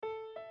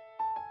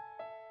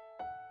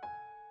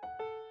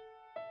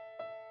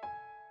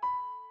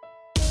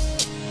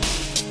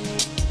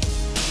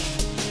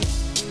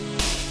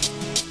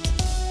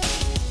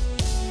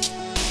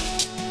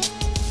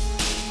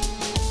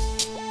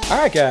All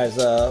right, guys,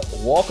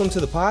 welcome to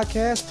the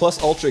podcast, Plus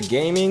Ultra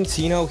Gaming.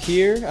 Tino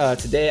here.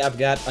 Today I've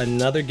got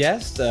another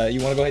guest. You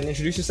want to go ahead and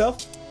introduce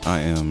yourself? I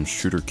am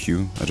Shooter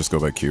Q. I just go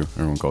by Q.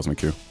 Everyone calls me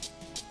Q.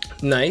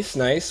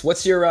 Nice.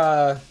 What's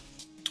your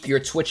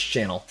Twitch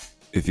channel?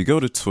 If you go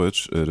to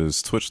Twitch, it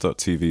is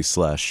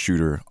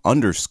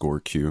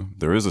twitch.tv/shooter_Q.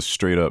 There is a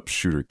straight up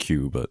Shooter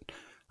Q, but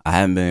I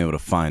haven't been able to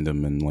find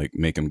him and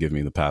make him give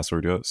me the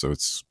password yet. So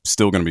it's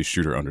still going to be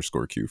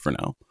shooter_Q for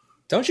now.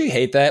 Don't you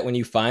hate that when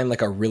you find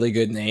a really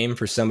good name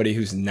for somebody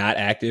who's not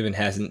active and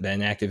hasn't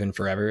been active in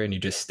forever and you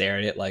just stare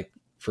at it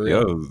for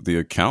real? Yo, the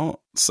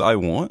accounts I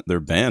want, they're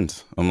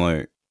banned. I'm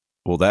like,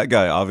 well, that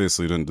guy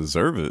obviously didn't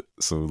deserve it.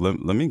 So let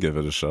me give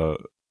it a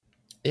shot.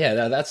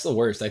 Yeah, that's the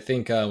worst. I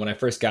think when I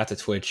first got to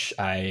Twitch,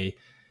 I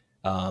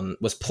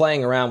was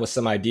playing around with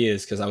some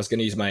ideas because I was going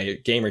to use my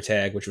gamer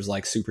tag, which was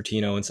Super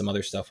Tino and some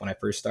other stuff when I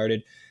first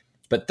started.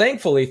 But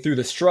thankfully, through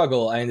the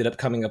struggle, I ended up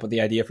coming up with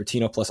the idea for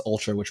Tino Plus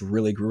Ultra, which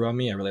really grew on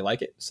me. I really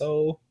like it.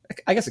 So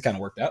I guess it kind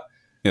of worked out.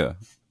 Yeah.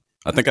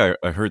 I think I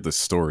heard the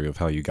story of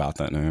how you got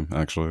that name,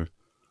 actually.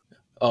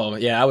 Oh,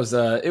 yeah.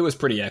 It was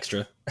pretty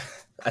extra.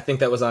 I think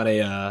that was on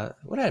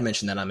what did I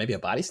mention that on? Maybe a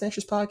Body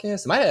Snatchers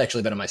podcast? It might have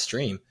actually been on my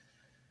stream.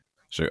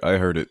 Sure, I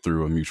heard it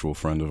through a mutual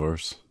friend of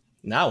ours.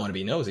 Now I want to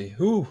be nosy.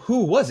 Who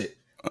was it?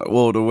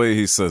 Well, the way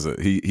he says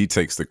it, he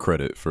takes the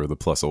credit for the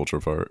Plus Ultra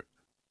part.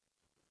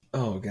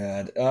 Oh,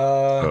 God.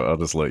 I'll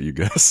just let you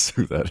guess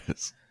who that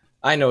is.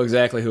 I know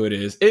exactly who it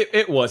is.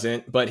 It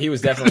wasn't, but he was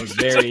definitely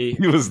very...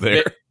 He was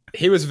there.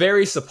 He was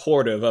very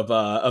supportive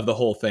of the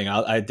whole thing.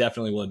 I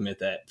definitely will admit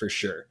that for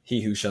sure.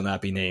 He who shall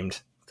not be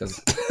named.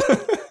 Because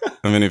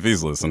I mean, if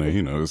he's listening,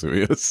 he knows who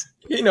he is.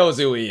 He knows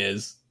who he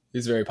is.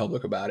 He's very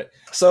public about it.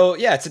 So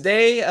yeah,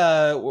 today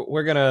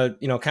we're gonna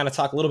kind of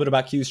talk a little bit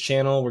about Q's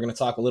channel. We're gonna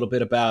talk a little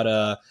bit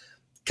about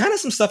kind of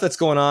some stuff that's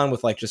going on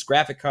with just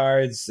graphic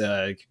cards,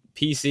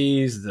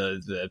 PCs,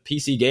 the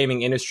PC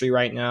gaming industry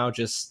right now.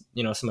 Just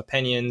some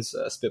opinions,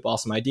 spitball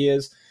some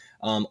ideas.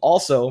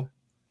 Also,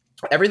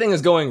 everything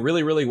is going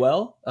really, really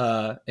well.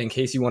 In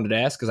case you wanted to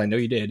ask, because I know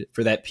you did,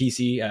 for that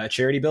PC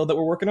charity build that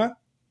we're working on.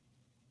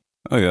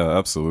 Oh yeah,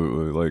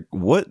 absolutely.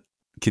 What?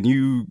 Can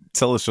you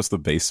tell us just the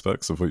base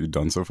specs of what you've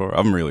done so far?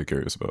 I'm really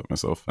curious about it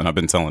myself, and I've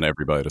been telling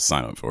everybody to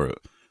sign up for it.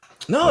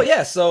 No,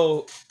 yeah,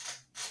 so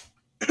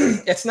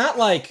it's not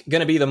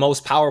going to be the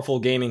most powerful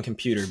gaming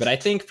computer, but I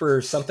think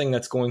for something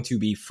that's going to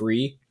be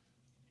free,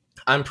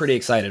 I'm pretty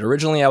excited.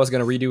 Originally, I was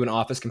going to redo an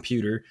office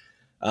computer,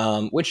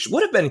 which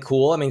would have been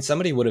cool. I mean,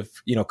 somebody would have,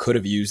 could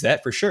have used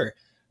that for sure.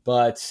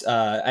 But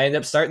I ended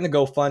up starting the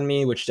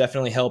GoFundMe, which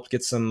definitely helped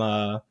get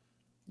some...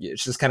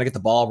 just kind of get the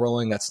ball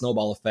rolling, that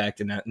snowball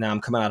effect. And now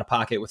I'm coming out of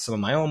pocket with some of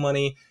my own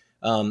money.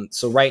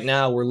 So right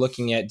now we're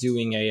looking at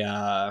doing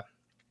about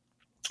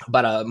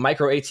a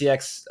micro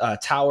ATX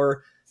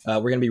tower. We're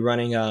going to be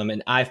running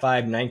an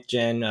i5 9th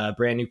gen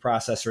brand new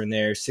processor in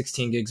there,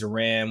 16 gigs of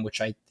RAM,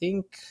 which I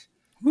think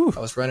I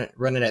was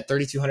running at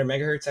 3200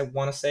 megahertz, I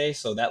want to say.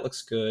 So that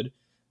looks good.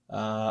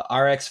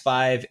 RX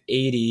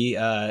 580,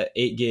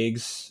 8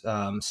 gigs.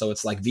 So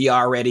it's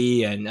VR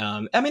ready. And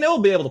I mean, it will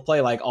be able to play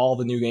all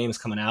the new games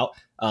coming out.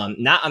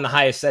 Not on the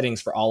highest settings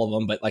for all of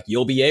them, but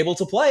you'll be able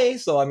to play.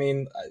 So, I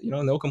mean,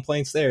 no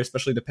complaints there,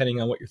 especially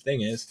depending on what your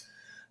thing is.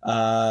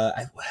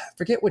 I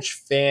forget which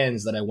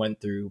fans that I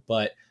went through,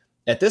 but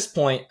at this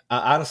point,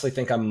 I honestly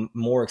think I'm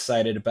more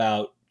excited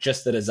about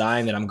just the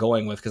design that I'm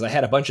going with, because I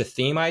had a bunch of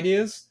theme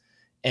ideas,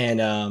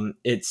 and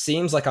it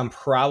seems like I'm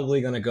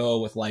probably going to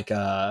go with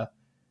a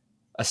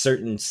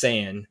certain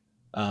Saiyan.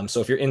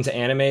 So if you're into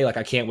anime,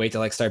 I can't wait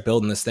to start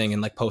building this thing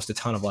and post a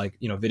ton of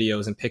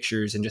videos and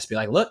pictures and just be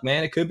look,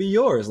 man, it could be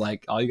yours.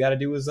 All you got to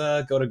do is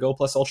go to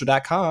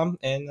goplusultra.com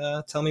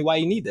and tell me why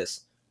you need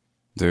this.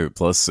 Dude,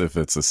 plus if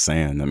it's a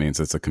Saiyan, that means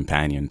it's a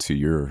companion to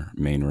your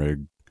main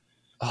rig.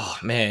 Oh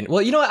man.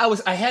 Well,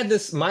 I had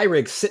my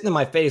rig sitting in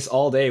my face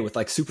all day with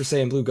Super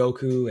Saiyan Blue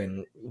Goku,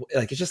 and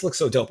it just looks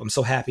so dope. I'm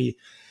so happy.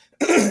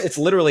 It's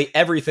literally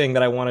everything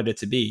that I wanted it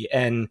to be.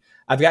 And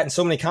I've gotten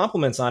so many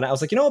compliments on it. I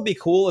was like, what'd be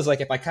cool is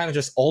if I kind of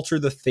just alter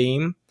the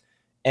theme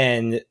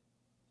and,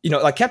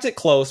 kept it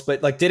close,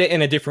 but did it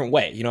in a different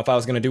way, if I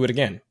was going to do it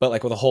again,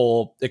 but with a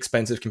whole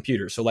expensive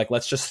computer. So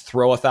let's just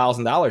throw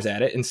 $1,000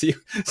 at it and see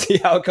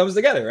how it comes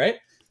together. Right.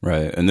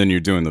 Right. And then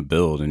you're doing the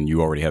build and you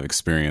already have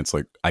experience.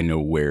 I know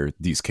where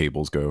these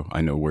cables go.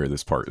 I know where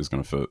this part is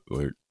going to fit.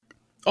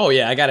 Oh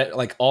yeah. I got it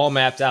all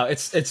mapped out.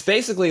 It's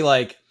basically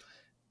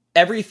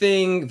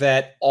everything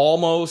that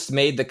almost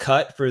made the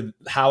cut for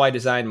how I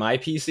designed my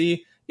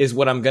PC is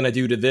what I'm going to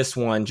do to this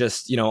one,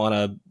 just, on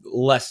a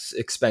less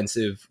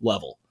expensive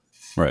level.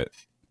 Right.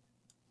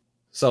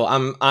 So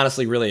I'm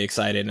honestly really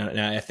excited. And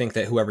I think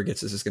that whoever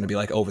gets this is going to be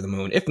over the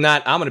moon. If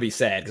not, I'm going to be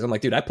sad because I'm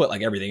dude, I put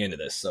everything into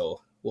this.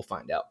 So we'll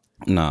find out.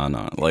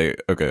 Nah.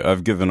 Okay,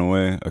 I've given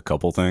away a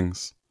couple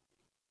things.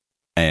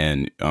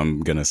 And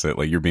I'm going to say,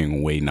 you're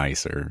being way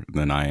nicer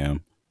than I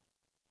am.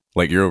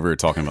 Like you're over here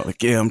talking about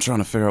like, yeah, I'm trying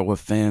to figure out what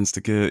fans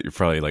to get. You're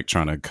probably like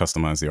trying to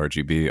customize the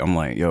RGB. I'm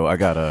like, yo, I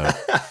got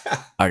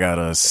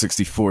a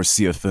 64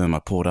 CFM I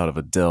pulled out of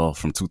a Dell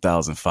from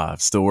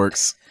 2005. Still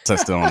works.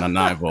 Tested on a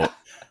 9 volt.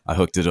 I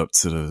hooked it up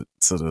to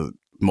the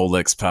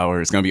Molex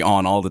power. It's gonna be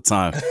on all the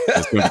time.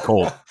 It's gonna be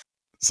cold,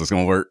 so it's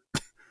gonna work.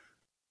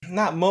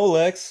 Not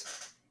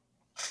Molex.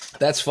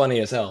 That's funny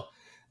as hell.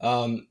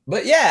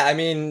 But yeah, I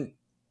mean,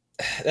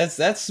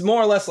 that's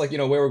more or less like,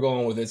 where we're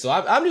going with it. So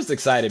I'm just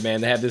excited,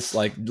 man, to have this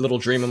like little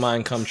dream of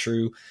mine come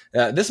true.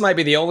 This might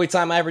be the only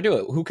time I ever do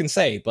it. Who can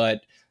say?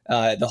 But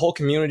the whole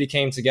community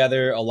came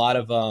together. A lot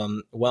of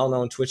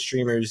well-known Twitch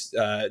streamers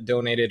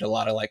donated. A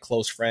lot of like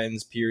close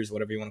friends, peers,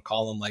 whatever you want to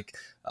call them, like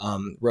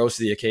rose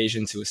to the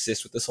occasion to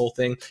assist with this whole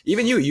thing.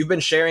 Even you've been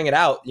sharing it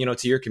out,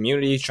 to your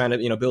community, trying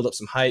to, build up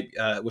some hype,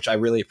 which I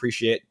really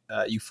appreciate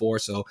you for.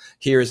 So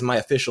here's my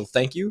official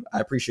thank you. I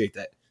appreciate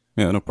that.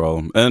 Yeah, no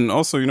problem. And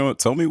also, you know what?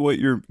 Tell me what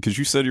because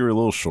you said you were a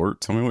little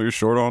short. Tell me what you're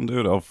short on,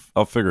 dude.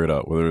 I'll figure it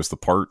out, whether it's the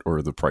part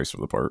or the price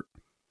of the part.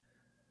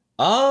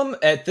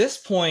 At this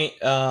point,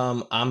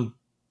 I'm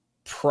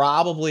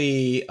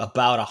probably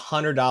about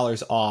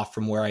 $100 off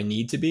from where I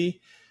need to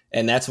be.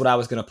 And that's what I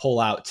was going to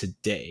pull out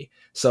today.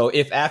 So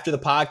if after the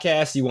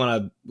podcast,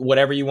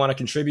 whatever you want to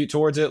contribute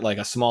towards it, like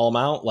a small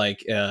amount,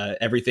 like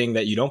everything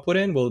that you don't put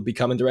in will be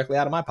coming directly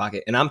out of my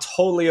pocket. And I'm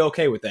totally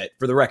okay with that,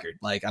 for the record.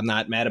 Like, I'm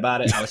not mad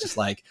about it. I was just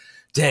like,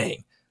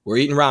 dang, we're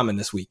eating ramen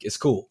this week. It's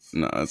cool.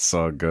 No, it's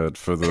all good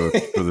for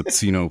the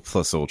Tino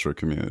Plus Ultra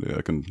community.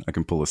 I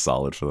can pull a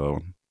solid for that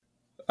one.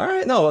 All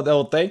right. No,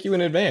 well, thank you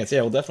in advance.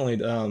 Yeah, we'll definitely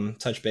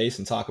touch base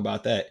and talk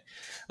about that.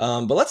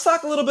 But let's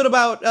talk a little bit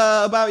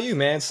about you,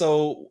 man.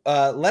 So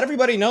let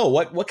everybody know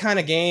what kind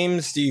of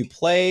games do you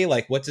play?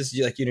 Like, what does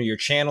your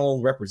channel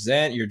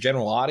represent? Your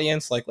general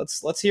audience? Like,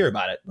 let's hear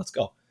about it. Let's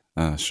go.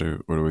 Sure.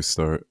 Where do we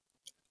start?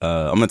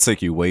 I'm gonna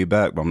take you way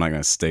back, but I'm not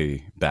gonna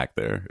stay back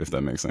there, if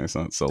that makes any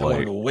sense. So I want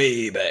to go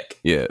way back.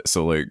 Yeah.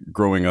 So like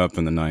growing up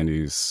in the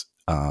 90s,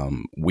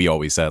 we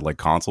always had like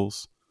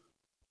consoles,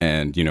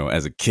 and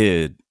as a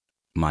kid,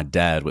 my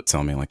dad would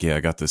tell me like, yeah,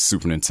 I got this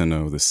Super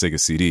Nintendo, the Sega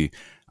CD.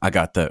 I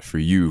got that for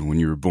you when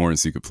you were born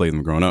so you could play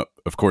them growing up.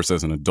 Of course,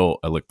 as an adult,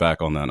 I look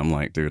back on that and I'm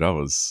like, dude, I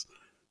was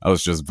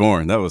just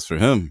born. That was for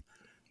him.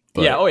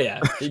 But, yeah. Oh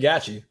yeah. He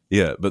got you.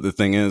 Yeah. But the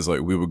thing is,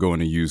 like, we would go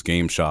into used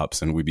game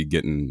shops and we'd be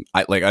getting,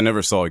 I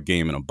never saw a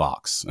game in a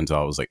box until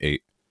I was like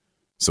 8.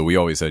 So we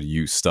always had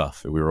used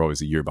stuff. We were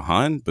always a year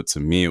behind, but to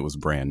me, it was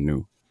brand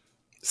new.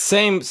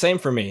 Same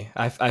for me.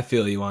 I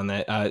feel you on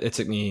that. It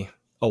took me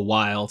a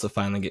while to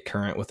finally get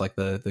current with like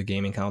the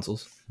gaming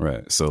consoles.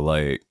 Right. So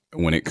like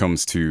when it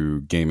comes to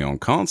gaming on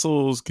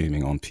consoles,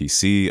 gaming on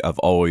PC, I've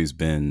always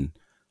been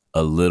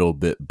a little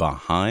bit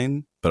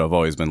behind, but I've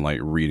always been like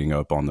reading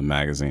up on the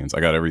magazines. I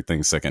got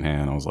everything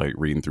secondhand. I was like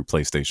reading through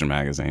PlayStation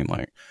Magazine,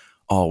 like,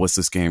 oh, what's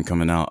this game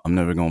coming out? I'm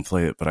never going to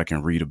play it, but I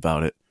can read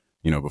about it,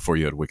 before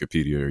you had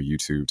Wikipedia or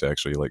YouTube to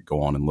actually like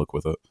go on and look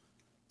with it.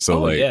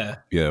 So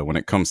yeah, when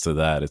it comes to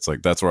that, it's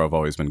like, that's where I've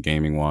always been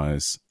gaming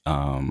wise.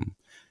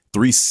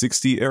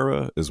 360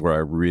 era is where I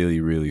really,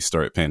 really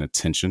started paying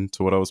attention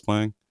to what I was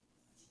playing.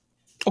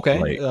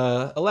 Okay,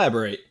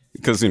 elaborate.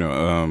 Because,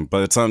 by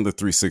the time the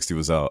 360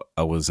 was out,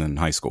 I was in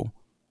high school.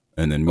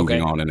 And then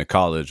moving on into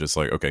college, it's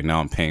like, okay, now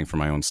I'm paying for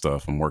my own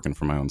stuff. I'm working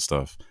for my own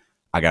stuff.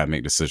 I got to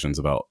make decisions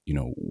about,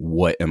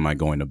 what am I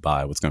going to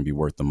buy? What's going to be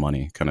worth the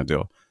money kind of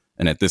deal.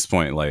 And at this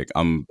point, like,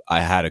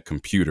 I had a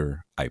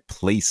computer. I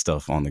play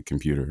stuff on the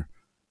computer,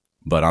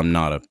 but I'm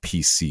not a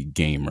PC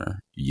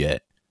gamer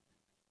yet,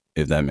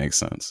 if that makes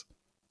sense.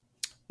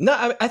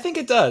 No, I think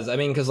it does. I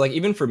mean, because like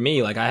even for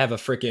me, like I have a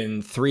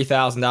freaking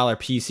 $3,000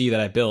 PC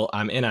that I built.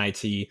 I'm in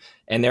IT,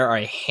 and there are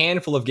a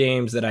handful of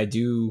games that I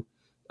do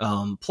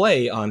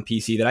play on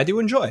PC that I do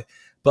enjoy.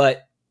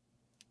 But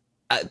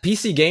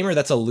PC gamer,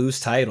 that's a loose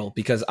title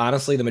because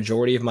honestly, the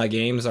majority of my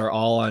games are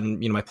all on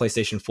my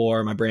PlayStation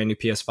 4, my brand new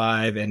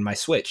PS5, and my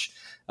Switch.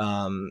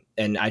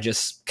 And I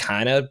just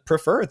kind of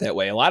prefer it that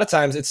way. A lot of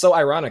times, it's so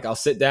ironic. I'll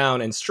sit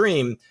down and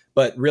stream.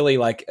 But really,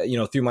 like,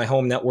 through my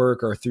home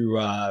network or through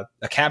a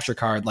capture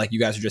card, like you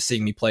guys are just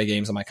seeing me play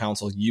games on my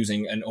console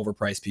using an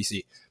overpriced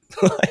PC.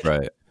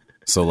 Right.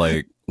 So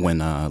like when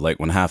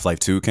Half-Life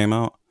 2 came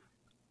out,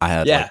 I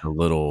had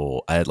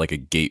like a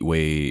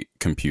gateway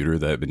computer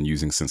that I've been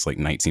using since like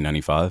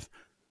 1995.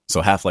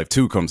 So Half-Life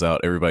 2 comes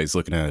out, everybody's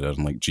looking at it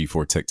on like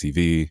G4 Tech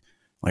TV,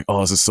 like,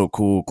 oh, this is so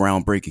cool,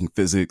 groundbreaking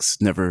physics,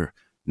 never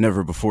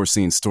before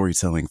seen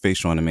storytelling,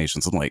 facial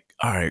animations. I'm like,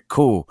 all right,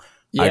 cool.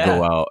 Yeah. I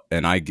go out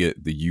and I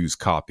get the used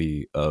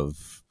copy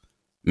of,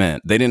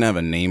 man, they didn't have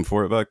a name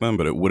for it back then,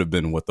 but it would have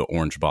been what the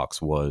orange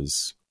box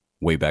was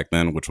way back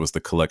then, which was the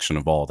collection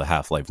of all the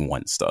Half-Life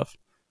 1 stuff.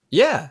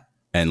 Yeah.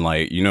 And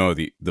like,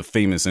 the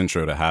famous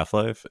intro to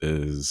Half-Life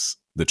is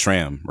the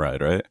tram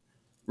ride, right?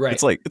 Right.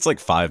 It's like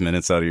 5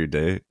 minutes out of your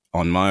day.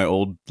 On my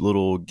old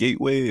little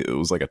gateway, it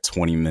was like a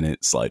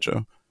 20-minute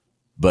slideshow.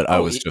 But I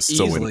was just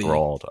so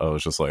enthralled. I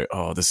was just like,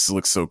 oh, this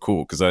looks so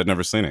cool because I had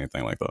never seen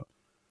anything like that.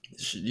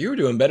 You were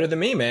doing better than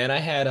me, man. I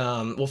had,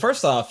 well,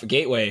 first off,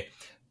 Gateway,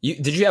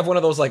 Did you have one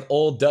of those like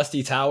old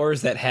dusty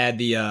towers that had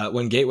the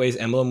when Gateway's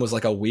emblem was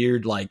like a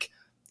weird like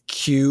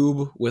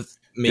cube with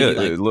maybe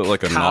like it looked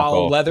like a cow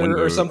knockoff leather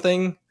window or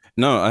something?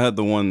 No, I had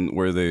the one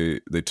where they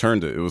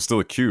turned it. It was still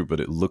a cube,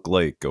 but it looked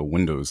like a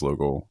Windows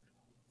logo,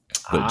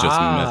 but just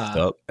messed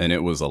up. And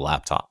it was a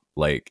laptop.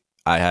 Like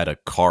I had a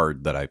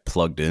card that I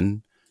plugged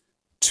in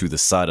to the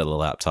side of the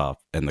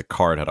laptop, and the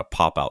card had a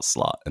pop-out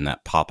slot, and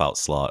that pop-out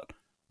slot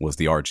was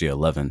the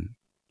RJ11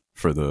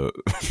 for the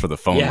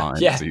phone line,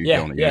 so you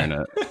go on the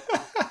internet.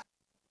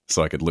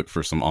 So I could look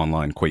for some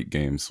online Quake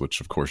games,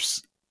 which of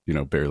course,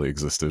 barely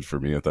existed for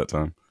me at that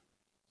time.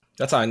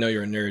 That's how I know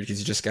you're a nerd, because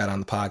you just got on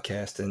the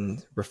podcast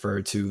and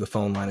referred to the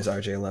phone line as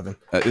RJ11.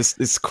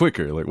 It's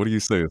quicker. Like, what do you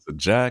say? It's a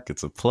jack.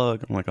 It's a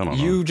plug. I'm like, I don't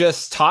know. You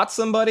just taught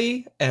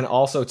somebody and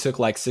also took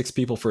like 6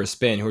 people for a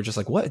spin who were just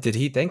like, what did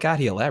he? Thank God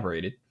he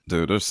elaborated.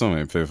 Dude, there's so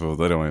many people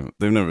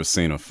they've never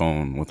seen a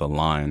phone with a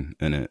line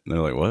in it. They're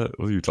like, what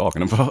are you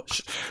talking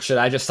about? Should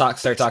I just start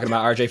talking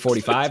about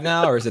RJ45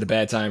 now, or is it a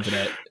bad time for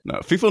that? No,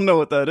 people know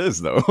what that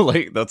is though.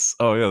 Like that's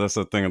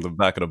the thing at the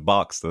back of the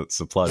box that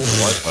supplies the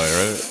Wi-Fi,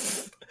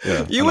 right?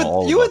 Yeah, you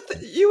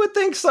would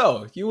think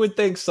so. You would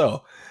think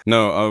so.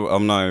 No,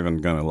 I'm not even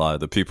gonna lie.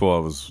 The people I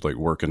was like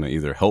working to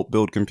either help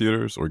build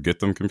computers or get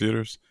them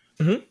computers,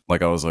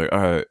 like I was like, all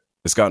right,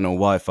 it's got no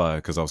Wi-Fi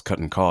because I was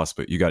cutting costs,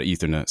 but you got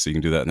Ethernet, so you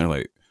can do that. And they're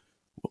like,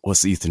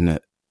 what's Ethernet?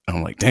 And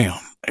I'm like, damn,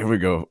 here we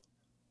go.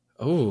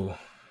 Oh,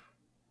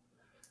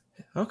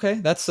 okay,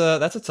 that's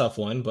a tough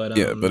one, but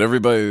yeah, but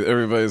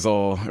everybody's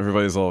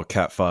all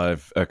Cat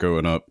 5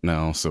 echoing up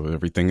now, so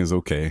everything is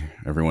okay.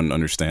 Everyone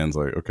understands,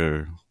 like,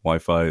 okay,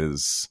 Wi-Fi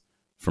is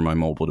for my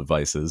mobile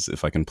devices.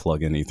 If I can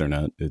plug in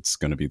Ethernet, it's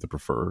going to be the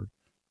preferred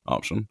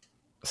option.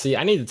 See,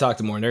 I need to talk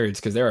to more nerds,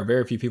 because there are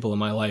very few people in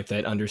my life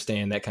that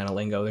understand that kind of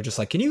lingo. They're just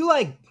like, can you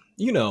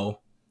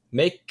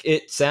make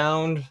it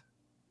sound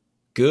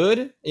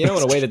good, in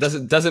a way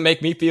that doesn't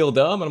make me feel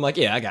dumb? And I'm like,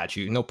 yeah, I got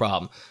you, no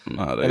problem.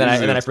 And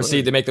then I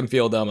proceed to make them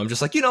feel dumb. I'm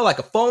just like, like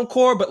a phone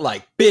cord, but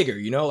like bigger,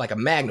 like a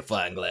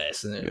magnifying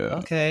glass. And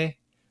okay.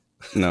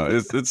 No,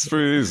 it's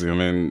pretty easy. I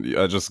mean,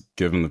 I just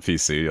give them the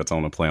PC. I tell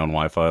them to play on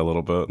Wi-Fi a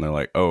little bit, and they're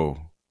like, oh,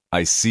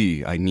 I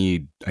see. I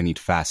need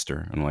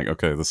faster. And I'm like,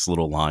 okay, this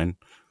little line,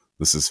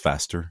 this is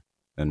faster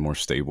and more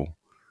stable.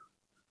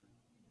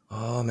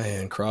 Oh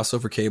man,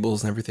 crossover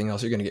cables and everything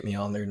else. You're gonna get me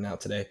all nerding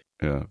out today.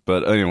 Yeah,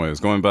 but anyways,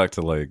 going back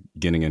to like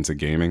getting into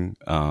gaming,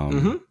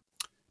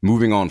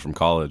 moving on from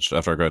college,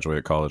 after I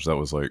graduated college, that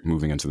was like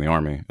moving into the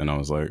Army, and I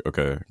was like,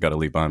 okay, got to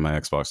leave behind my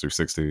Xbox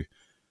 360.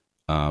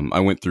 I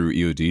went through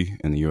EOD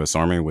in the U.S.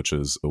 Army, which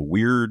is a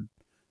weird.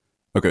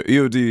 Okay,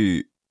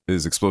 EOD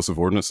is explosive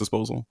ordnance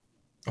disposal.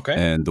 Okay,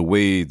 and the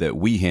way that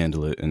we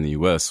handle it in the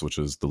U.S., which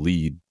is the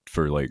lead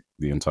for like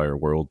the entire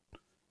world,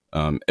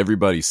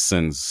 everybody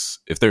sends,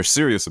 if they're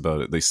serious about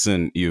it, they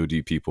send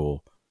EOD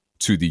people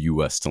to the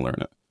U.S. to learn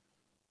it.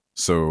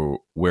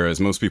 So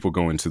whereas most people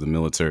go into the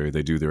military,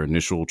 they do their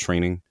initial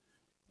training.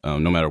 No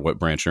matter what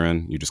branch you're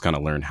in, you just kind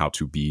of learn how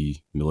to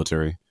be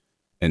military.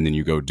 And then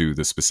you go do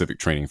the specific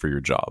training for your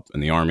job.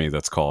 In the Army,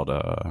 that's called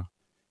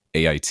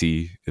AIT,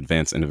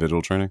 Advanced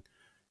Individual Training.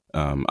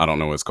 I don't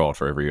know what it's called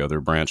for every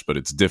other branch, but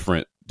it's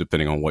different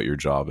depending on what your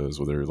job is.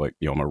 Whether like,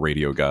 I'm a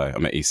radio guy,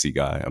 I'm an AC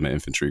guy, I'm an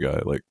infantry guy.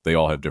 Like they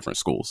all have different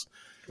schools.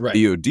 Right.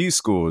 EOD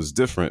school is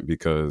different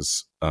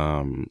because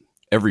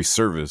every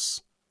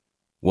service,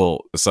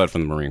 well, aside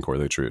from the Marine Corps,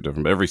 they treat it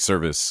different, but every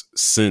service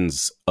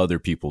sends other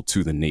people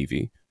to the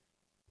Navy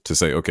to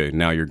say, okay,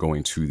 now you're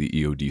going to the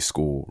EOD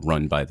school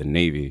run by the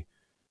Navy.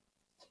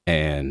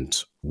 And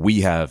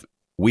we have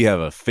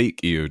a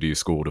fake EOD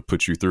school to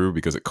put you through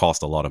because it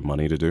costs a lot of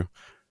money to do.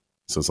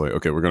 So it's like,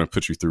 okay, we're going to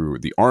put you through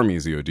the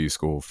Army's EOD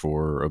school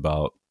for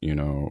about,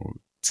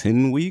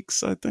 10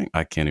 weeks, I think.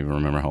 I can't even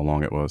remember how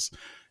long it was.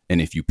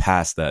 And if you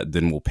pass that,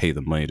 then we'll pay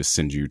the money to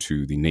send you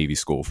to the Navy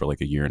school for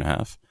like a year and a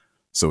half.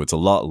 So it's a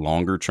lot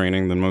longer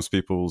training than most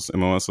people's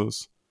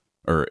MOSs,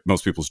 or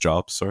most people's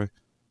jobs, sorry.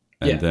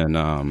 And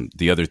then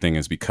the other thing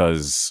is,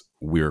 because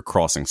we're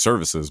crossing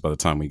services by the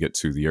time we get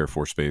to the Air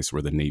Force Base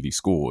where the Navy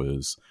school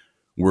is,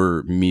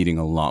 we're meeting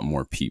a lot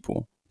more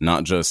people.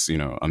 Not just,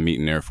 I'm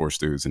meeting Air Force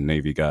dudes and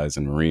Navy guys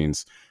and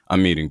Marines.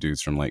 I'm meeting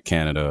dudes from like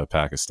Canada,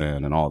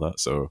 Pakistan, and all that.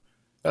 So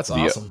that's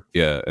awesome.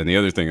 Yeah. And the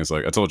other thing is,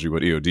 like, I told you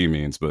what EOD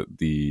means, but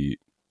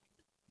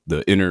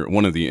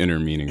one of the inner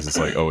meanings is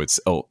like, it's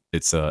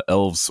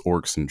elves,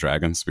 orcs, and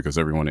dragons, because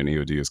everyone in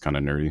EOD is kind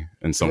of nerdy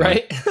in some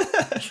way.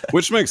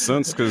 Which makes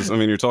sense, because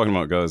you're talking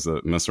about guys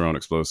that mess around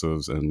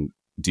explosives and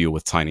deal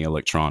with tiny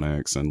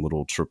electronics and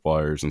little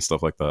tripwires and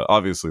stuff like that.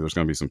 Obviously, there's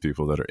going to be some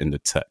people that are into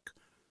tech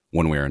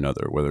one way or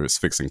another, whether it's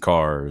fixing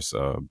cars,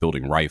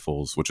 building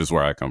rifles, which is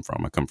where I come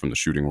from. I come from the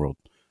shooting world.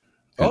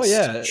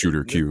 It's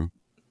Shooter Q.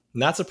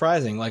 Not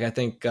surprising. Like, I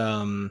think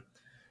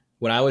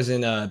when I was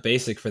in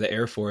basic for the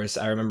Air Force,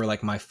 I remember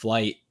like my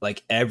flight,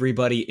 like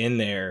everybody in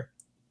there,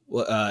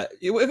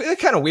 it was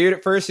kind of weird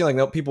at first.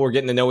 People were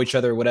getting to know each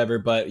other or whatever.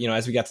 But,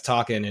 as we got to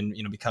talking and,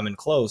 becoming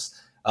close,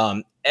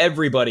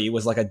 Everybody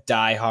was like a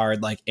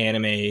diehard like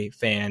anime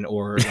fan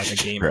or like a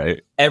gamer.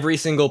 Right. Every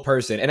single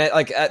person, and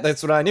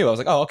that's what I knew. I was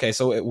like, oh, okay,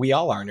 so we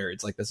all are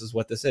nerds. Like, this is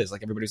what this is.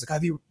 Like, everybody's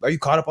like, are you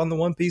caught up on the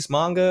One Piece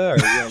manga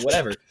or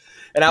whatever?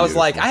 And I was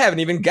like, I haven't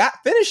even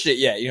finished it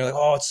yet. Like,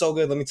 oh, it's so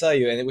good. Let me tell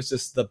you. And it was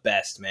just the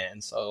best, man.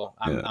 So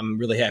I'm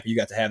really happy you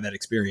got to have that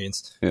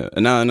experience. Yeah.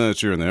 And now I know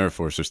that you're in the Air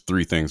Force. There's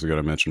 3 things we got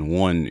to mention.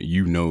 One,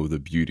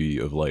 the beauty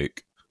of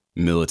like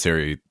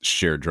military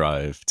shared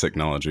drive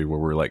technology where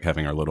we're like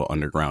having our little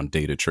underground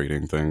data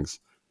trading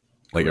things.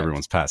 Like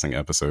everyone's passing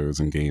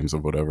episodes and games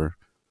of whatever.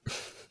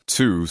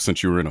 2,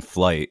 since you were in a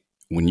flight,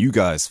 when you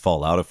guys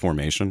fall out of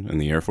formation in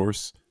the Air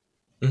Force,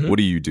 what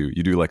do? You do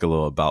like a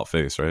little about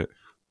face, right?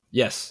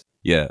 Yes.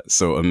 Yeah,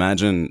 so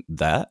imagine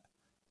that,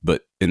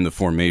 but in the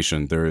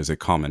formation, there is a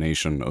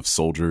combination of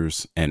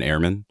soldiers and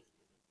airmen,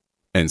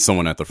 and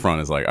someone at the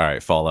front is like, all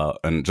right, fall out,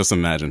 and just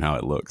imagine how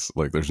it looks.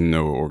 Like, there's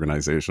no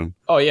organization.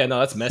 Oh, yeah, no,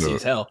 that's messy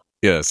as hell.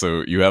 Yeah,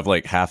 so you have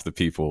like half the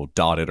people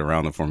dotted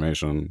around the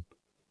formation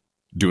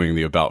doing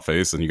the about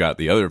face, and you got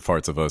the other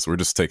parts of us, we're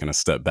just taking a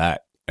step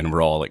back, and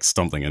we're all like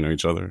stumbling into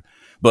each other.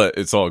 But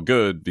it's all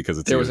good because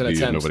it's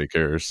EOD and nobody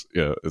cares.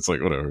 Yeah, it's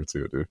like, whatever, it's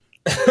EOD.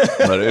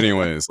 But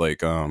anyways,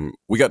 like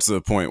we got to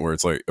the point where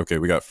it's like, okay,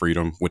 we got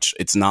freedom, which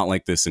it's not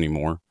like this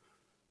anymore.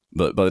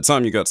 But by the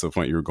time you got to the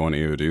point you were going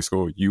to EOD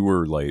school, you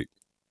were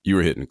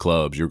hitting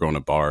clubs, you were going to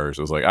bars.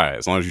 It was like, all right,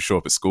 as long as you show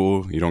up at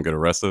school, you don't get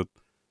arrested,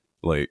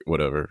 like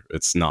whatever.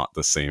 It's not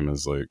the same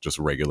as like just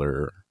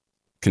regular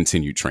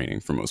continued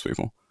training for most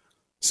people.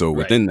 So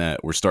within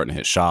that, we're starting to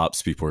hit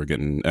shops. People are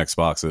getting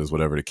Xboxes,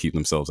 whatever, to keep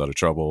themselves out of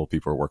trouble.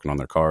 People are working on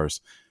their cars.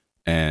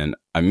 And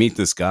I meet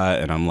this guy,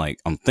 and I'm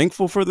like, I'm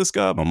thankful for this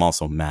guy, but I'm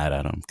also mad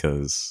at him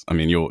because, I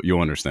mean,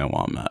 you'll understand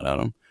why I'm mad at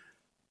him.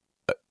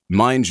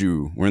 Mind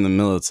you, we're in the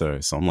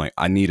military, so I'm like,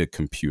 I need a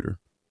computer.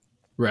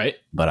 Right.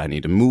 But I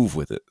need to move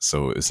with it.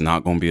 So it's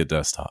not going to be a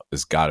desktop.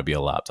 It's got to be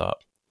a laptop.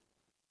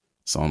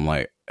 So I'm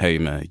like, hey,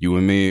 man, you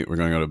and me, we're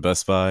going to go to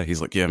Best Buy.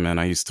 He's like, yeah, man,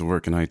 I used to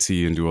work in IT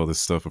and do all this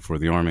stuff before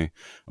the Army.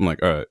 I'm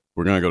like, all right,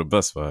 we're going to go to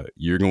Best Buy.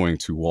 You're going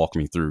to walk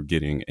me through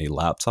getting a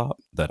laptop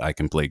that I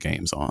can play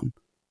games on.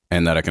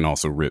 And that I can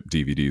also rip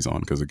DVDs on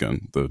because,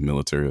 again, the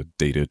military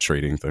data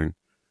trading thing.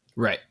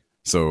 Right.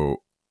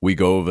 So we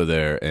go over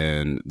there,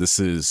 and this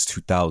is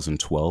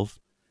 2012.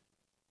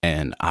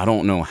 And I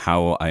don't know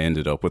how I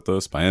ended up with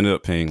this, but I ended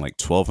up paying like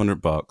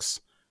 $1,200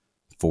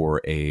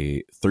 for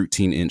a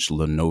 13-inch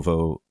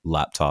Lenovo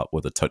laptop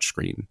with a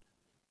touchscreen.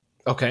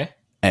 Okay.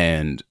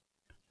 And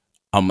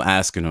I'm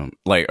asking him,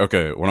 like,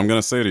 okay, what I'm going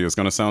to say to you is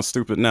going to sound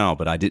stupid now,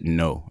 but I didn't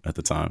know at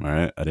the time, all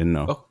right? I didn't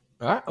know. Oh,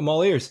 all right, I'm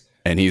all ears.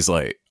 And he's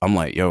like, I'm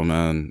like, yo,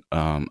 man,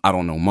 I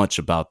don't know much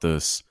about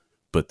this,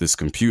 but this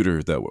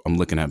computer that I'm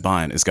looking at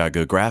buying, it's got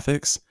good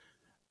graphics.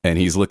 And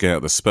he's looking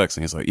at the specs,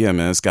 and he's like, yeah,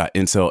 man, it's got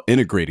Intel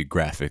integrated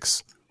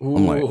graphics.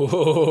 I'm like,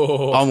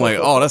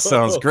 oh, that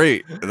sounds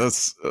great.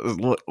 That's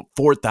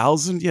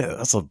 4,000.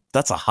 Yeah,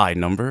 that's a high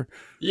number.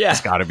 Yeah,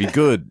 it's got to be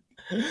good,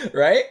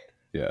 right?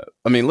 Yeah,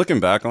 I mean, looking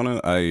back on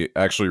it, I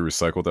actually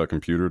recycled that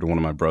computer to one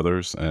of my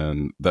brothers,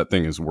 and that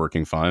thing is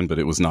working fine. But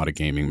it was not a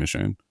gaming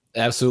machine.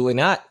 Absolutely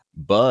not.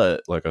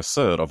 But like I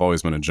said, I've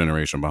always been a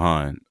generation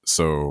behind.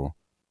 So,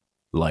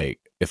 like,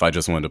 if I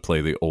just wanted to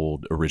play the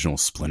old original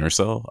Splinter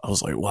Cell, I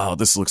was like, wow,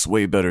 this looks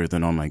way better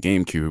than on my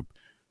GameCube.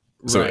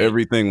 So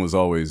everything was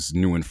always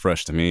new and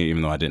fresh to me,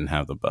 even though I didn't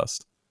have the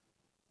best.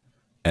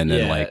 And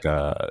then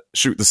the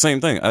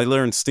same thing. I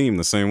learned Steam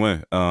the same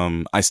way.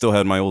 I still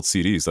had my old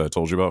CDs that I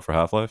told you about for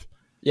Half-Life.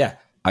 Yeah.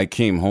 I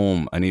came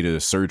home. I needed a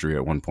surgery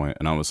at one point,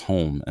 and I was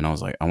home, and I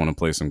was like, I want to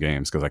play some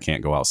games because I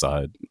can't go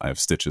outside. I have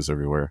stitches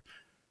everywhere.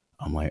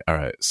 I'm like, all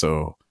right,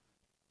 so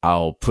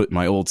I'll put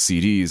my old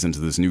CDs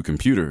into this new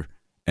computer.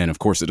 And of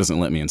course, it doesn't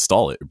let me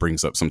install it. It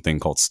brings up something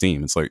called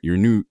Steam. It's like,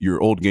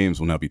 your old games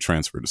will now be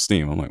transferred to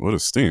Steam. I'm like, what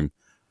is Steam?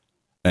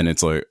 And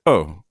it's like,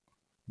 oh,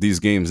 these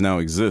games now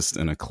exist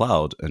in a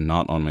cloud and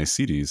not on my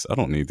CDs. I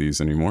don't need these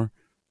anymore.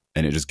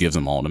 And it just gives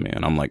them all to me.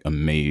 And I'm like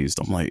amazed.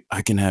 I'm like,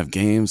 I can have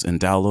games and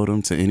download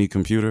them to any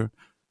computer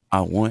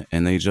I want,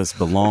 and they just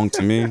belong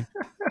to me.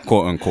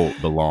 Quote unquote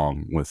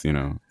belong with,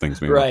 things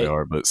being what they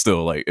are. But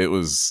still, like, that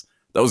was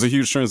a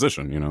huge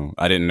transition.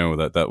 I didn't know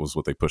that was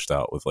what they pushed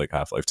out with like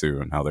Half-Life 2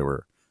 and how they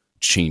were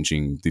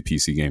changing the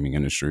PC gaming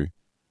industry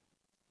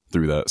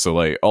through that. So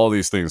like all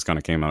these things kind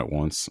of came out at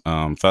once.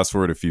 Fast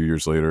forward a few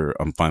years later,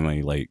 I'm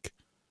finally like,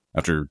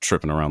 after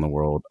tripping around the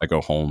world, I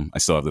go home. I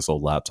still have this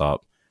old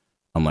laptop.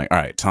 I'm like, all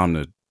right, time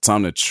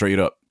to trade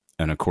up.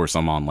 And of course,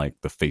 I'm on like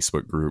the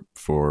Facebook group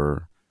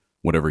for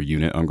whatever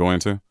unit I'm going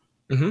to.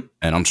 Mm-hmm.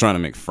 And I'm trying to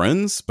make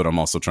friends, but I'm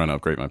also trying to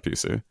upgrade my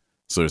PC.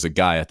 So there's a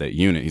guy at that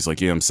unit. He's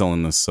like, yeah, I'm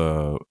selling this.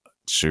 I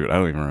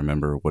don't even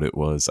remember what it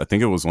was. I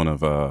think it was one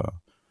of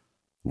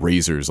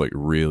Razer's like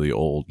really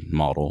old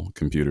model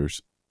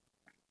computers.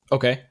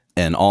 Okay.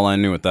 And all I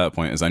knew at that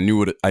point is I knew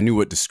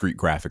what discrete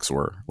graphics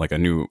were. Like I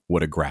knew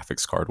what a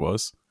graphics card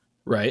was.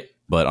 Right.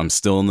 But I'm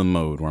still in the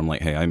mode where I'm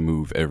like, hey, I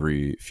move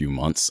every few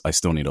months. I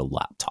still need a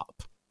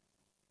laptop.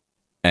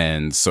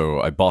 And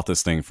so I bought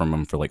this thing from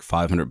him for like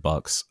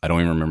 $500. I don't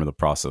even remember the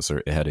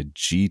processor. It had a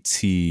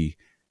GT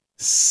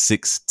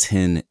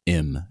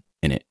 610M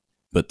in it.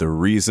 But the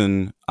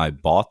reason I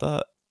bought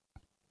that,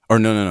 or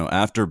no.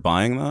 After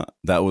buying that,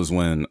 that was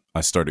when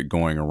I started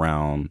going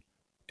around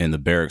in the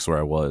barracks where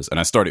I was. And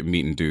I started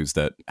meeting dudes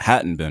that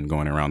hadn't been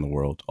going around the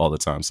world all the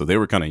time. So they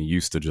were kind of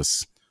used to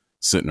just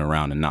sitting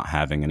around and not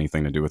having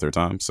anything to do with their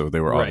time. So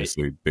they were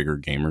obviously bigger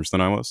gamers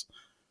than I was.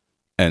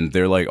 And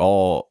they're like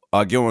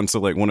I go into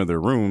like one of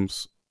their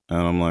rooms and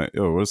I'm like,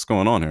 yo, what's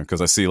going on here?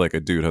 Because I see like a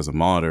dude has a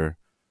monitor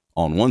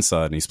on one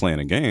side and he's playing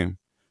a game,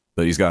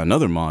 but he's got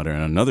another monitor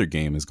and another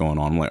game is going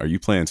on. I'm like, are you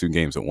playing two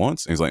games at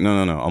once? And he's like,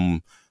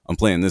 no. I'm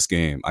playing this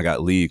game. I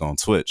got League on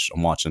Twitch.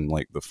 I'm watching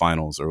like the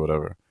finals or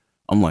whatever.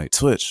 I'm like,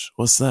 Twitch,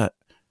 what's that?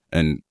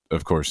 And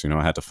of course,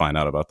 I had to find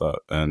out about that.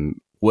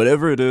 And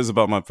whatever it is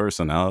about my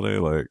personality,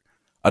 like,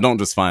 I don't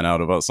just find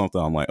out about something.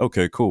 I'm like,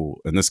 okay,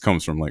 cool. And this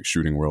comes from like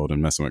Shooting World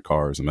and messing with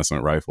cars and messing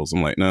with rifles.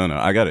 I'm like, no,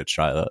 I got to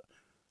try that.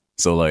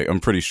 So like, I'm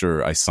pretty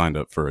sure I signed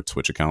up for a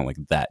Twitch account like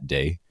that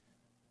day.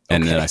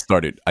 And then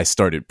I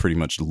started pretty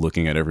much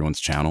looking at everyone's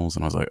channels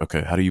and I was like,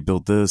 okay, how do you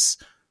build this?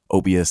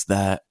 OBS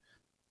that,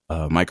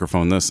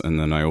 microphone this. And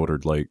then I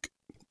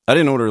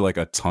didn't order like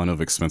a ton of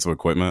expensive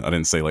equipment. I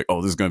didn't say like,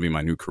 oh, this is going to be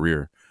my new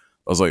career.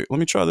 I was like, let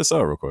me try this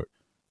out real quick.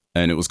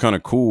 And it was kind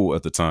of cool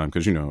at the time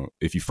because,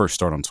 if you first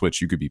start on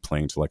Twitch, you could be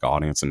playing to like an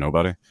audience and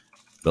nobody.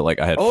 But like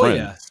I had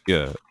friends.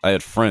 Yeah, I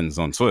had friends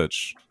on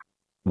Twitch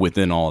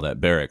within all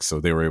that barracks. So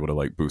they were able to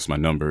like boost my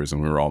numbers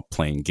and we were all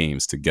playing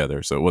games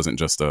together. So it wasn't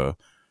just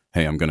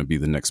hey, I'm going to be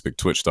the next big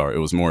Twitch star. It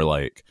was more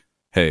like,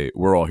 hey,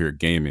 we're all here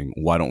gaming.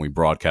 Why don't we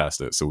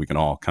broadcast it so we can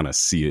all kind of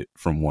see it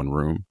from one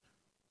room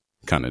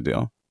kind of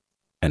deal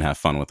and have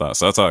fun with that.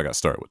 So that's how I got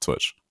started with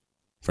Twitch,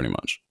 pretty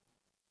much.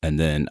 And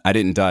then I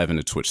didn't dive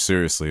into Twitch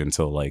seriously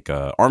until like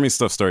Army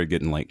stuff started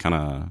getting like kind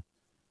of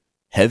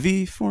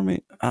heavy for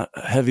me.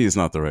 Heavy is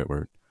not the right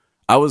word.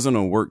 I was in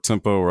a work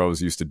tempo where I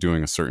was used to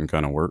doing a certain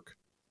kind of work.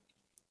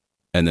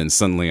 And then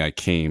suddenly I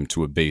came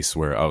to a base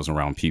where I was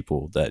around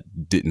people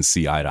that didn't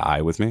see eye to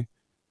eye with me.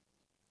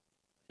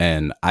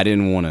 And I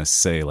didn't want to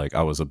say like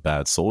I was a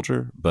bad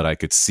soldier, but I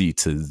could see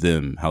to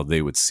them how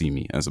they would see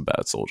me as a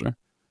bad soldier.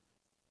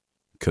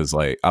 Because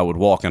like I would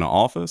walk in an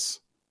office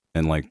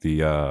and like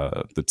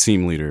the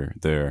team leader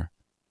there,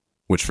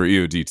 which for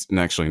EOD,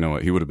 actually no,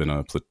 he would have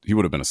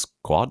been a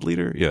squad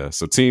leader. Yeah,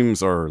 so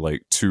teams are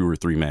like 2 or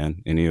 3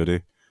 man in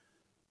EOD,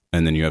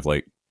 and then you have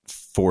like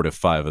 4 to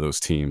 5 of those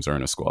teams are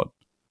in a squad.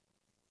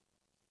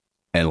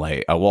 And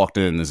like I walked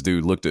in, this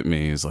dude looked at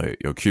me. He's like,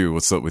 "Yo, Q,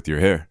 what's up with your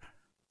hair?"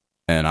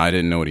 And I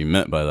didn't know what he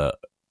meant by that,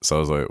 so I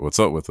was like, "What's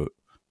up with it?"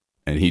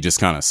 And he just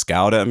kind of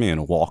scowled at me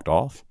and walked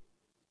off.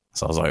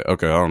 So I was like,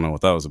 okay, I don't know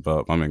what that was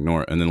about. I'm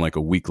ignoring it. And then like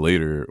a week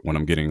later, when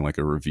I'm getting like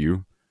a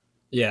review,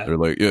 they're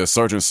like, yeah,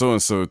 Sergeant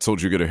so-and-so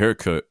told you to get a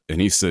haircut. And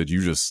he said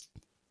you just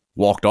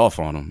walked off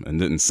on him and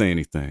didn't say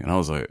anything. And I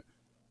was like,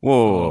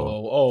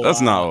 whoa,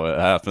 that's not what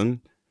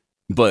happened.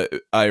 But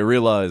I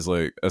realized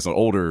like as an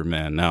older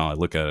man now, I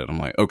look at it, I'm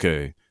like,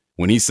 okay,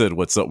 when he said,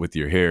 what's up with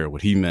your hair?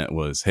 What he meant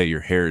was, hey, your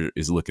hair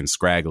is looking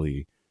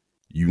scraggly.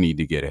 You need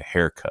to get a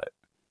haircut.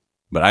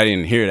 But I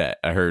didn't hear that.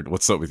 I heard,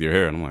 what's up with your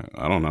hair? And I'm like,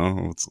 I don't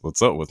know.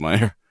 What's up with my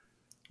hair?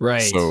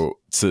 Right. So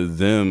to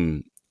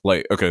them,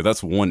 like, okay,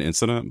 that's one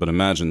incident. But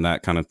imagine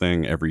that kind of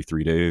thing every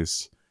 3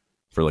 days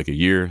for like a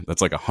year.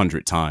 That's like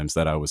 100 times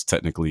that I was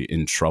technically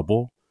in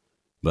trouble.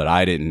 But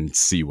I didn't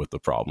see what the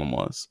problem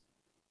was.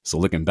 So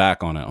looking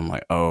back on it, I'm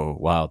like, oh,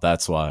 wow,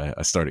 that's why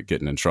I started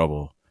getting in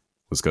trouble.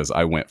 Was because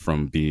I went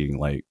from being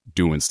like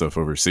doing stuff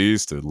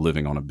overseas to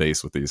living on a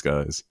base with these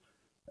guys.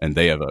 And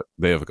they have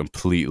a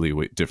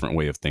completely different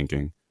way of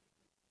thinking.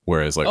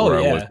 Whereas like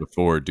I was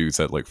before, dudes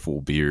had like full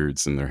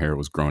beards and their hair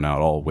was grown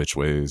out all which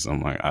ways. I'm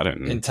like, I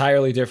didn't.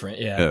 Entirely different,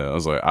 yeah. Yeah, I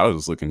was like, I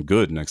was looking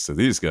good next to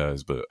these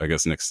guys, but I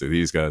guess next to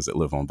these guys that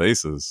live on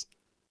bases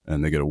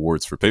and they get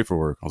awards for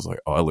paperwork, I was like,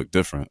 oh, I look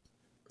different.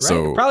 Right.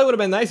 So it probably would have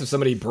been nice if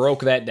somebody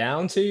broke that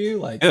down to you.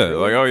 Like, yeah,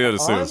 like all you had to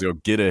say was, yo,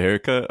 get a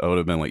haircut. I would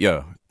have been like,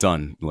 yeah,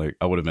 done. Like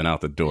I would have been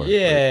out the door.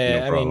 Yeah,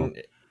 like, no problem. I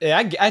mean, yeah,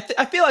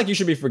 I feel like you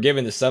should be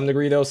forgiven to some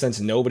degree though,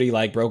 since nobody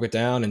like broke it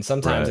down, and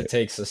sometimes it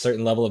takes a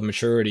certain level of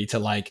maturity to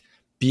like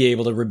be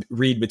able to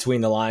read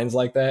between the lines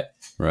like that.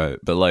 Right,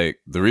 but like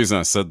the reason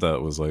I said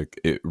that was like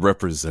it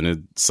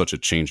represented such a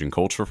changing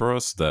culture for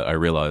us that I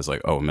realized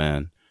like, oh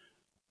man,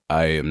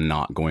 I am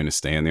not going to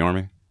stay in the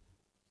Army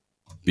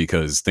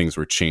because things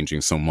were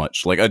changing so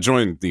much. Like I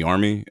joined the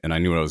Army and I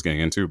knew what I was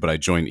getting into, but I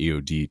joined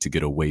EOD to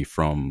get away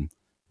from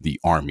the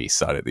Army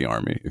side of the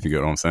Army, if you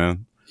get what I'm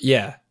saying.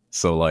 Yeah.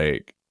 So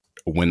like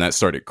when that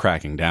started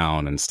cracking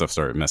down and stuff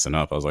started messing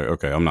up, I was like,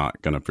 okay, I'm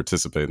not going to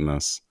participate in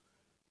this.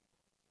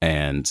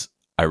 And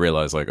I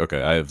realized like,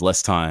 okay, I have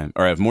less time,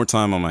 or I have more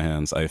time on my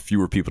hands. I have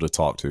fewer people to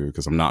talk to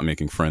because I'm not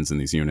making friends in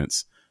these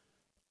units.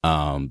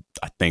 I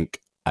think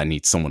I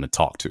need someone to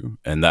talk to.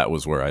 And that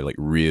was where I like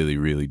really,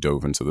 really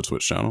dove into the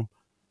Twitch channel.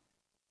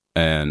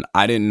 And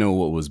I didn't know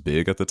what was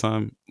big at the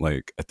time.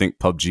 Like, I think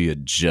PUBG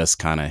had just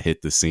kind of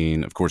hit the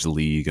scene. Of course,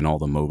 League and all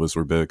the MOBAs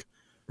were big.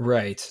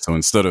 Right. So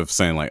instead of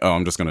saying like, oh,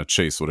 I'm just going to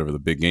chase whatever the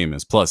big game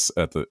is. Plus,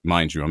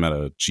 mind you, I'm at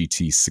a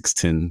GT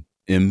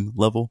 610M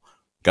level.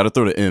 Got to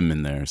throw the M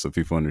in there so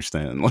people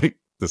understand. Like,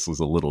 this was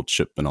a little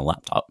chip in a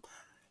laptop.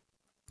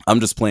 I'm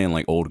just playing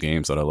like old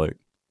games that I like.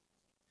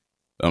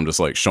 I'm just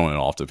like showing it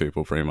off to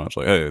people pretty much.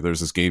 Like, hey,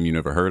 there's this game you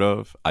never heard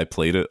of. I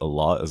played it a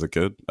lot as a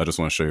kid. I just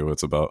want to show you what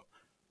it's about.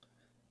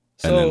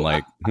 So, and then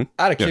like,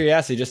 out of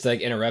curiosity, just to like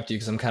interrupt you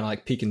because I'm kind of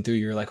like peeking through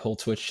your like whole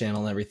Twitch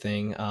channel and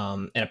everything.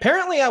 And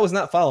apparently I was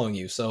not following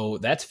you, so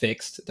that's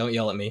fixed. Don't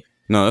yell at me.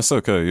 No, that's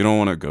okay. You don't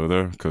want to go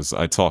there because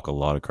I talk a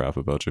lot of crap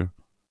about you.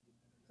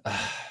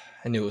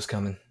 I knew it was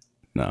coming.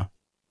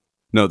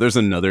 No, there's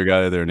another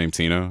guy there named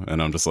Tino,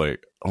 and I'm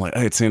like,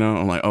 hey, Tino.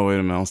 I'm like, oh, wait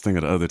a minute. I was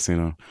thinking of the other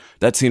Tino.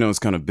 That Tino is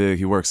kind of big.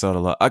 He works out a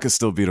lot. I could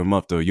still beat him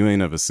up, though. You ain't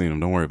never seen him.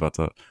 Don't worry about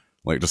that.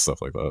 Like, just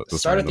stuff like that.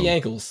 Start at the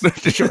ankles.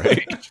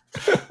 Right.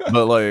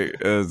 But, like,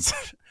 it's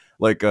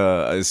like,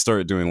 I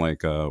started doing,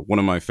 like, one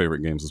of my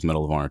favorite games was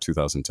Medal of Honor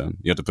 2010.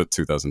 You had to put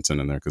 2010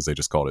 in there because they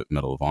just called it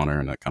Medal of Honor,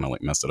 and that kind of,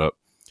 like, messed it up.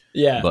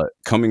 Yeah. But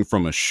coming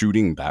from a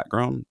shooting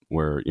background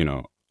where, you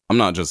know, I'm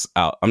not just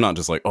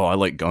like, oh, I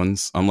like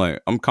guns.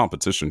 I'm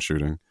competition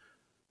shooting.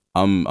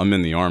 I'm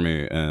in the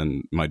army,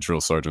 and my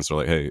drill sergeants are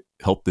like, hey,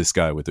 help this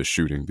guy with his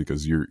shooting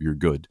because you're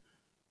good.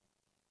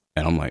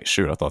 And I'm like,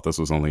 shoot, I thought this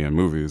was only in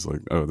movies.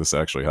 Like, oh, this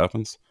actually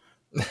happens.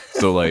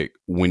 So like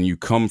when you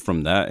come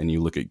from that and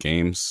you look at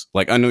games,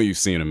 like I know you've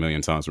seen a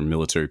million times where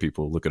military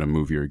people look at a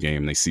movie or a game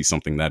and they see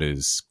something that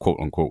is quote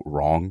unquote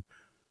wrong.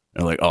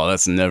 They're like, oh,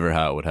 that's never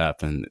how it would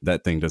happen.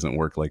 That thing doesn't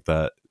work like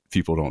that.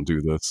 People don't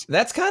do this.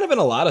 That's kind of in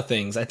a lot of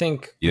things. I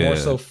think more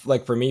so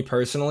like for me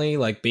personally,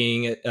 like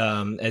being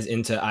as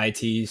into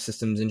IT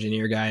systems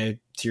engineer guy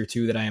tier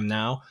 2 that I am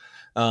now,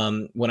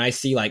 when I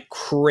see like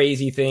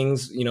crazy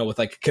things, you know, with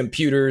like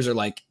computers or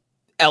like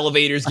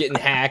elevators getting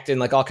hacked and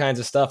like all kinds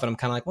of stuff, and I'm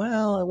kind of like,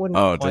 well, it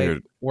wouldn't quite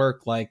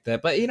work like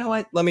that. But you know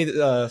what? Let me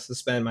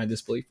suspend my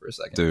disbelief for a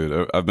second.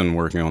 Dude, I've been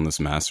working on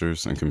this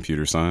master's in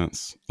computer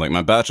science. Like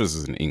my bachelor's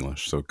is in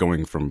English, so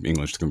going from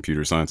English to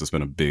computer science has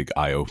been a big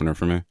eye opener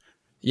for me.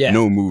 Yeah.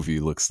 No movie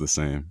looks the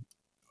same.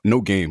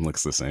 No game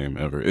looks the same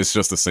ever. It's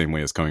just the same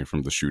way as coming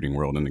from the shooting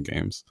world into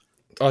games.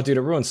 Oh, dude,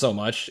 it ruins so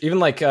much. Even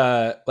like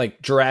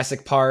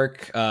Jurassic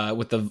Park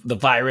with the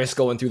virus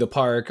going through the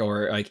park,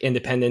 or like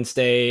Independence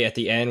Day at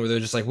the end where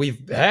they're just like,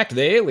 we've hacked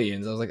the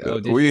aliens. I was like,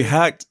 oh, we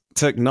hacked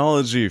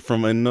technology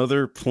from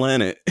another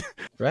planet.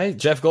 Right?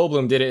 Jeff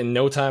Goldblum did it in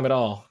no time at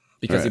all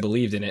because he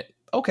believed in it.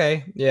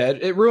 Okay, yeah,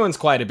 it ruins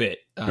quite a bit.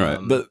 Right,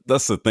 but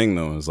that's the thing,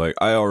 though, is like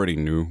I already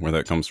knew where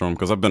that comes from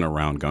because I've been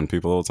around gun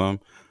people all the time.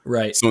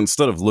 Right. So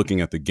instead of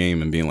looking at the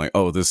game and being like,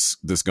 oh, this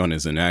gun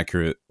is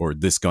inaccurate or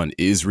this gun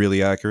is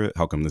really accurate,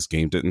 how come this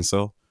game didn't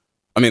sell?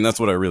 I mean, that's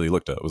what I really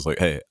looked at. It was like,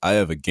 hey, I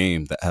have a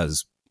game that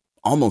has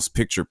almost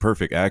picture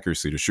perfect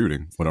accuracy to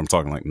shooting. What I'm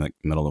talking like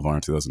Medal of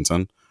Honor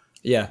 2010.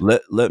 Yeah.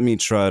 Let me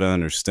try to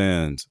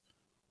understand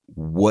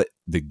what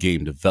the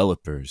game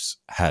developers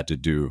had to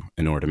do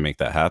in order to make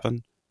that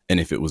happen. And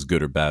if it was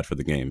good or bad for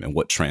the game, and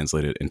what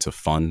translated into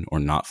fun or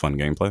not fun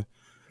gameplay.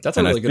 That's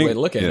a really good way to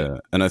look at it. Yeah,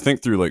 and I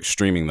think through like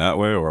streaming that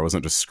way, or I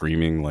wasn't just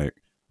screaming like,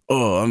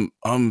 "Oh,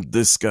 I'm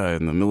this guy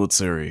in the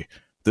military.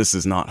 This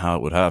is not how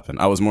it would happen."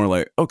 I was more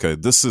like, "Okay,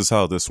 this is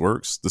how this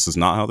works. This is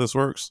not how this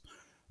works."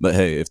 But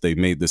hey, if they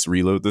made this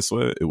reload this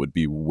way, it would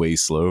be way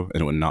slow,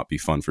 and it would not be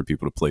fun for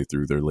people to play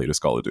through their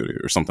latest Call of Duty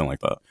or something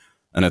like that.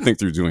 And I think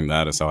through doing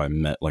that is how I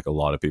met like a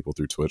lot of people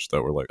through Twitch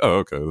that were like, "Oh,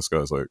 okay, this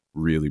guy's like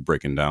really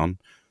breaking down."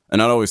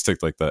 And I'd always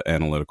take like that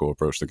analytical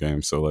approach to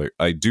games. So like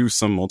I do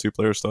some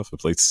multiplayer stuff. I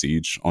played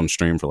Siege on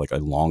stream for like a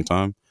long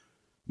time.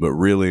 But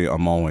really,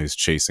 I'm always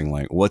chasing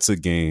like, what's a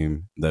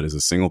game that is a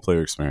single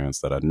player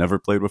experience that I've never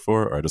played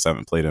before or I just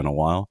haven't played in a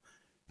while?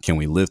 Can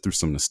we live through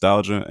some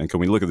nostalgia? And can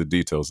we look at the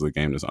details of the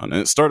game design?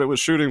 And it started with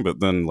shooting, but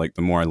then like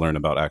the more I learn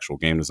about actual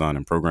game design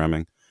and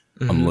programming,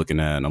 I'm looking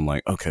at and I'm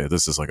like, okay,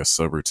 this is like a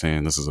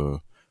subroutine. This is a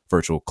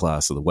virtual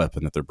class of the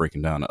weapon that they're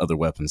breaking down to other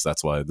weapons.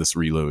 That's why this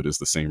reload is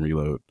the same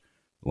reload.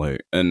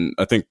 Like, and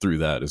I think through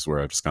that is where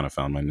I just kind of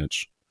found my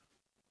niche.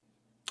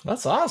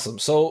 That's awesome.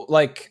 So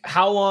like,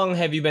 how long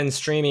have you been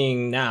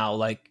streaming now?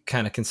 Like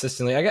kind of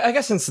consistently, I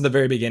guess since the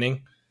very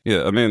beginning.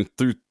 Yeah. I mean,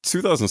 through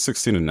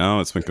 2016 and now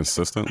it's been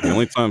consistent. The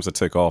only times I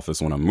take off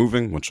is when I'm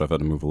moving, which I've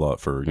had to move a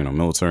lot for, you know,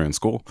 military and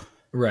school.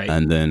 Right.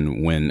 And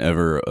then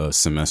whenever a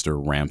semester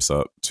ramps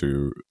up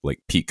to like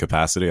peak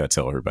capacity, I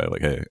tell everybody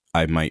like, hey,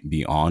 I might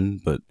be on,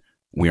 but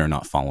we are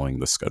not following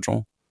the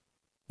schedule.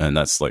 And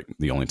that's like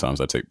the only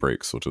times I take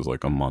breaks, which is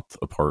like a month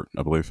apart,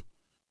 I believe.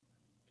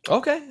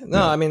 Okay. No,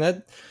 yeah. I mean,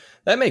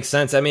 that makes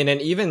sense. I mean,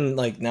 and even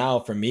like now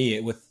for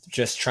me with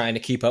just trying to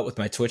keep up with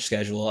my Twitch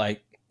schedule,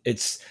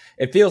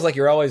 it feels like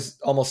you're always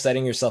almost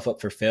setting yourself up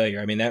for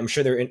failure. I mean, I'm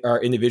sure there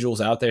are individuals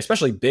out there,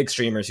 especially big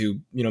streamers who,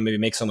 you know, maybe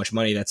make so much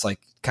money that's like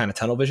kind of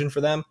tunnel vision for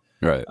them.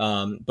 Right.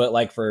 But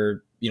like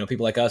for, you know,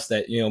 people like us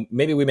that, you know,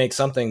 maybe we make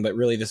something, but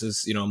really this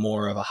is, you know,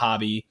 more of a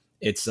hobby.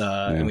 It's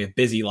and we have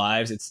busy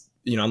lives. It's,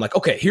 you know, I'm like,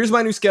 okay, here's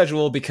my new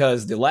schedule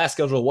because the last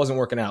schedule wasn't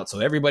working out.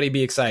 So everybody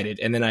be excited.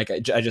 And then I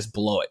just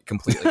blow it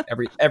completely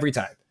every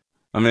time.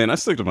 I mean, I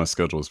stick to my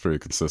schedules pretty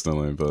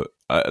consistently, but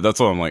that's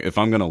why I'm like, if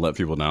I'm going to let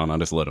people down, I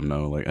just let them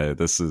know, like, hey,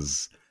 this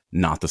is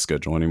not the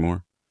schedule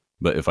anymore.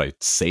 But if I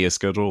say a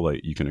schedule,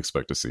 like, you can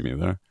expect to see me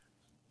there.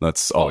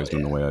 That's always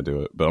been the way I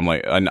do it. But I'm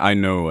like, I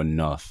know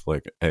enough.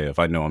 Like, hey, if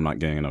I know I'm not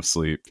getting enough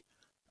sleep,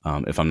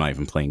 if I'm not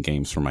even playing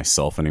games for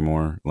myself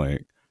anymore,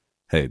 like,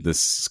 hey, this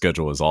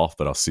schedule is off,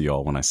 but I'll see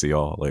y'all when I see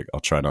y'all. Like, I'll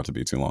try not to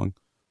be too long.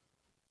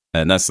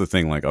 And that's the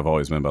thing, like, I've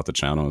always been about the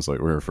channel is like,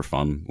 we're here for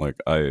fun. Like,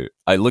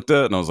 I looked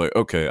at it and I was like,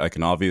 okay, I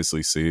can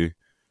obviously see,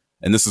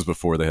 and this is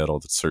before they had all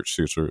the search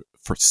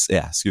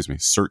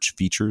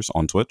features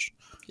on Twitch.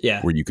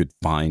 Yeah. Where you could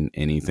find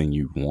anything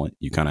you want.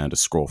 You kind of had to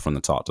scroll from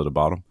the top to the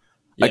bottom.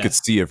 Yeah. I could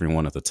see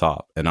everyone at the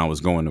top, and I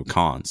was going to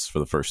cons for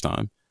the first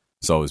time.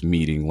 So I was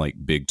meeting like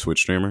big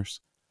Twitch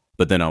streamers,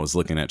 but then I was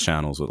looking at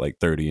channels with like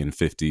 30 and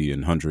 50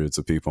 and hundreds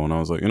of people. And I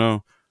was like,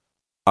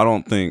 I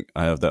don't think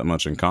I have that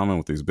much in common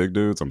with these big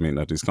dudes I'm meeting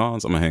at these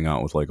cons. I'm gonna hang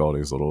out with like all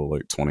these little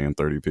like 20 and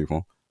 30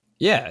 people.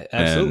 Yeah,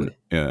 absolutely.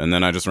 And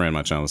then I just ran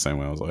my channel the same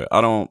way. I was like,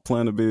 I don't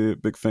plan to be a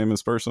big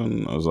famous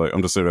person. I was like,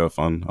 I'm just here to have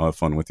fun. I'll have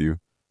fun with you.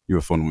 You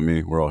have fun with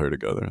me. We're all here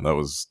together.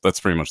 That's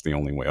pretty much the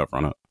only way I've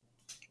run it.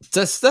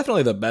 That's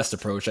definitely the best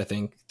approach, I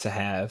think, to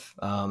have.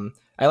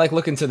 I like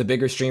looking to the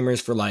bigger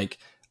streamers for like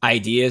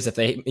ideas. If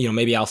they,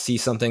 maybe I'll see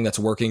something that's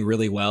working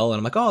really well, and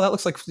I'm like, oh, that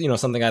looks like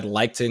something I'd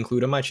like to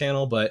include on my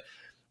channel. But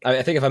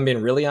I think if I'm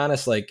being really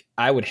honest, like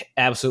I would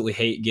absolutely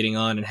hate getting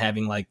on and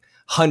having like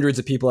hundreds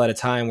of people at a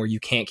time where you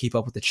can't keep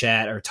up with the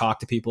chat or talk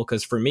to people.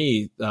 Because for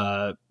me,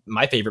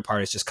 my favorite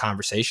part is just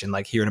conversation,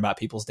 like hearing about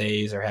people's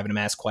days or having them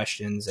ask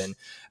questions. And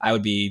I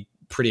would be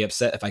pretty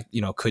upset if I,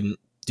 couldn't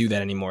do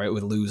that anymore. It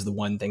would lose the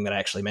one thing that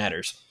actually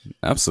matters.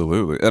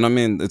 Absolutely. And I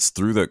mean, it's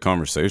through that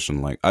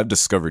conversation. Like I've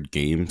discovered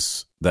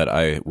games that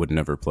I would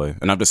never play.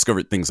 And I've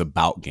discovered things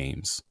about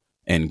games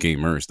and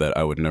gamers that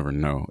I would never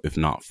know if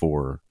not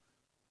for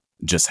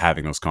just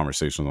having those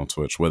conversations on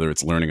Twitch, whether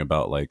it's learning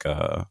about like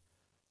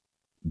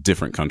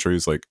different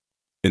countries, like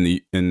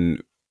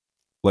in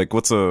like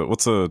what's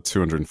a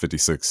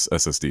 256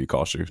 SSD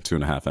cost you?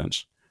 2.5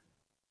 inch?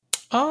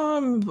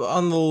 On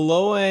the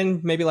low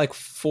end, maybe like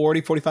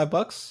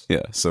 $40-$45.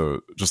 Yeah,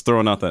 so just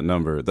throwing out that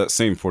number, that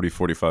same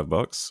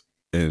 $40-$45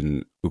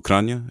 in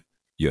Ukraine,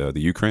 the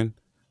Ukraine.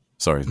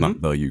 Sorry, it's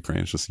not the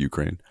Ukraine, it's just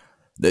Ukraine.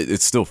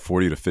 It's still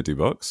 $40 to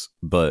 $50,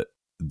 but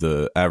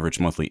the average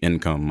monthly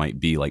income might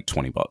be like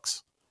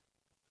 $20.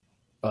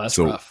 Oh, that's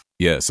rough.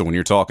 Yeah, so when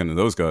you're talking to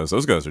those guys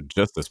are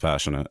just as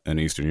passionate in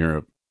Eastern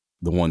Europe,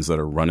 the ones that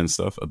are running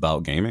stuff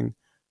about gaming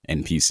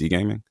and PC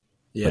gaming.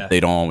 Yeah. But they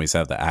don't always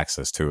have the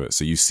access to it.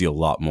 So you see a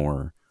lot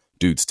more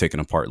dudes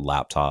taking apart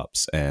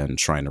laptops and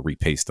trying to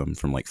repaste them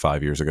from like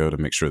 5 years ago to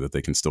make sure that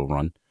they can still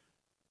run.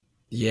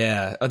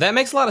 Yeah, that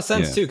makes a lot of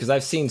sense too, because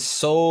I've seen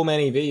so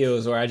many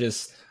videos where I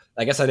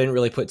guess I didn't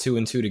really put two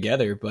and two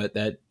together, but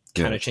that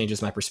kind of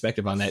changes my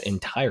perspective on that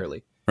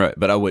entirely. Right,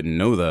 but I wouldn't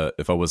know that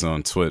if I wasn't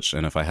on Twitch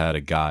and if I had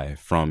a guy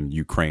from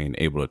Ukraine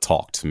able to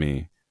talk to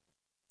me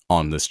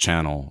on this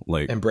channel,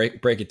 like, and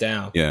break it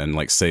down. Yeah, and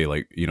like say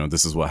like,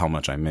 this is how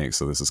much I make,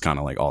 so this is kind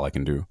of like all I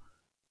can do.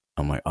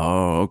 I'm like,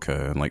 oh,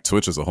 okay. And like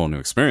Twitch is a whole new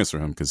experience for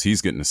him because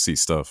he's getting to see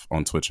stuff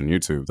on Twitch and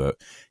YouTube that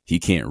he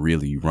can't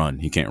really run.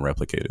 He can't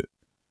replicate it.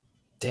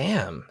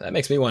 Damn, that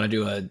makes me want to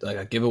do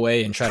a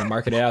giveaway and try to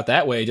market it out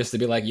that way, just to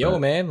be like, yo,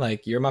 man,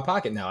 like you're in my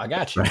pocket now. I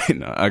got you. Right,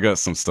 no, I got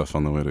some stuff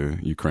on the way to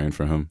Ukraine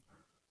for him.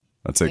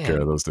 I'll take care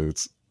of those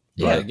dudes.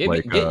 Yeah,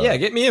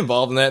 get me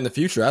involved in that in the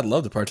future. I'd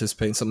love to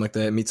participate in something like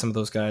that, meet some of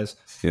those guys.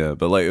 Yeah,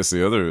 but like it's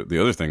the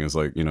other thing is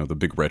like, the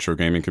big retro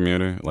gaming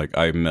community. Like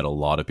I met a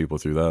lot of people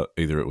through that.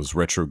 Either it was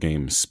retro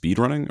game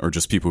speedrunning or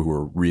just people who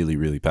were really,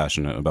 really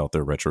passionate about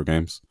their retro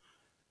games.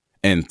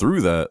 And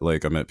through that,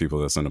 like I met people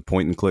that's in a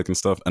point and click and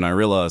stuff. And I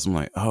realized I'm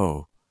like,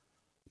 oh,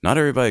 not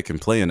everybody can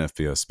play an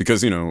FPS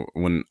because,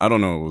 when I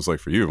don't know what it was like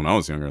for you when I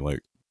was younger,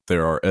 like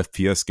there are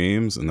FPS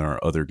games and there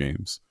are other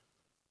games.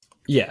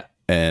 Yeah.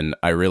 And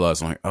I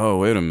realized, I'm like, oh,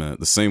 wait a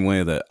minute. The same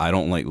way that I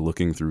don't like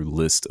looking through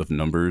list of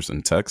numbers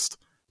and text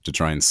to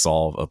try and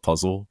solve a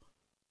puzzle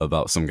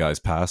about some guy's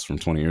past from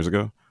 20 years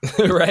ago.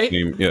 Right?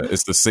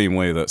 It's the same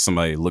way that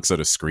somebody looks at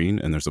a screen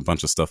and there's a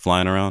bunch of stuff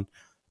flying around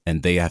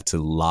and they have to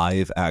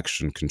live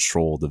action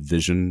control the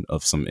vision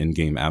of some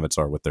in-game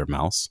avatar with their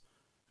mouse.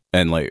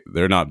 And like,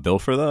 they're not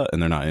built for that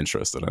and they're not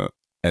interested in it.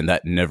 And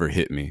that never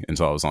hit me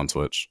until I was on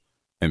Twitch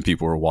and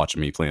people were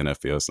watching me play an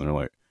FPS and they're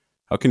like,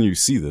 how can you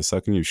see this? How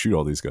can you shoot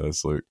all these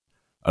guys? Like,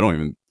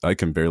 I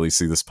can barely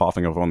see this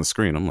popping up on the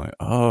screen. I'm like,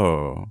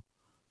 oh,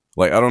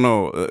 like, I don't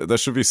know. That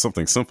should be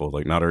something simple.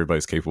 Like, not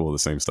everybody's capable of the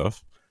same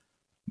stuff.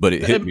 But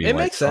it hit me. It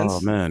makes sense.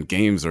 Oh, man,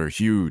 games are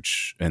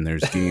huge and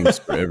there's games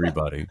for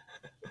everybody.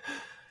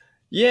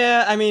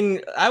 Yeah, I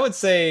mean, I would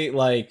say,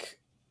 like,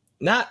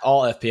 not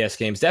all FPS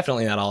games,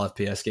 definitely not all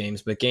FPS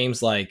games, but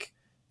games like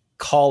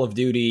Call of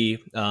Duty,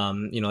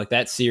 like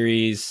that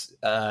series,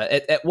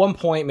 at one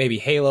point, maybe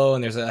Halo,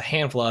 and there's a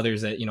handful of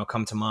others that,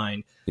 come to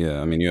mind.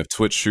 Yeah, I mean, you have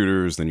Twitch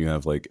shooters, then you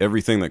have like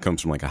everything that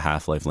comes from like a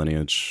Half-Life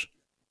lineage,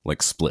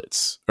 like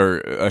splits.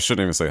 Or I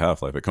shouldn't even say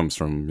Half-Life, it comes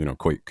from,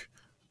 Quake.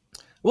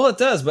 Well, it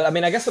does, but I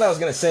mean, I guess what I was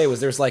going to say was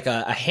there's like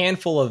a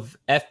handful of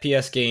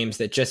FPS games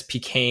that just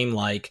became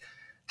like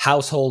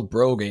household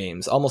bro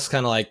games, almost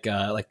kind of like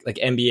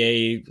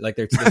NBA, like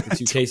their like the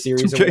 2K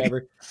series 2K. Or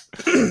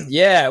whatever.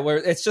 Yeah, where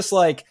it's just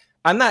like,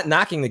 I'm not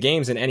knocking the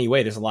games in any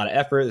way. There's a lot of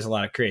effort, there's a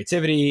lot of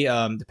creativity,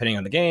 depending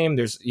on the game.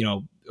 There's, you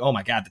know, oh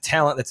my god, the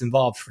talent that's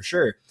involved for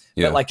sure.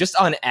 Yeah. But like just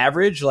on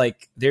average,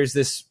 like there's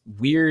this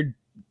weird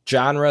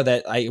genre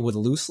that I would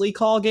loosely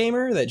call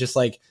gamer that just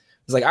like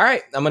was like, all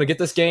right, I'm gonna get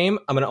this game,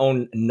 I'm gonna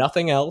own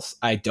nothing else,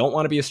 I don't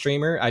want to be a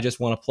streamer, I just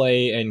want to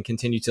play and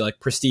continue to like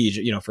prestige,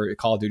 you know, for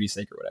Call of Duty's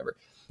sake or whatever.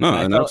 No,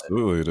 and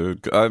absolutely,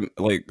 dude. I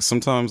like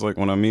sometimes like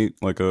when I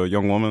meet like a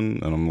young woman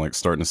and I'm like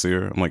starting to see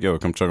her, I'm like, yo,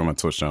 come check out my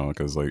Twitch channel,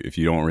 because like if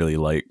you don't really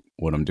like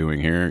what I'm doing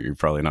here, you're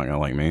probably not gonna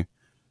like me.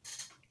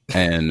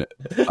 And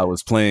I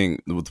was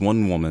playing with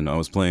one woman. I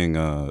was playing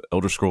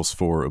Elder Scrolls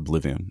 4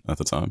 Oblivion at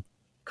the time.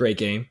 Great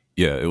game.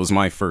 Yeah, it was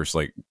my first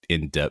like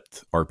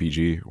in-depth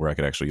RPG where I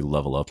could actually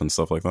level up and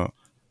stuff like that.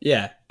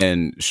 Yeah.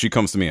 And she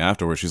comes to me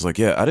afterwards. She's like,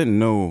 yeah, I didn't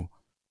know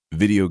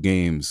video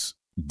games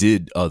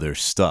did other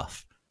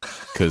stuff,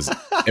 because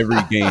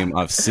every game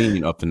I've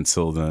seen up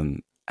until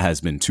then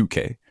has been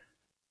 2K.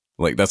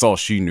 Like that's all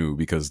she knew,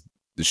 because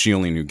she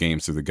only knew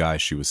games through the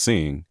guys she was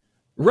seeing.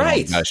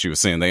 Right. As she was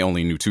saying, they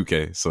only knew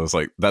 2K. So it's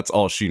like, that's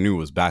all she knew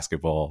was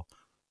basketball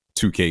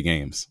 2K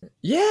games.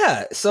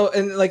 Yeah. So,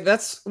 and like,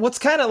 that's what's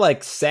kind of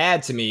like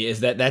sad to me is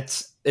that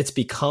it's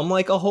become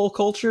like a whole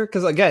culture.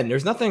 Cause again,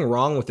 there's nothing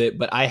wrong with it,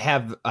 but I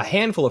have a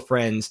handful of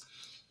friends,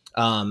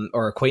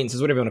 or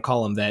acquaintances, whatever you want to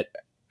call them, that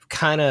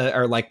kind of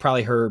are like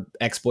probably her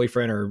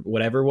ex-boyfriend or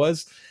whatever it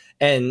was.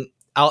 And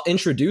I'll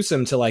introduce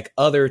them to like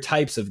other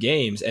types of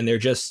games, and they're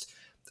just,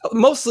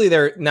 mostly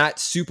they're not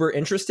super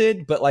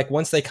interested, but like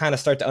once they kind of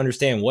start to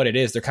understand what it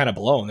is, they're kind of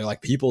blown. They're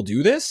like, people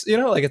do this, you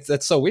know, like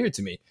that's so weird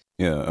to me.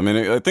 Yeah, I mean,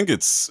 I think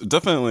it's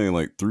definitely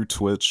like through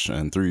Twitch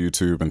and through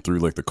YouTube and through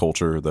like the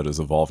culture that is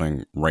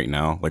evolving right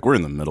now. Like we're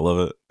in the middle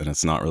of it and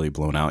it's not really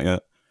blown out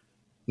yet.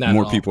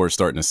 More people are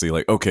starting to see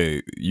like,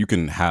 okay, you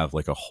can have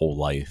like a whole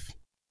life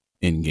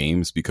in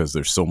games because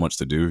there's so much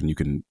to do, and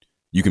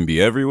you can be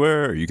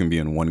everywhere, or you can be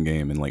in one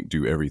game and like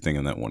do everything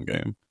in that one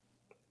game.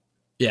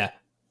 Yeah.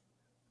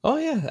 Oh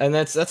yeah, and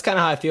that's kind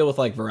of how I feel with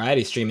like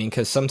variety streaming,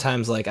 because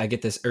sometimes like I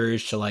get this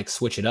urge to like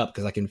switch it up,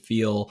 because I can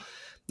feel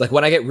like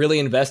when I get really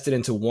invested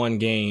into one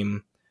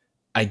game,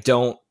 I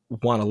don't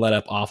want to let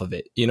up off of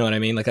it. You know what I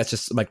mean? Like that's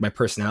just like my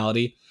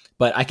personality.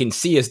 But I can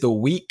see as the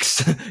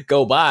weeks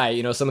go by,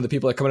 you know, some of the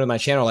people that come into my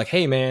channel are like,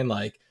 hey man,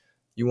 like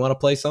you want to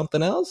play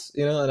something else?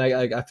 You know,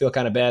 and I feel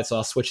kind of bad, so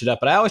I'll switch it up.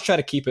 But I always try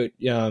to keep it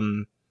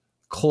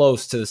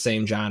close to the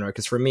same genre,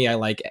 because for me, I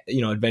like,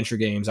 you know, adventure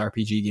games,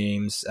 RPG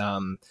games,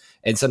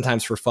 and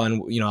sometimes for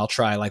fun, you know, I'll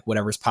try like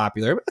whatever's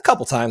popular a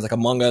couple times, like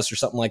Among Us or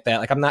something like that.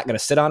 Like I'm not going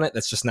to sit on it.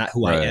 That's just not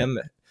who I am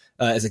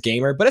as a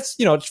gamer. But it's,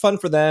 you know, it's fun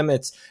for them.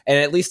 And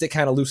at least it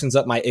kind of loosens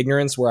up my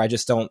ignorance, where I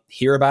just don't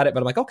hear about it.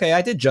 But I'm like, okay,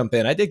 I did jump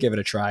in, I did give it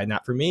a try.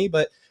 Not for me,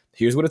 but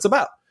here's what it's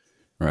about.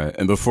 Right.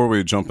 And before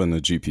we jump into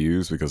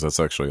GPUs, because that's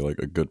actually like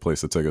a good place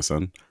to take us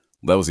in,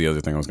 that was the other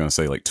thing I was going to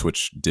say. Like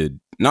Twitch did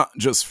not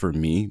just for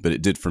me, but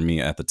it did for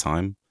me at the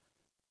time.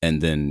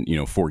 And then, you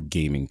know, for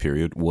gaming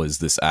period, was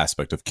this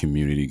aspect of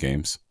community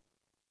games.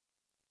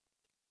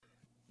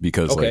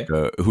 Because like,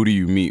 who do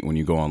you meet when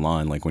you go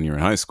online? Like when you're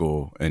in high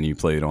school and you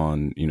played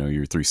on, you know,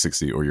 your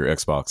 360 or your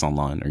Xbox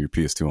online or your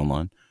PS2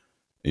 online,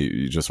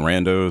 you just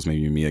randos. Maybe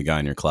you meet a guy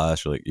in your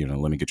class. You're like, you know,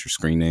 let me get your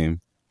screen name.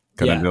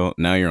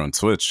 Now you're on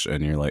Twitch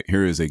and you're like,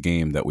 here is a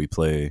game that we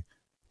play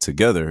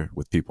together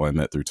with people I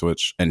met through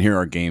Twitch, and here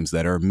are games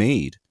that are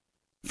made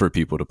for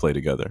people to play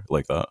together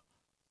like that.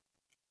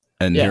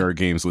 And here are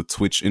games with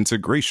Twitch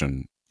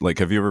integration. Like,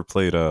 have you ever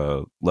played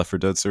Left 4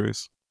 Dead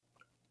series?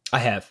 I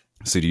have.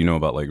 So do you know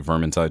about like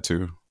Vermintide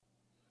 2?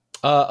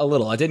 A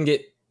little. I didn't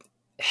get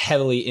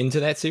heavily into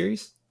that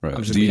series. Right.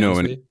 Do you know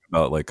anything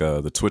about like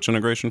the Twitch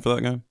integration for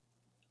that game?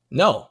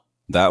 No.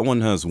 That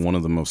one has one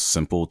of the most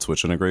simple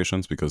Twitch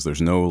integrations, because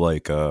there's no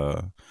like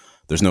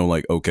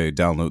okay,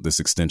 download this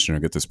extension or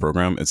get this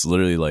program. It's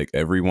literally like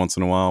every once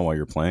in a while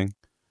you're playing,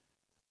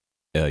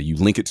 you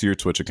link it to your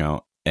Twitch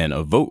account and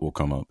a vote will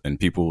come up, and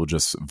people will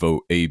just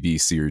vote A, B,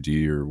 C, or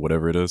D or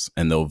whatever it is,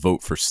 and they'll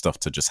vote for stuff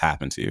to just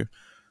happen to you.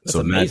 That's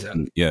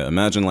amazing.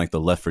 Imagine like the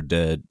Left 4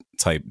 Dead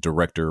type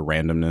director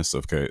randomness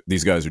of, okay,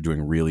 these guys are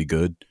doing really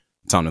good,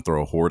 time to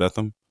throw a horde at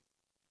them.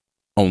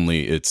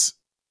 Only it's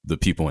the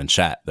people in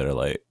chat that are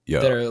like,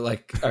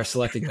 are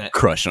selecting that.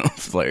 Crush them,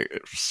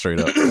 like straight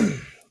up.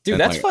 Dude,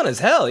 that's fun as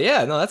hell.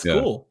 Yeah, no, that's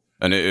cool.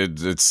 And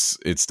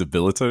it's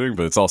debilitating,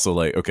 but it's also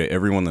like, okay,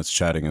 everyone that's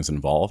chatting is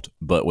involved,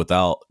 but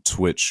without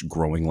Twitch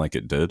growing like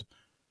it did,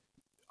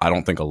 I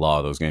don't think a lot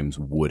of those games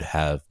would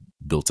have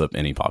built up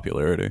any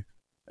popularity.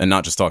 And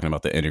not just talking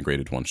about the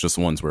integrated ones, just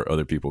ones where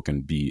other people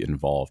can be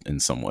involved in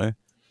some way.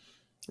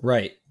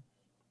 Right.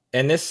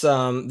 And this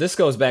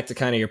goes back to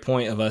kind of your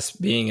point of us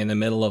being in the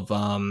middle of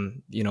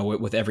you know,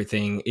 with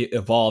everything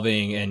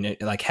evolving and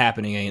like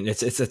happening, and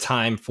it's a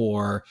time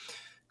for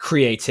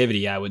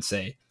creativity, I would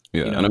say.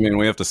 Yeah, you know? and I mean,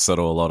 we have to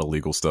settle a lot of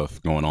legal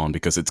stuff going on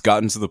because it's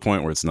gotten to the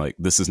point where it's like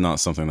this is not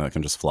something that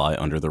can just fly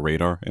under the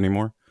radar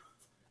anymore.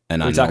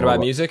 And Are we talking about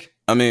music?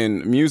 I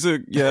mean,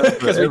 music, yeah,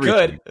 Because we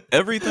could.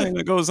 Everything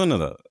that goes into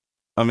that.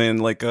 I mean,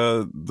 like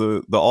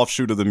the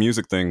offshoot of the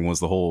music thing was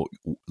the whole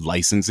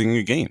licensing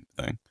a game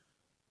thing.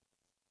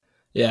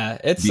 Yeah,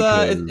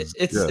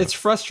 it's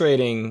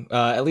frustrating,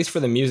 at least for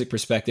the music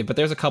perspective. But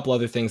there's a couple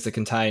other things that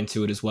can tie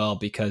into it as well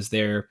because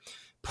they're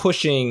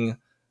pushing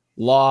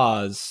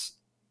laws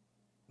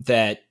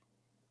that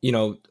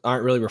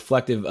aren't really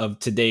reflective of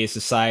today's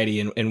society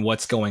and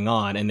what's going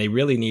on, and they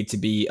really need to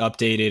be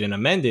updated and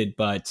amended.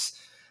 But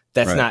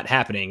that's not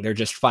happening. They're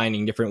just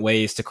finding different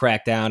ways to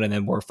crack down, and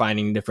then we're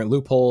finding different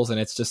loopholes, and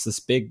it's just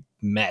this big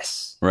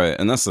mess. Right,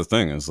 and that's the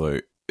thing is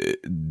like.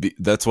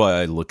 That's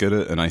why I look at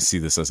it and I see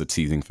this as a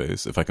teething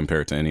phase if I compare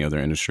it to any other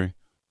industry.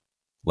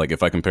 Like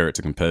if I compare it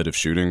to competitive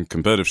shooting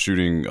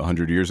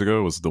 100 years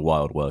ago was the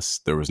Wild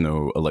West. There was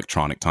no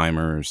electronic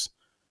timers.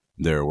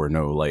 There were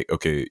no like,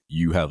 okay,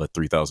 you have a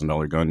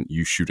 $3,000 gun,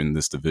 you shoot in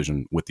this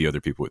division with the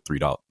other people with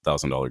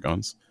 $3,000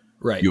 guns.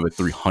 Right. You have a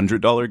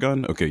 $300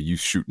 gun, okay, you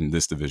shoot in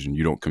this division.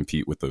 You don't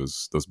compete with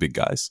those big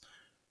guys.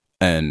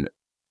 And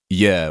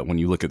yeah, when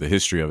you look at the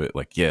history of it,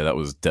 like, yeah, that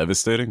was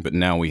devastating. But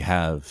now we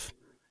have...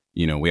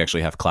 we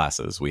actually have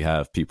classes. We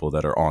have people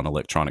that are on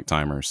electronic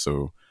timers.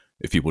 So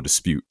if people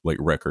dispute like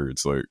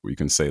records, like we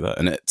can say that.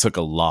 And it took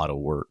a lot of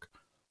work.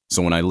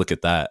 So when I look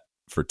at that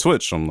for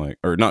Twitch, I'm like,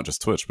 or not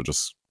just Twitch, but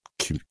just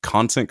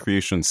content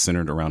creation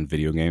centered around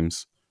video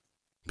games,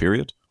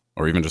 period.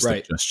 Or even just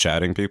like just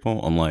chatting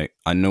people. I'm like,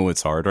 I know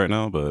it's hard right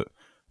now, but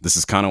this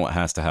is kind of what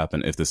has to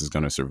happen if this is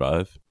going to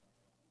survive.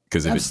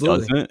 Because if it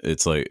doesn't,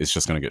 it's like, it's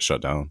just going to get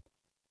shut down.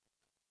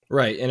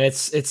 Right, and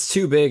it's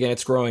too big and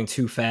it's growing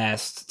too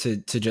fast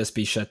to just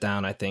be shut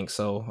down, I think.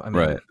 So I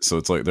mean, right. So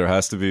it's like there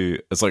has to be.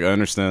 It's like I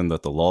understand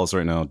that the laws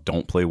right now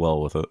don't play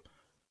well with it,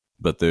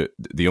 but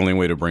the only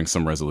way to bring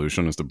some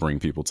resolution is to bring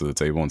people to the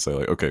table and say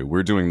like, okay,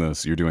 we're doing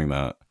this, you're doing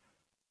that.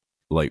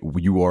 Like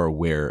you are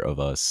aware of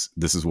us.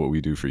 This is what we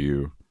do for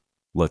you.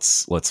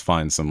 Let's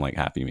find some like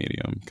happy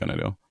medium kind of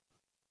deal.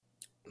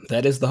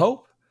 That is the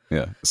hope.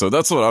 Yeah. So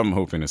that's what I'm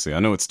hoping to see. I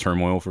know it's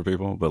turmoil for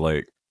people, but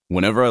like.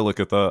 Whenever I look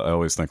at that, I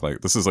always think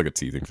like this is like a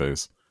teething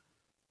phase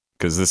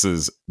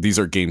because these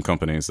are game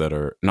companies that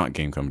are not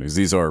game companies.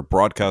 These are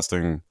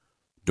broadcasting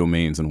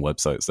domains and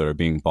websites that are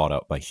being bought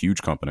out by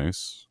huge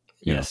companies.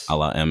 Yes, a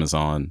la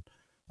Amazon,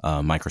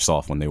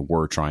 Microsoft when they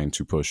were trying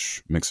to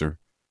push Mixer.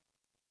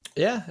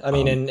 Yeah, I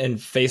mean, and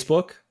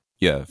Facebook.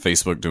 Yeah,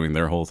 Facebook doing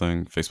their whole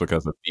thing. Facebook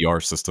has a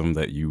VR system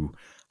that you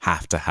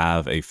have to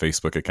have a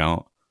Facebook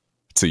account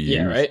to use.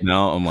 Yeah, right.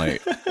 Now I'm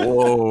like,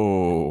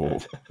 whoa,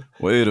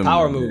 wait a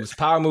minute.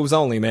 Power moves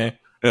only, man.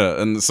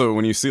 Yeah, and so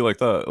when you see like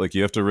that, like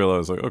you have to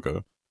realize like,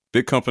 okay,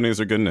 big companies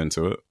are getting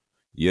into it.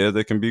 Yeah,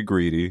 they can be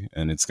greedy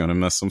and it's gonna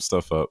mess some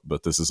stuff up,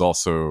 but this is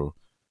also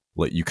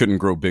like you couldn't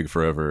grow big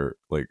forever.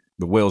 Like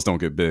the whales don't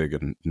get big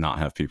and not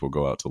have people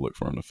go out to look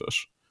for them to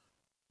fish.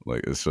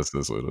 Like it's just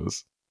this what it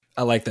is.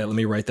 I like that. Let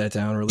me write that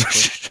down really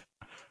quick.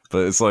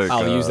 But it's like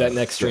I'll use that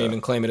next stream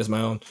and claim it as my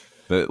own.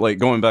 But like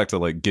going back to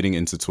like getting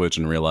into Twitch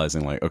and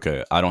realizing like,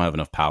 okay, I don't have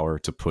enough power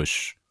to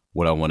push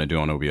what I want to do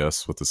on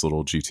OBS with this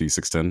little GT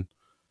 610.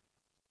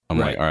 I'm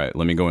like, all right,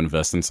 let me go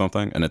invest in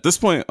something. And at this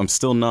point,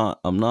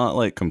 I'm not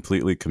like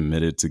completely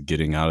committed to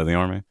getting out of the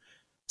army.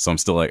 So I'm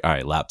still like, all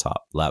right,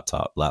 laptop.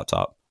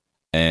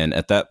 And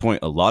at that point,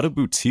 a lot of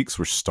boutiques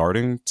were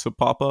starting to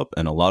pop up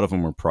and a lot of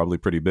them were probably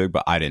pretty big,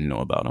 but I didn't know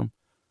about them.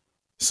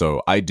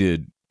 So I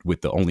did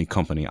with the only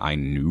company I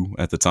knew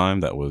at the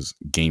time that was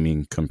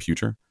Gaming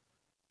Computer.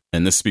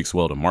 And this speaks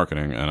well to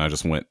marketing. And I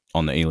just went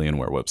on the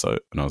Alienware website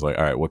and I was like,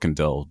 all right, what can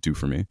Dell do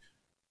for me?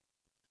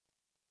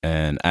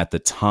 And at the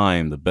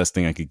time, the best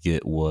thing I could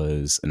get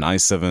was an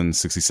i7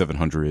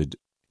 6700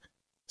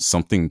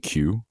 something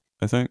Q,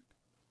 I think.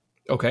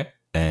 Okay.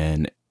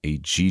 And a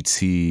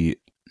GT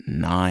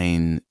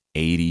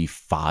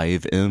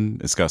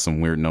 985M. It's got some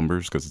weird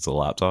numbers because it's a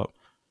laptop.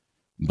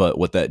 But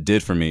what that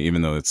did for me,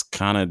 even though it's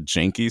kind of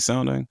janky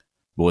sounding,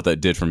 but what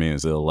that did for me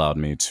is it allowed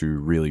me to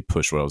really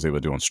push what I was able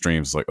to do on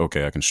streams. It's like,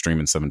 okay, I can stream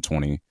in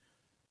 720.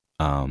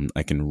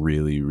 I can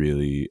really,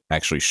 really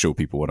actually show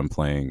people what I'm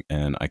playing.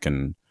 And I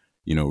can,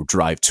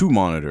 drive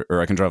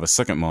I can drive a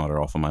second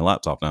monitor off of my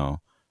laptop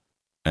now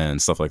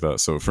and stuff like that.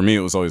 So for me,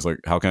 it was always like,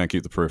 how can I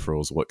keep the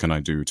peripherals? What can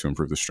I do to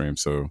improve the stream?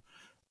 So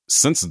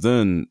since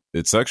then,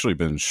 it's actually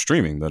been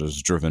streaming that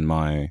has driven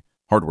my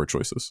hardware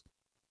choices,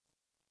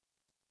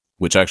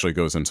 which actually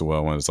goes into what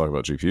I wanted to talk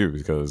about GPU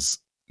because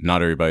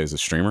not everybody is a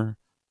streamer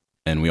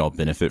and we all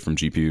benefit from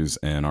GPUs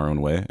in our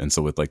own way. And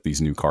so with like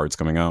these new cards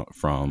coming out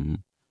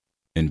from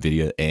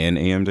NVIDIA and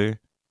AMD,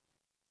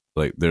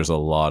 like there's a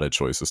lot of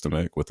choices to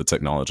make with the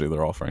technology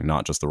they're offering,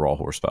 not just the raw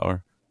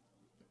horsepower.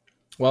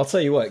 Well, I'll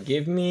tell you what,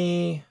 give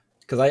me,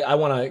 because I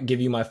want to give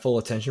you my full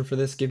attention for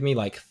this. Give me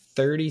like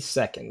 30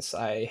 seconds.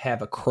 I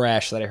have a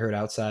crash that I heard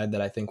outside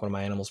that I think one of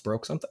my animals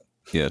broke something.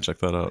 Yeah, check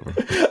that out, bro.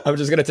 I'm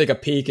just gonna take a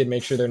peek and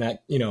make sure they're not,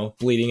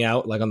 bleeding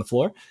out like on the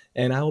floor,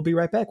 and I will be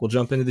right back. We'll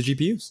jump into the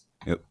GPUs.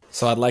 Yep.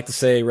 So I'd like to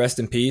say rest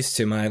in peace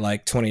to my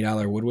like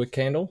 $20 Woodwick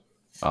candle.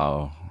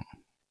 Oh,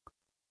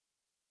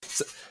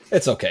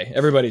 it's okay.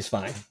 Everybody's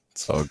fine.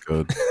 It's all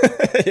good.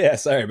 Yeah,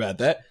 sorry about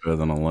that. Better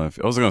than a life.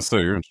 I was gonna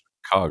say you're in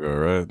Chicago,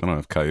 right? They don't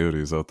have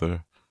coyotes out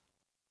there.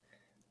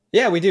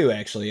 Yeah, we do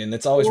actually, and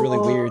it's always really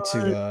weird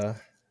to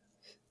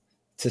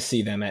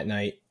see them at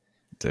night.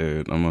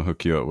 Dude, I'm gonna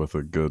hook you up with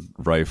a good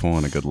rifle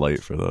and a good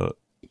light for that.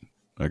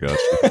 I got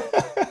you.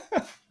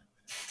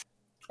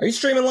 Are you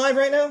streaming live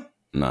right now?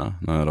 Nah,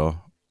 not at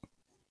all.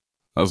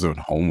 I was doing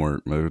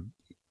homework, dude.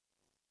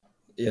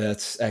 Yeah,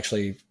 that's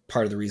actually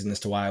part of the reason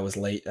as to why I was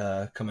late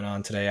coming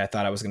on today. I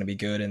thought I was going to be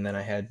good, and then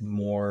I had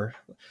more.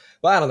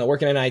 Well, I don't know.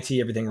 Working in IT,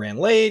 everything ran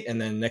late,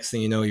 and then next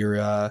thing you know,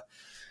 you're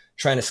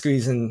trying to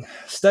squeeze in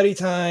study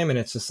time, and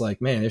it's just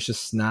like, man, there's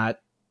just not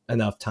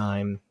enough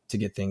time to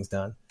get things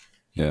done.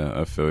 Yeah,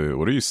 I feel you.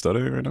 What are you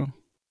studying right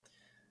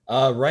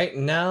now? Right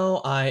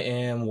now, I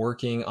am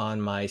working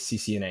on my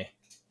CCNA.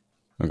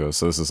 Okay,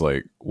 so this is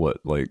like what,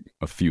 like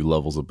a few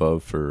levels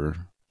above for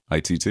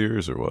IT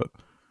tiers, or what?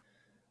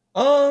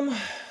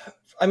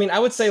 I mean, I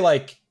would say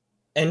like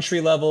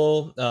entry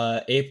level,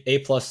 A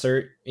plus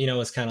cert,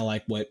 is kind of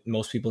like what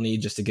most people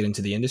need just to get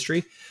into the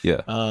industry.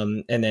 Yeah.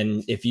 And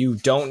then if you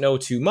don't know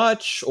too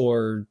much,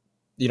 or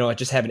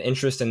just have an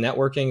interest in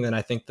networking, then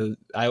I think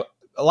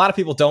a lot of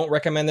people don't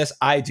recommend this.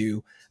 I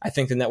do. I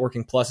think the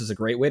Networking Plus is a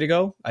great way to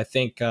go. I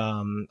think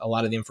a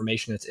lot of the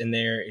information that's in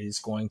there is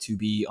going to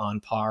be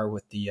on par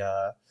with the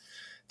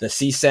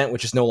CCENT,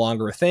 which is no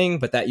longer a thing,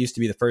 but that used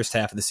to be the first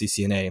half of the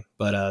CCNA.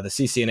 But the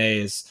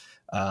CCNA is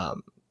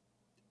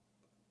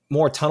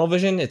more tunnel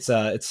vision. It's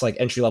like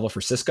entry level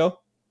for Cisco.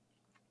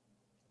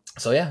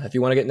 So yeah, if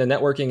you want to get into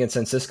networking, and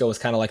since Cisco is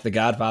kind of like the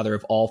godfather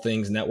of all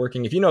things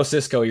networking, if you know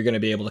Cisco, you're going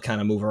to be able to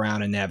kind of move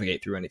around and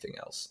navigate through anything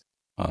else.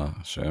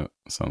 Shit.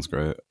 Sounds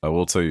great. I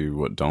will tell you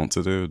what don't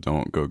to do.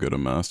 Don't go get a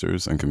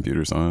master's in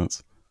computer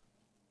science.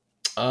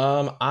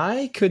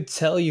 I could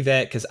tell you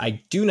that because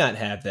I do not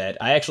have that.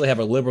 I actually have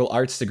a liberal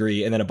arts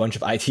degree and then a bunch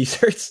of IT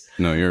certs.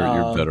 No, you're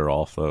better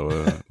off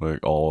though. Like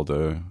all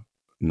day.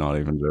 Not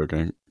even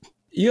joking.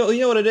 You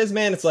know what it is,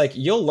 man? It's like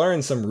you'll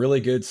learn some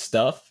really good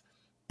stuff,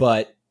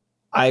 but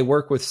I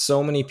work with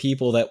so many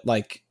people that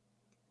like,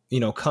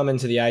 come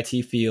into the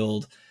IT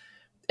field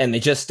and they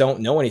just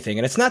don't know anything.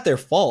 And it's not their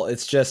fault.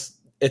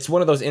 It's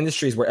one of those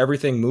industries where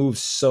everything moves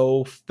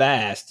so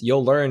fast.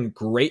 You'll learn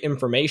great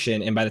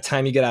information, and by the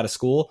time you get out of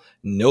school,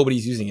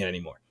 nobody's using it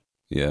anymore.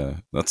 Yeah,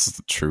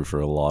 that's true for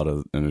a lot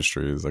of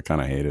industries. I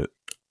kind of hate it.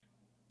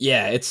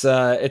 Yeah,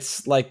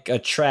 it's like a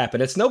trap,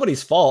 and it's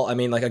nobody's fault. I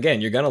mean, like,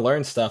 again, you're going to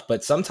learn stuff,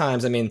 but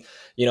sometimes, I mean,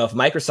 if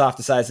Microsoft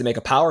decides to make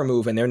a power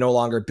move and they're no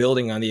longer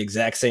building on the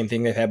exact same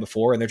thing they've had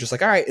before, and they're just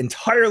like, all right,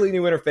 entirely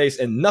new interface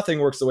and nothing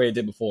works the way it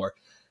did before.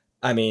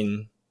 I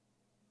mean,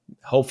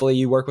 hopefully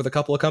you work with a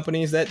couple of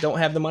companies that don't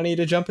have the money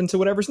to jump into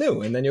whatever's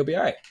new, and then you'll be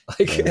all right.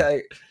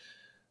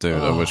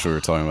 Dude, I wish we were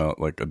talking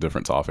about like a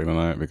different topic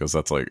tonight, because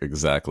that's like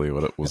exactly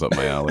what it was up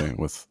my alley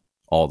with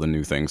all the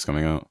new things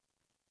coming out.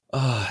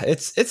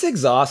 It's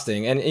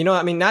exhausting. And,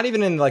 I mean, not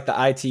even in like the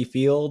IT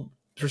field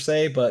per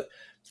se, but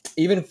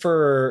even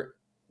for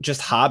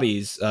just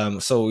hobbies.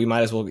 So we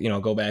might as well,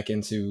 go back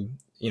into,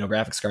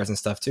 graphics cards and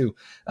stuff too.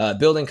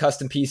 Building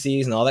custom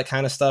PCs and all that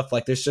kind of stuff.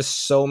 Like there's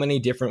just so many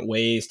different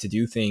ways to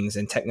do things,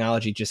 and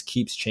technology just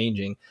keeps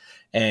changing.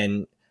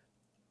 And,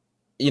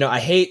 I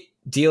hate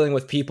dealing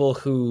with people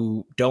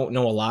who don't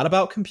know a lot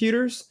about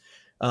computers.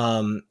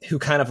 Who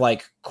kind of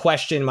like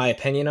question my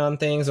opinion on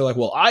things. They're like,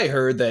 well, I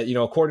heard that,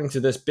 according to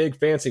this big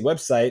fancy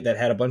website that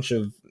had a bunch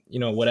of,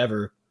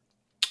 whatever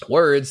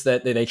words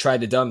that they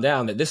tried to dumb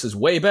down, that this is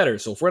way better.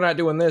 So if we're not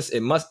doing this,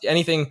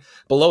 anything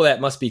below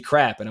that must be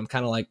crap. And I'm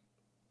kind of like,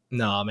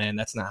 no, man,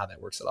 that's not how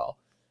that works at all.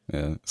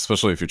 Yeah.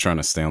 Especially if you're trying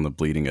to stay on the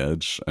bleeding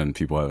edge and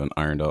people haven't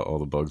ironed out all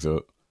the bugs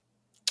out.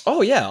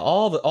 Oh yeah.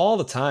 All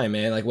the time,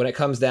 man. Like when it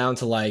comes down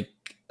to like,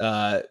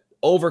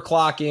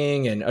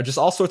 overclocking and just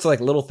all sorts of like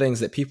little things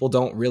that people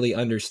don't really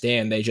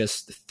understand. They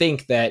just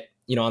think that,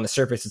 on the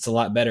surface it's a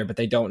lot better, but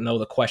they don't know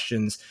the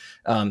questions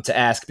to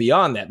ask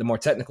beyond that, the more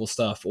technical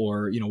stuff,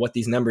 or, what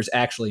these numbers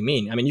actually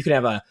mean. I mean, you could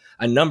have a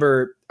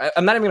number.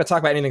 I'm not even going to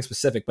talk about anything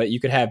specific, but you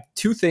could have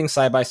two things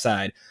side by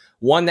side.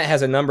 One that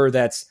has a number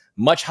that's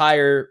much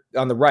higher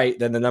on the right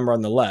than the number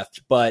on the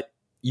left, but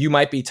you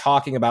might be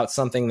talking about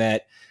something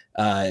that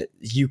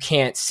you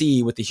can't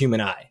see with the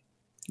human eye.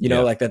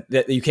 Like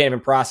that you can't even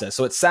process.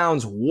 So it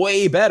sounds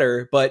way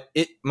better, but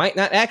it might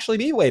not actually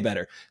be way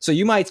better. So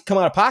you might come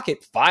out of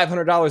pocket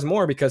 $500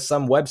 more because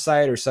some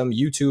website or some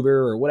YouTuber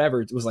or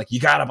whatever was like,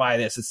 you got to buy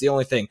this. It's the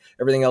only thing.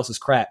 Everything else is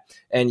crap.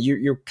 And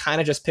you're kind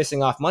of just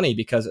pissing off money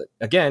because,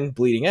 again,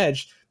 bleeding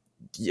edge,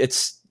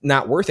 it's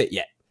not worth it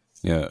yet.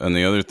 Yeah. And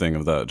the other thing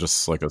of that,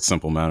 just like a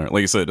simple matter,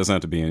 like you said, it doesn't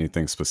have to be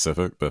anything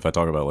specific. But if I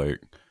talk about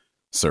like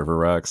server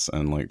racks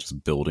and like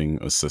just building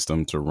a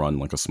system to run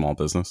like a small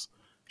business,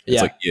 it's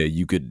like, yeah,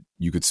 you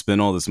could spend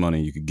all this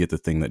money, you could get the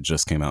thing that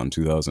just came out in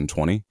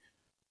 2020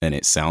 and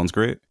it sounds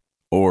great,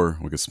 Or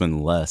we could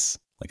spend less,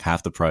 like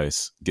half the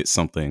price, get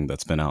something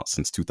that's been out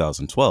since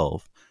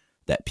 2012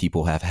 that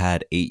people have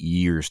had 8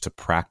 years to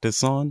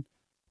practice on.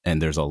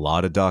 And there's a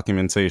lot of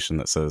documentation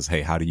that says,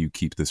 hey, how do you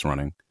keep this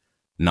running?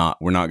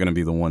 We're not going to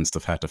be the ones to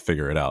have to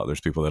figure it out.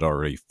 There's people that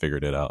already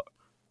figured it out.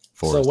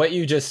 So what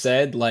you just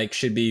said, like,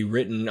 should be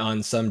written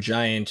on some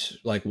giant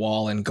like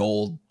wall in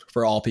gold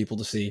for all people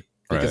to see,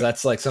 because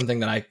that's like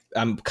something that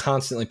I'm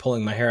constantly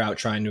pulling my hair out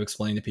trying to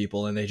explain to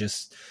people, and they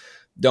just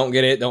don't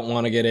get it, don't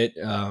want to get it.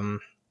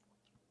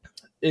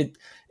 It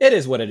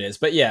is what it is.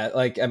 But yeah,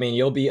 like, I mean,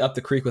 you'll be up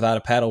the creek without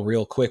a paddle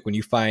real quick when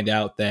you find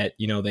out that,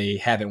 you know, they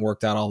haven't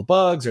worked out all the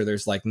bugs, or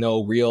there's like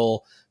no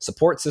real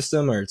support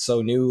system, or it's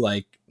so new,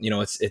 like, you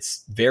know,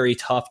 it's very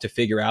tough to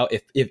figure out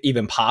if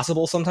even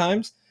possible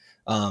sometimes.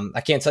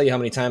 I can't tell you how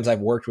many times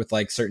I've worked with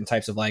like certain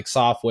types of like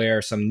software,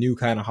 some new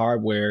kind of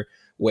hardware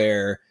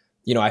where,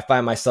 you know, I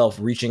find myself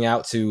reaching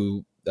out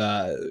to,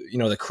 you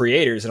know, the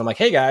creators, and I'm like,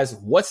 hey guys,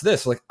 what's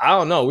this? Like, I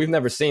don't know. We've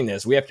never seen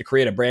this. We have to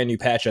create a brand new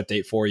patch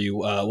update for you.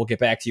 We'll get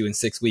back to you in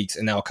 6 weeks.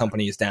 And now a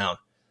company is down.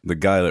 The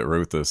guy that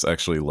wrote this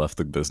actually left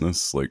the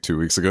business like 2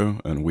 weeks ago,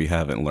 and we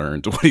haven't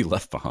learned what he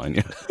left behind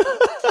yet.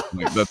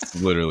 Like, that's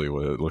literally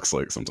what it looks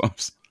like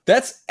sometimes.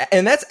 That's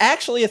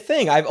actually a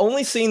thing. I've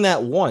only seen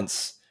that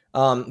once.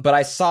 But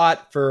I saw it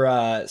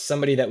for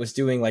somebody that was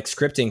doing like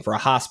scripting for a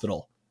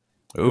hospital.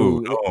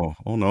 Oh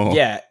no.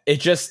 Yeah,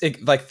 it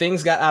like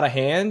things got out of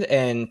hand,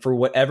 and for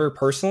whatever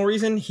personal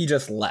reason, he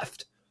just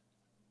left.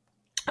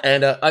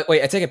 And I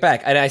take it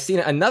back. And I seen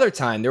it another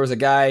time. There was a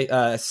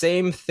guy,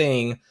 same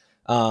thing,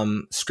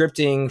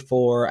 scripting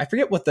for, I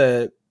forget what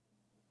the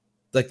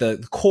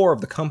core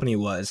of the company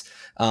was,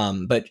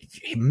 but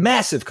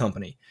massive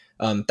company.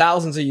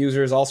 Thousands of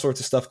users, all sorts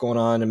of stuff going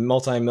on, and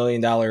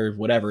multi-million-dollar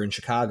whatever in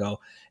Chicago.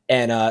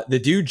 And the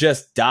dude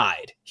just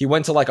died. He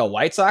went to like a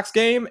White Sox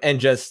game and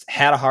just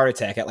had a heart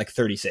attack at like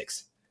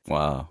 36.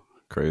 Wow.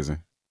 Crazy.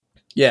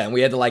 Yeah. And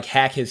we had to like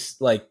hack his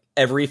like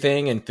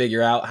everything and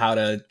figure out how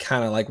to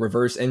kind of like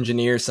reverse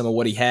engineer some of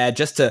what he had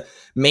just to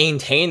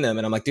maintain them.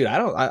 And I'm like, dude, I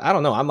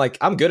don't know. I'm like,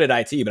 I'm good at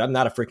IT, but I'm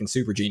not a freaking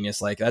super genius.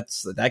 Like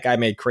that guy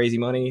made crazy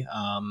money.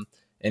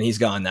 And he's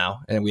gone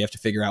now, and we have to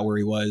figure out where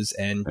he was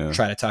and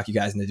try to talk you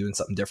guys into doing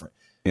something different.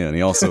 Yeah, and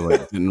he also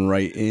like didn't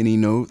write any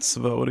notes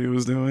about what he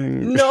was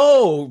doing.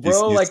 No,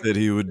 bro. He said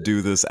he would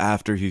do this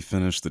after he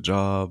finished the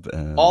job,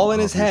 and all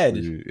in his head.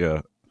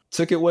 Yeah,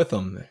 took it with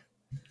him.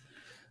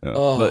 Yeah.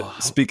 Oh.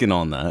 But speaking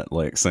on that,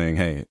 like saying,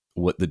 hey,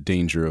 what the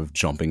danger of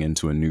jumping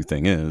into a new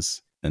thing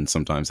is, and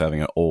sometimes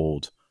having an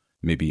old,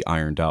 maybe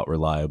ironed out,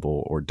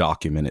 reliable, or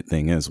documented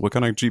thing is. What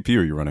kind of GPU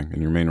are you running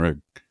in your main rig?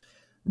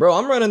 Bro,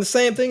 I'm running the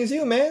same thing as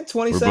you, man.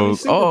 2070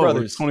 Super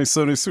Brothers.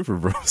 2070 Super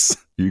Bros.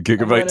 You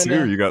Gigabyte 2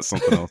 or you got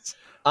something else?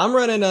 I'm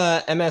running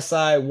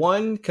MSI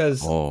 1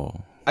 because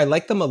I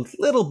like them a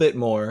little bit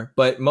more,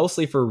 but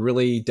mostly for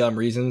really dumb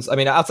reasons. I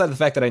mean, outside of the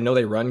fact that I know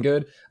they run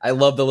good, I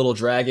love the little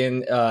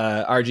dragon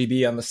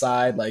RGB on the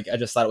side. Like, I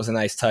just thought it was a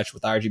nice touch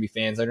with RGB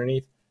fans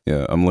underneath.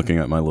 Yeah, I'm looking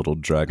at my little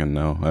dragon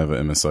now. I have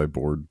an MSI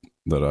board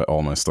that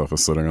all my stuff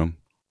is sitting on.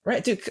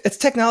 Right, dude. It's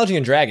technology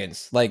and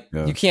dragons. Like,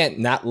 you can't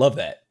not love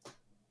that.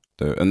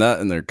 And that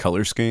and their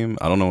color scheme,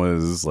 I don't know,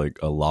 is like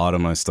a lot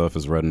of my stuff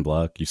is red and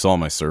black. You saw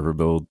my server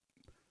build.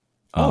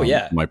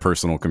 My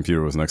personal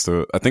computer was next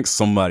to it. I think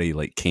somebody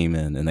like came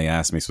in and they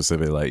asked me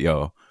specifically, like,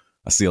 yo,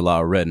 I see a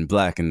lot of red and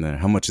black in there.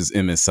 How much is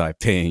MSI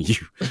paying you?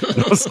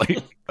 And I was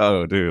like,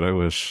 oh, dude, I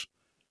wish.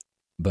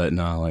 But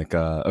no, like,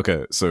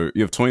 okay, so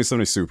you have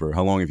 2070 Super.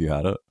 How long have you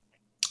had it?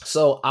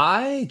 So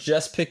I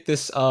just picked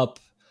this up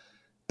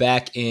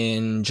back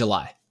in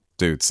July.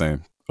 Dude,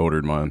 same.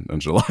 Ordered mine in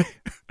July.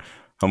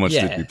 How much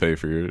did you pay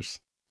for yours?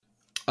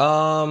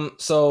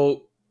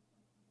 So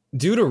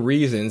due to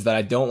reasons that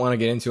I don't want to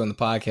get into on the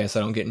podcast, so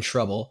I don't get in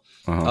trouble.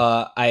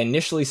 I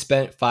initially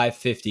spent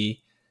 $550.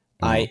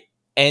 I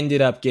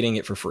ended up getting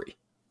it for free.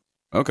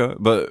 Okay,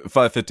 but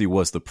 $550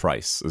 was the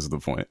price, is the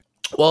point.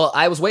 Well,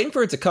 I was waiting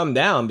for it to come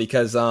down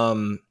because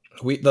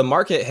the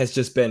market has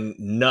just been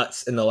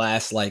nuts in the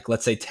last, like,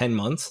 let's say 10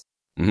 months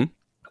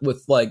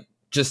with like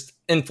just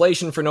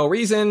inflation for no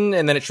reason,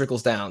 and then it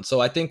trickles down. So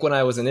I think when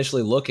I was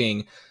initially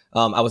looking,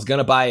 I was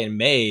gonna buy in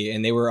May,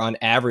 and they were on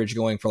average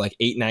going for like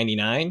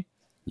 $899.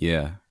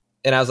 Yeah,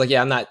 and I was like,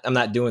 yeah, I'm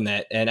not doing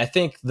that. And I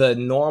think the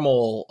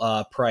normal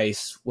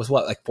price was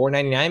what, like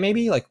 $499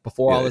 maybe, like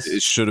before all this.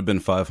 It should have been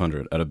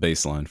 $500 at a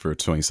baseline for a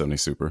 2070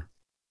 Super.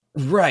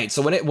 Right.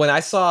 So when I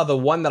saw the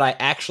one that I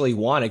actually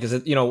wanted,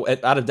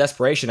 because out of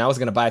desperation, I was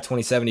gonna buy a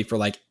 2070 for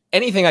like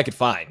anything I could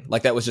find,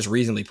 like that was just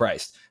reasonably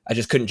priced. I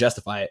just couldn't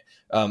justify it.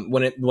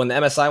 When the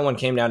MSI one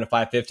came down to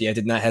 $550, I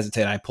did not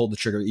hesitate. I pulled the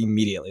trigger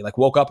immediately. Like,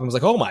 woke up and was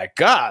like, oh my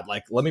God,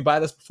 like, let me buy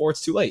this before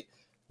it's too late.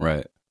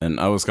 Right. And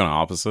I was kind of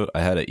opposite.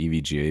 I had an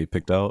EVGA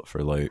picked out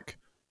for like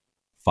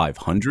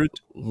 $500.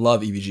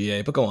 Love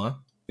EVGA, but go on.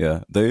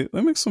 Yeah, they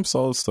make some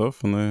solid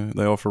stuff, and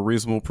they offer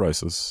reasonable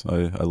prices.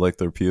 I like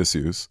their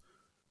PSUs.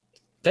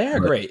 They are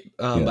great.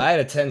 I had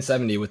a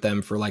 1070 with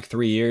them for like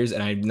 3 years,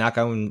 and I knock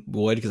on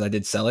wood because I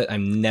did sell it. I've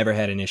never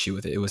had an issue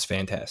with it. It was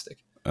fantastic.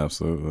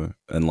 Absolutely.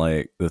 And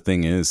like the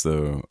thing is,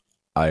 though,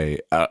 I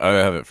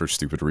have it for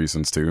stupid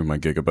reasons too. My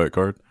Gigabyte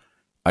card.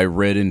 I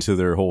read into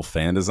their whole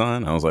fan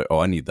design. I was like, oh,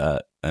 I need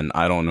that, and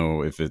I don't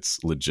know if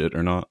it's legit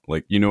or not.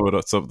 Like, you know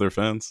what's up with their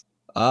fans?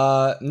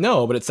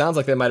 No, but it sounds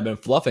like they might have been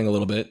fluffing a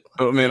little bit.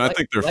 I mean, I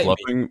think they're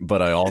fluffing,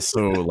 but I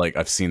also like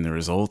I've seen the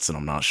results, and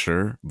I'm not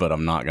sure. But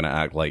I'm not gonna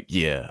act like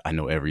I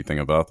know everything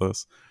about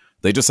this.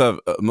 They just have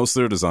most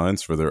of their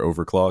designs for their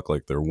overclock,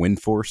 like their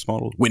WindForce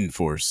model.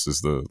 WindForce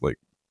is the like.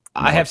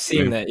 I have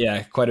seen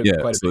that, quite a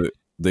bit.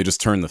 They just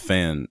turn the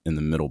fan in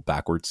the middle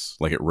backwards,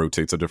 like it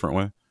rotates a different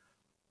way.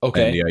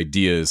 Okay. And the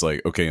idea is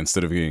like, okay,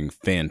 instead of getting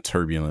fan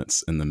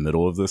turbulence in the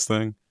middle of this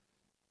thing,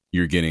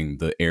 you're getting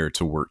the air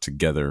to work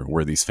together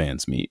where these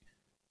fans meet.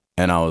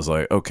 And I was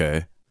like,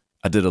 okay,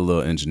 I did a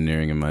little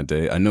engineering in my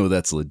day. I know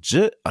that's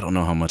legit. I don't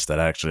know how much that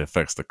actually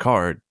affects the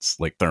cards,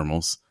 like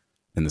thermals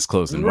in this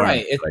closed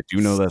environment. Right. I do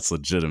know that's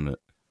legitimate.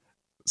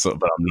 So,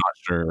 but I'm not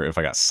sure if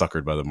I got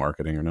suckered by the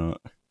marketing or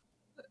not.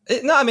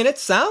 No, I mean, it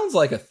sounds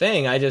like a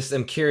thing. I just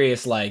am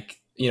curious, like,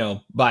 you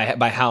know, by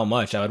how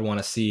much. I would want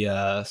to see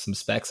some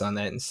specs on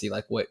that and see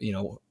like what, you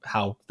know,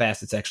 how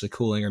fast it's actually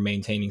cooling or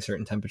maintaining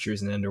certain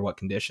temperatures and under what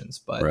conditions.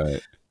 But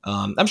right.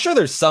 I'm sure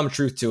there's some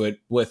truth to it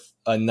with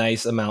a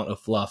nice amount of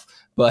fluff.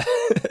 But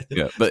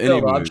yeah, but still,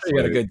 anyways, I'm sure you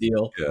got a good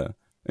deal. Yeah.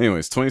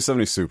 Anyways,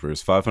 2070 Super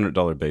is $500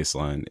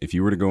 baseline. If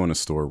you were to go in a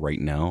store right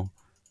now,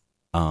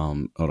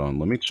 hold on,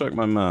 let me check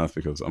my math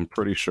because I'm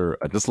pretty sure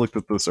I just looked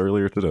at this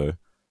earlier today,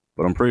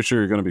 but I'm pretty sure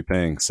you're going to be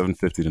paying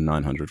 $750 to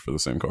 $900 for the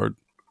same card.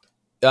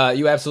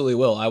 You absolutely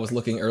will. I was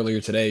looking earlier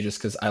today just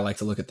because I like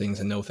to look at things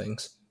and know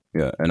things.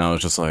 Yeah, and I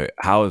was just like,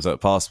 how is that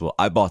possible?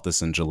 I bought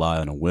this in July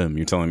on a whim.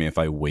 You're telling me if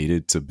I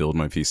waited to build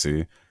my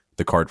PC,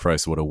 the card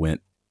price would have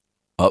went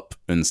up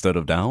instead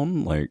of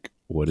down? Like,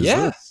 what is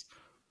this?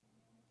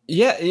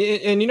 Yeah,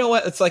 and you know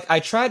what? It's like I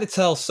try to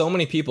tell so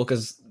many people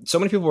because so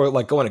many people were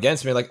like going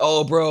against me, like,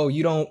 "Oh, bro,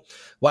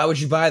 why would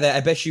you buy that?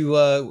 I bet you,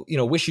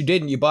 wish you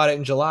didn't. You bought it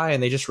in July,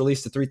 and they just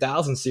released the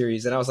 3000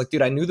 series." And I was like,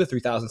 "Dude, I knew the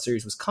 3000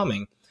 series was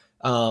coming."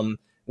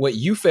 What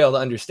you fail to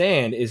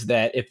understand is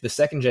that if the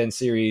second gen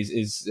series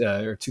is,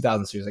 or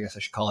 2000 series, I guess I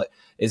should call it,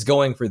 is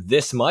going for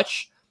this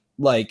much,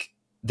 like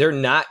they're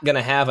not going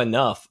to have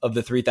enough of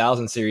the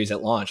 3000 series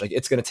at launch. Like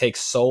it's going to take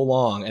so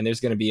long, and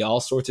there's going to be all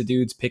sorts of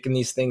dudes picking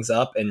these things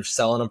up and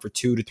selling them for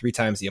 2 to 3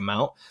 times the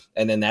amount.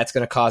 And then that's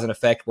going to cause an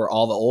effect where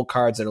all the old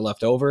cards that are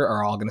left over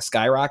are all going to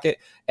skyrocket.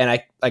 And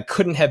I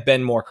couldn't have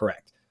been more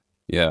correct.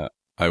 Yeah.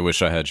 I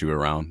wish I had you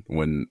around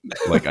when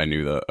like I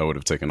knew that I would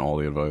have taken all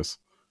the advice.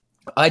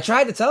 I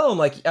tried to tell him,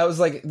 like, I was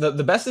like,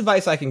 the best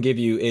advice I can give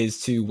you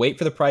is to wait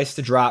for the price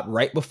to drop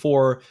right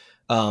before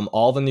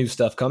all the new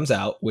stuff comes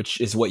out,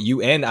 which is what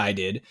you and I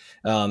did.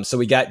 So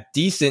we got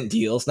decent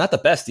deals, not the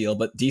best deal,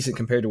 but decent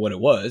compared to what it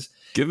was.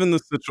 Given the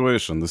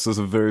situation, this is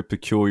a very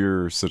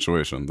peculiar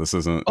situation. This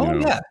isn't,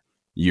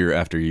 year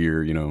after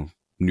year,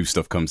 new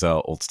stuff comes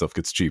out, old stuff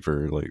gets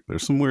cheaper. Like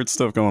there's some weird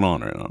stuff going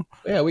on right now.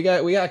 Yeah, we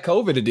got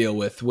COVID to deal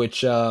with,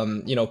 which,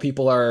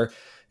 people are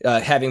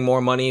having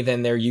more money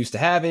than they're used to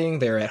having.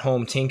 They're at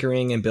home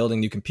tinkering and building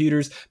new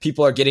computers.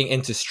 People are getting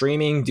into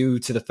streaming due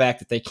to the fact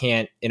that they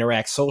can't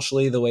interact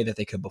socially the way that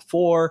they could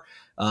before.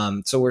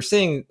 So we're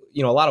seeing,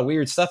 a lot of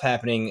weird stuff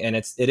happening, and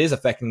it is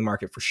affecting the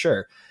market for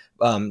sure.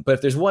 But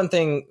if there's one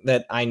thing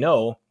that I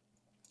know,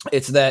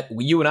 it's that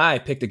you and I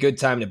picked a good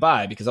time to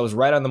buy because I was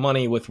right on the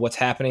money with what's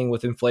happening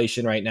with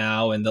inflation right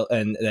now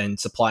and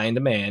supply and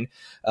demand.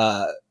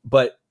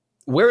 But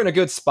we're in a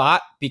good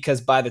spot because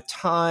by the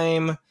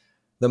time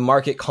the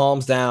market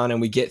calms down and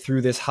we get through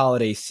this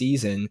holiday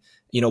season,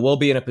 we'll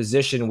be in a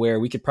position where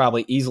we could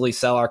probably easily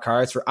sell our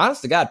cards for,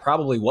 honest to God,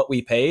 probably what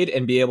we paid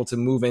and be able to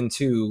move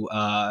into,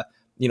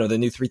 the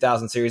new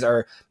 3000 series,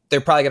 or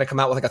they're probably going to come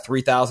out with like a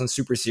 3000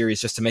 Super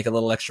Series just to make a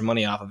little extra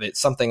money off of it,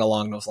 something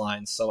along those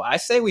lines. So I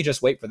say we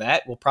just wait for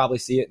that. We'll probably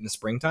see it in the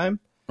springtime.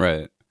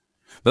 Right.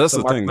 But that's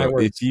the thing, though.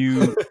 If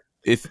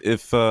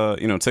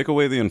you, take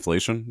away the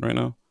inflation right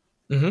now,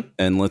 mm-hmm.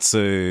 and let's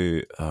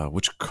say,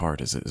 which card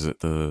is it? It's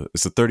the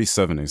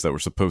 3070s that were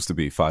supposed to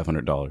be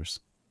 $500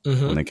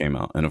 mm-hmm. when they came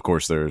out. And of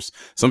course, there's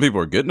some people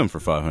are getting them for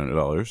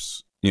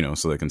 $500,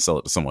 so they can sell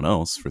it to someone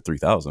else for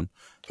 $3,000.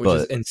 Which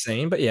is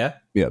insane, but yeah.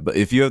 Yeah, but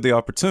if you have the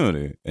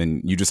opportunity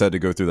and you just had to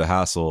go through the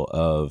hassle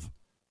of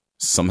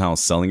somehow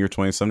selling your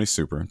 2070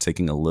 Super,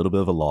 taking a little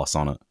bit of a loss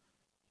on it,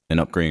 and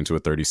upgrading to a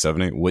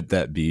 3070, would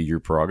that be your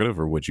prerogative,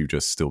 or would you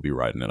just still be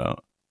riding it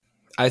out?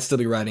 I'd still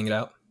be riding it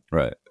out.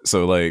 Right.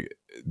 So, like,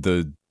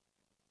 the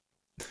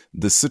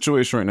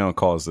situation right now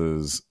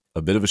causes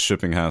a bit of a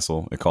shipping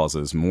hassle. It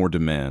causes more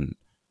demand.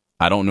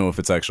 I don't know if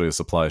it's actually a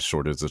supply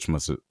shortage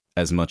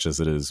as much as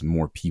it is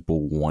more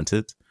people want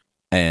it.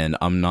 And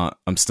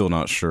I'm still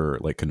not sure,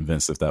 like,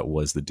 convinced if that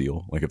was the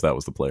deal, like if that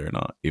was the play or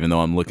not. Even though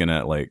I'm looking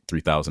at like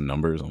 3,000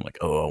 numbers, I'm like,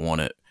 oh, I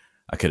want it.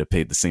 I could have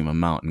paid the same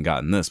amount and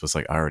gotten this, but it's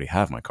like, I already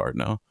have my card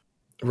now.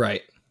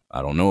 Right.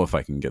 I don't know if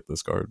I can get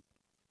this card.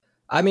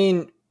 I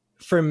mean,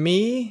 for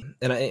me,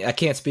 and I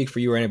can't speak for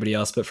you or anybody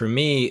else, but for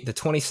me, the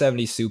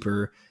 2070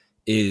 Super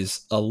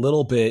is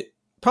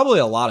probably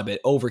a lot of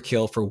it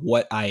overkill for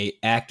what I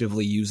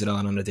actively use it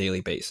on a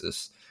daily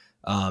basis.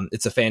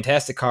 It's a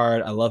fantastic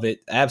card. I love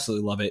it.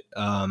 Absolutely love it.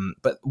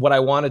 But what I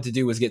wanted to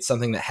do was get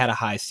something that had a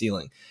high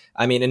ceiling.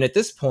 I mean, and at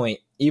this point,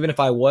 even if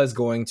I was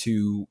going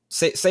to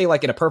say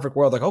like in a perfect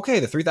world, like, okay,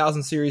 the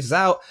 3000 series is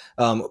out,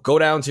 go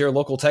down to your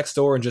local tech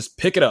store and just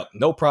pick it up.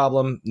 No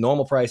problem.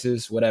 Normal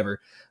prices, whatever.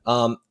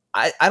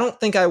 I don't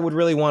think I would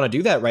really want to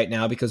do that right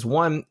now because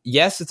one,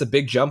 yes, it's a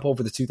big jump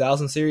over the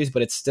 2000 series,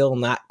 but it's still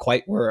not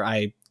quite where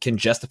I can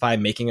justify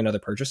making another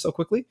purchase so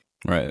quickly.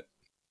 Right.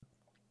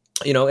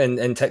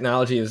 And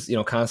technology is,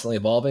 constantly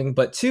evolving.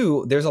 But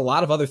two, there's a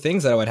lot of other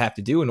things that I would have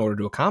to do in order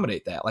to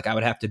accommodate that. Like I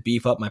would have to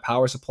beef up my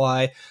power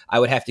supply. I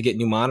would have to get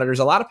new monitors.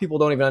 A lot of people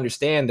don't even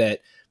understand that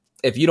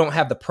if you don't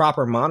have the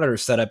proper monitor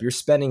set up, you're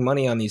spending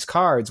money on these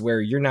cards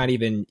where you're not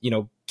even,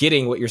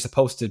 getting what you're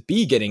supposed to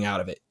be getting out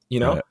of it,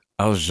 Right.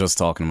 I was just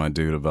talking to my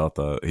dude about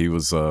that. He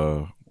was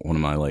one of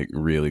my like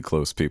really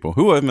close people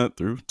who I met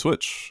through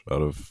Twitch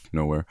out of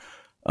nowhere.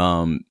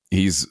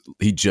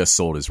 He just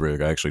sold his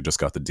rig. I actually just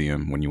got the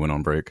DM when you went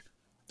on break.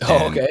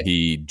 Oh, okay.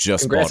 He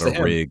just bought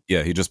a rig.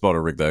 Yeah, he just bought a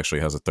rig that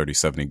actually has a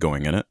 3070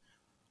 going in it.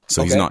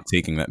 So he's not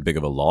taking that big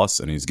of a loss,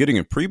 and he's getting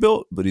it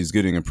pre-built, but he's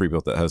getting a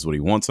pre-built that has what he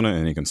wants in it,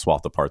 and he can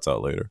swap the parts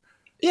out later.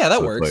 Yeah,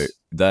 that works.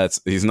 Like,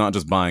 he's not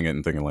just buying it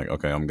and thinking like,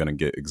 okay, I'm gonna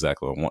get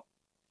exactly what I want.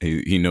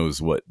 He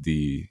knows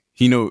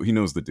he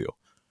knows the deal.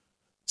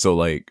 So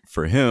like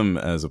for him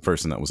as a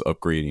person that was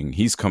upgrading,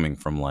 he's coming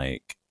from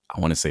like I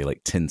want to say like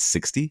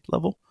 1060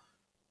 level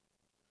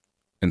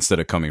instead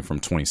of coming from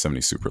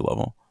 2070 super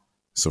level.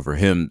 So for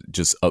him,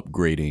 just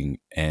upgrading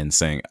and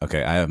saying,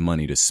 okay, I have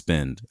money to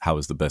spend. How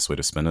is the best way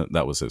to spend it?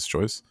 That was his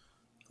choice.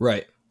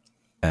 Right.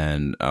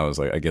 And I was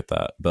like, I get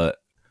that. But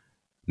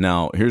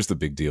now here's the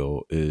big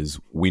deal is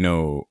we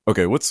know,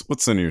 okay,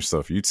 what's in your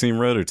stuff? You team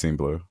red or team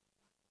blue?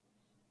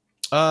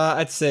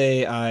 I'd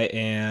say I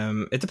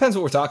am. It depends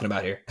what we're talking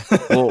about here.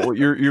 Well,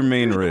 your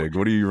main rig,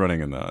 what are you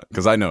running in that?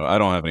 Because I know I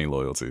don't have any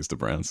loyalties to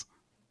brands.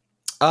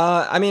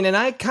 I mean, and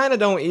I kind of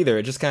don't either.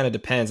 It just kind of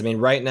depends. I mean,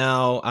 right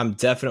now, I'm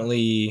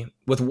definitely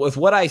with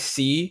what I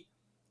see.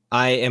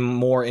 I am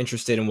more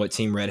interested in what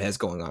Team Red has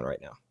going on right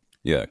now.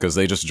 Yeah, because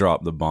they just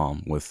dropped the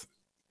bomb with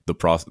the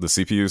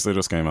CPUs. They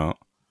just came out,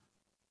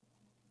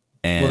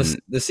 and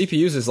the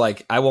CPUs is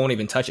like I won't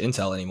even touch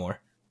Intel anymore.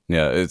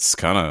 Yeah, it's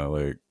kind of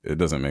like it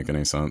doesn't make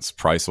any sense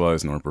price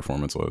wise nor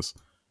performance wise.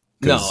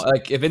 No,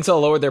 like if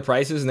Intel lowered their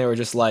prices and they were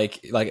just like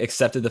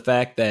accepted the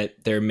fact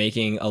that they're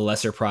making a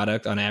lesser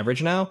product on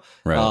average now,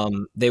 right.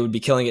 They would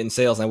be killing it in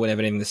sales and I wouldn't have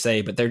anything to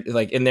say. But they're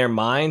like in their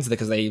minds,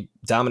 because they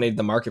dominated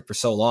the market for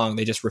so long,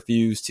 they just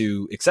refuse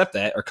to accept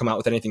that or come out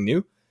with anything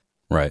new.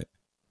 Right.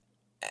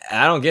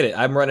 I don't get it.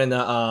 I'm running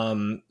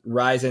the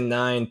Ryzen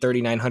 9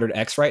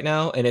 3900X right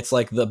now, and it's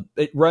like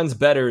it runs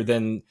better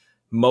than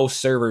most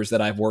servers that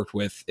I've worked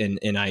with in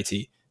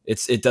IT.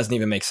 It doesn't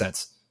even make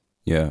sense.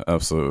 Yeah,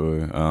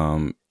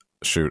 absolutely.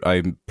 Shoot,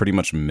 I pretty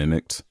much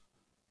mimicked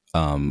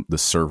the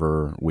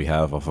server we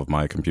have off of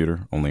my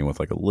computer, only with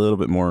like a little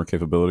bit more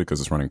capability because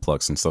it's running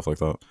Plex and stuff like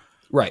that.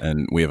 Right.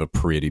 And we have a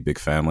pretty big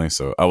family,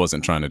 so I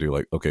wasn't trying to do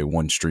like, okay,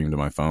 one stream to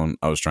my phone.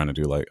 I was trying to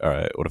do like, all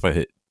right, what if I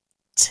hit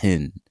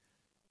 10,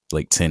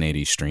 like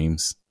 1080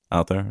 streams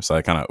out there? So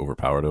I kind of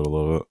overpowered it a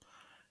little bit.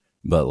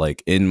 But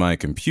like in my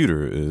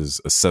computer is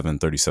a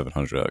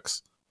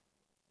 3700X.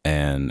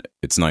 And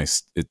it's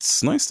nice.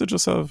 It's nice to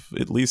just have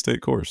at least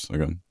 8 cores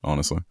again,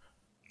 honestly.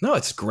 No,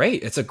 it's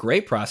great. It's a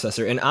great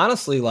processor. And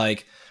honestly,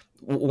 like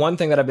one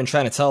thing that I've been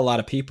trying to tell a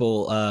lot of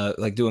people,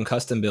 like doing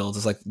custom builds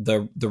is like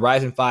the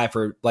Ryzen 5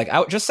 for like,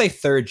 I would just say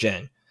 3rd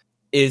gen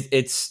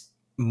it's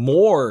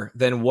more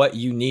than what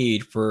you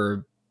need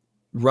for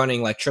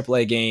running like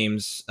AAA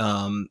games,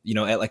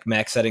 at like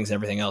max settings and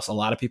everything else. A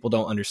lot of people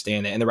don't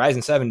understand that. And the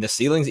Ryzen 7, the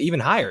ceiling's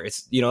even higher.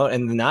 It's,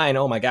 and the 9,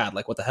 oh my God,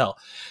 like what the hell?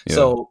 Yeah.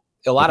 So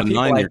a lot of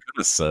people 9, you're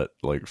gonna set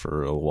like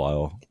for a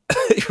while.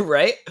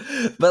 Right.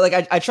 But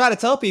like I try to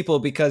tell people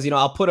because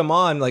I'll put them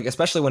on, like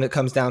especially when it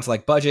comes down to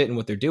like budget and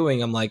what they're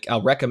doing. I'm like,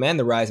 I'll recommend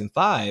the Ryzen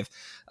 5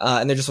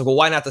 and they're just like, well,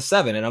 why not the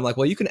 7? And I'm like,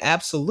 well, you can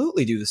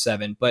absolutely do the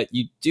 7, but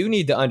you do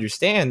need to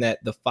understand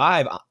that the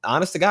 5,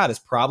 honest to God, is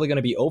probably going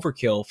to be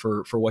overkill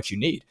for what you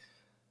need.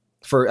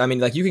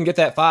 You can get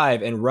that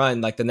 5 and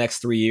run like the next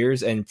 3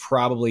 years and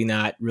probably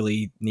not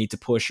really need to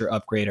push or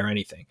upgrade or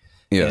anything.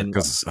 Yeah,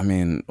 because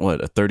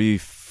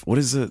what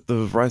is it?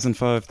 The Ryzen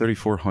 5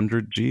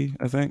 3400G,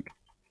 I think.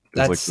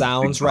 That like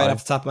sounds right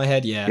off the top of my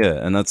head. Yeah. Yeah,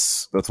 and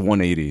that's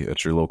 180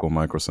 at your local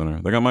Micro Center.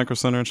 They got Micro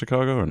Center in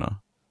Chicago or no?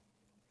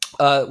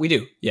 We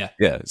do. Yeah.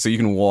 Yeah, so you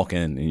can walk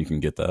in and you can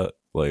get that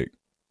like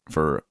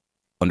for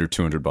under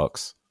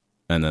 $200,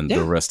 and then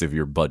the rest of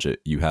your budget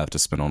you have to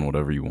spend on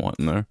whatever you want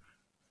in there.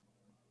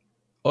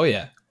 Oh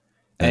yeah,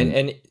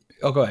 and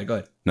go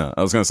ahead. No,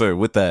 I was gonna say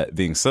with that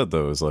being said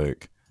though, is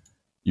like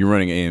you're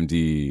running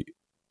AMD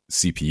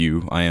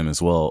CPU. I am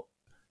as well.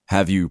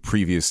 Have you,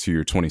 previous to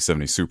your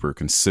 2070 Super,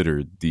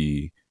 considered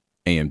the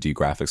AMD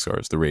graphics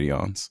cards, the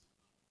Radeons?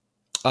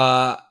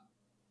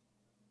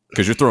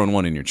 Because you're throwing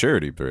one in your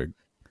charity brig.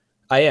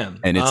 I am,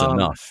 and it's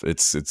enough.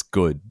 It's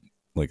good.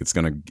 Like it's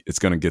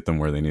gonna get them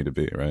where they need to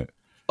be, right?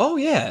 Oh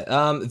yeah.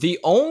 The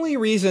only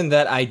reason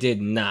that I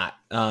did not,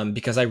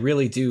 because I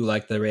really do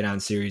like the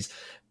Radeon series,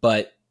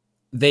 but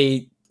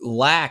they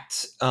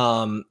lacked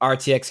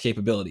RTX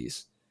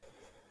capabilities.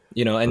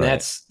 And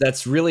Right.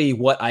 that's really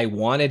what I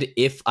wanted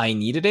if I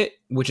needed it,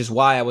 which is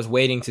why I was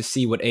waiting to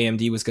see what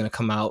AMD was going to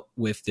come out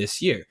with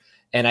this year.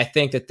 And I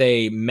think that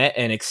they met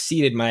and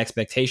exceeded my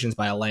expectations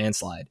by a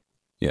landslide.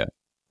 Yeah.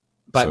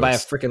 By a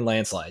freaking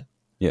landslide.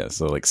 Yeah,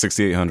 so like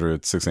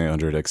 6800,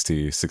 6800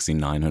 XT,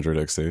 6900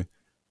 XT.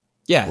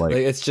 Yeah, like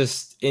it's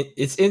just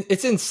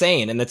it's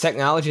insane, and the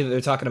technology that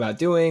they're talking about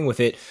doing with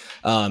it,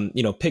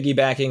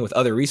 piggybacking with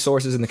other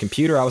resources in the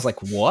computer. I was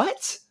like,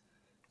 what?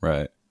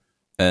 Right,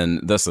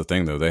 and that's the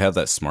thing though. They have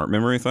that smart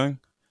memory thing,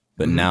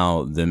 but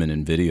now them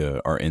and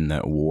Nvidia are in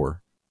that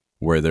war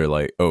where they're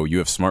like, oh, you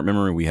have smart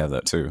memory, we have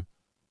that too,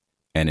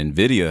 and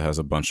Nvidia has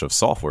a bunch of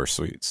software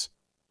suites.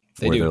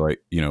 They're like,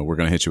 we're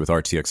going to hit you with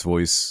RTX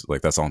voice.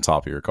 Like that's on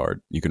top of your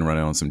card. You can run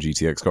it on some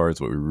GTX cards,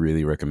 but we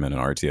really recommend an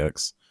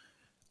RTX.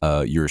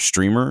 You're a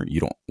streamer. You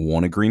don't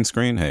want a green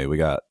screen. Hey, we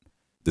got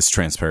this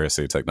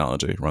transparency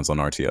technology. Runs on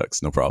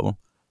RTX. No problem.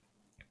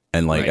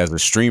 And like as a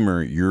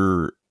streamer,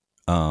 your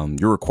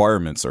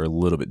requirements are a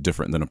little bit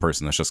different than a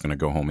person that's just going to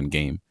go home and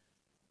game.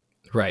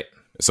 Right.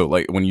 So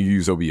like when you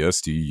use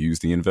OBS, do you use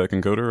the NVENC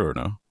encoder or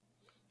no?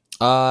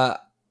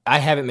 I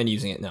haven't been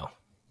using it, no.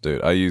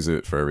 Dude, I use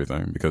it for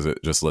everything because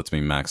it just lets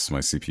me max my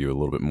CPU a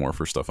little bit more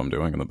for stuff I'm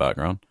doing in the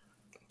background.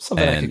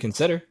 Something I could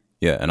consider.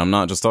 Yeah, and I'm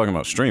not just talking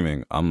about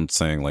streaming. I'm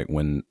saying like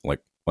when, like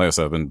I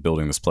said, I've been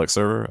building this Plex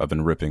server. I've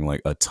been ripping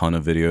like a ton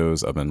of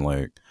videos. I've been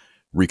like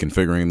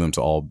reconfiguring them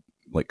to all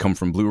like come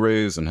from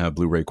Blu-rays and have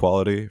Blu-ray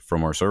quality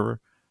from our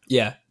server.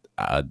 Yeah.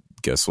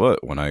 Guess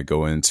what? When I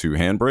go into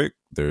Handbrake,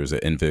 there's an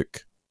NVENC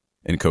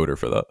encoder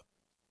for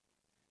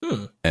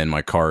that. And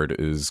my card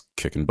is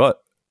kicking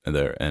butt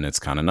there, and it's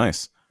kind of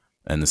nice.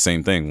 And the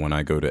same thing when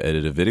I go to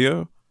edit a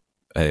video,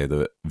 hey,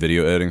 the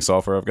video editing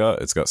software I've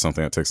got, it's got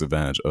something that takes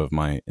advantage of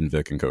my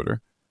NVENC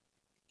encoder.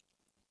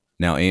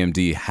 Now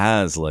AMD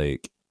has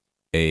like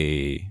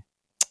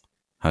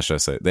how should I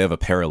say? They have a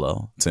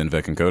parallel to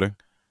NVENC encoding,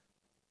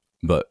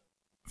 but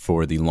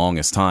for the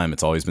longest time,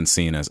 it's always been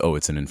seen as, oh,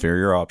 it's an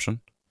inferior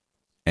option,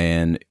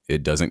 and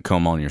it doesn't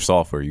come on your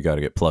software. You got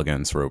to get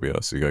plugins for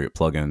OBS. You got to get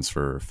plugins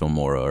for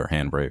Filmora or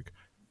Handbrake,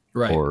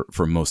 right? Or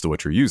for most of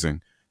what you're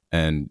using.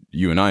 And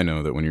you and I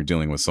know that when you're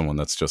dealing with someone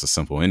that's just a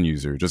simple end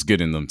user, just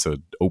getting them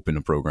to open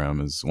a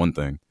program is one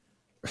thing.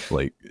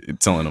 Like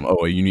telling them,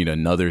 oh, you need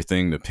another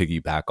thing to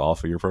piggyback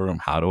off of your program.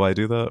 How do I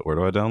do that? Where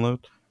do I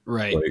download?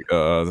 Right. Like,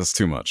 that's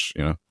too much,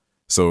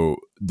 So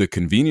the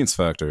convenience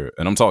factor,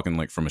 and I'm talking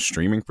like from a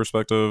streaming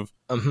perspective,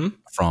 from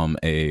from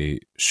a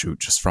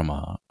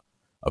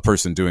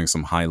person doing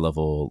some high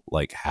level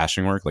like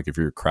hashing work, like if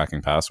you're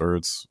cracking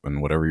passwords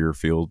and whatever your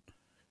field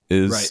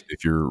is,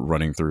 if you're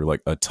running through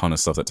like a ton of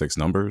stuff that takes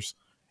numbers,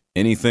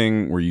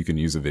 anything where you can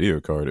use a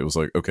video card, it was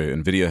like, okay,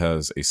 NVIDIA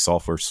has a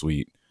software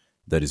suite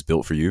that is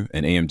built for you,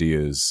 and AMD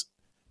is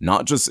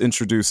not just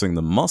introducing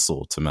the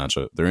muscle to match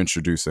it, they're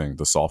introducing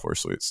the software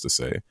suites to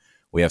say,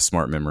 we have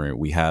smart memory,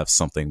 we have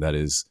something that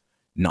is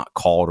not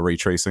called ray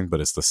tracing,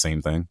 but it's the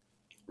same thing.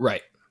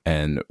 Right.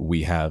 And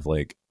we have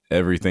like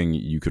everything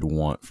you could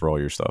want for all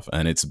your stuff.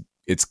 And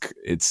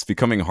it's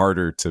becoming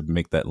harder to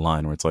make that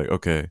line where it's like,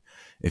 okay,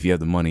 if you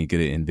have the money,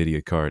 get an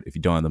NVIDIA card. If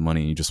you don't have the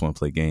money and you just want to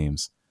play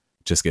games,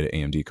 just get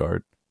an AMD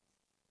card.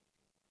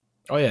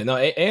 Oh, yeah. No,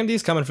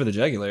 AMD's coming for the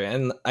jugular.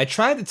 And I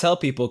tried to tell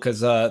people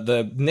because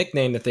the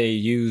nickname that they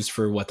used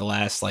for the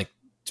last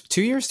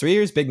 3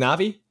 years, Big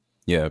Navi?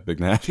 Yeah, Big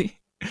Navi.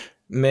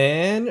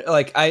 Man,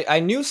 like I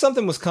knew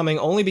something was coming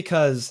only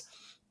because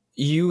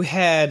you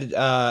had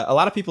a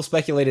lot of people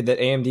speculated that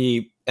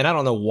AMD, and I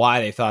don't know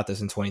why they thought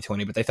this in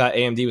 2020, but they thought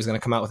AMD was going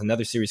to come out with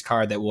another series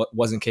card that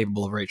wasn't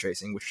capable of ray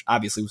tracing, which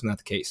obviously was not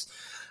the case.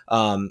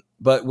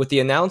 But with the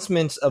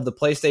announcement of the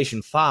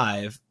PlayStation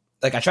 5,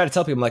 like I try to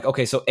tell people, I'm like,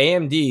 okay, so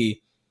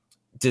AMD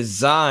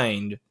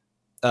designed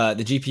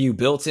the GPU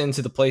built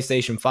into the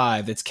PlayStation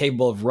 5 that's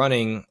capable of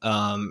running,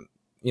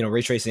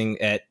 ray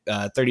tracing at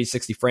 30,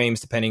 60 frames,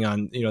 depending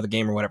on, the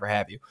game or whatever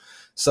have you.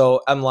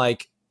 So I'm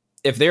like,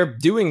 if they're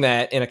doing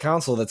that in a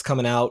console that's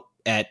coming out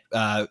at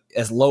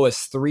as low as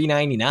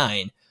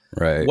 $399,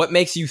 right? What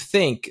makes you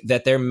think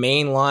that their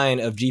main line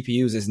of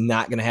GPUs is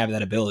not going to have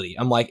that ability?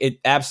 I'm like, it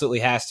absolutely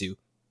has to.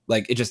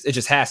 Like it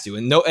just has to.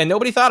 And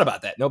nobody thought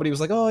about that. Nobody was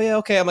like, oh yeah,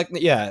 okay. I'm like,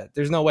 yeah,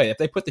 there's no way. If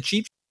they put the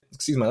cheap,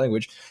 excuse my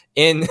language,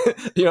 in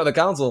the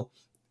console,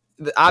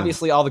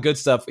 obviously all the good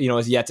stuff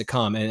is yet to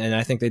come, and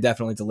I think they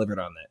definitely delivered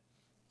on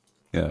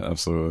that. Yeah,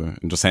 absolutely.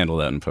 And just handle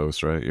that in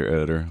post, right? Your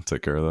editor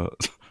take care of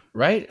that.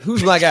 Right?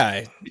 Who's my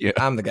guy? Yeah,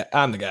 I'm the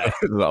guy.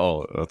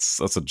 Oh,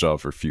 that's a job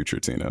for future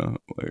Tino.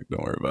 Like,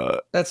 don't worry about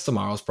it. That's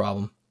tomorrow's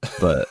problem.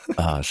 But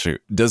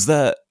shoot, does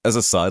that, as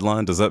a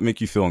sideline, does that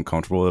make you feel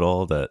uncomfortable at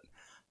all that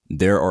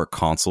there are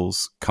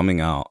consoles coming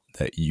out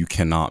that you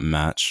cannot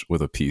match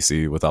with a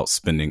PC without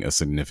spending a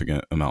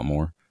significant amount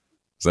more?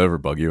 Does that ever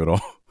bug you at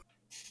all?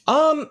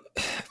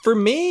 For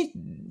me,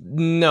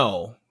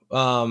 no.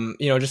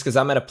 Just because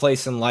I'm at a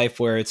place in life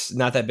where it's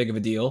not that big of a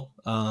deal.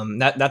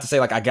 Not to say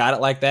like I got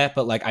it like that,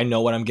 but like I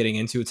know what I'm getting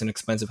into. It's an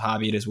expensive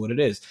hobby. It is what it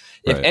is.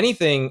 If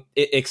anything,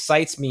 it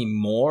excites me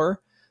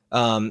more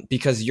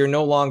because you're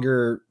no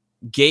longer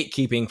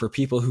gatekeeping for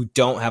people who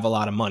don't have a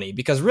lot of money.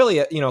 Because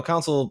really,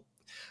 console,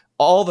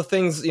 all the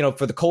things,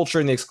 for the culture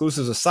and the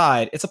exclusives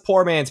aside, it's a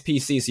poor man's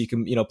PC, so you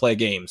can, play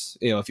games,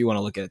 if you want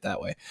to look at it that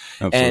way.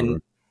 Absolutely.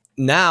 And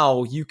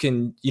now you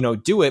can,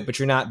 do it, but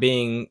you're not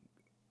being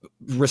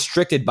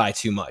restricted by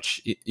too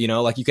much.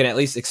 Like you can at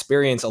least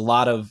experience a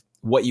lot of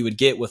what you would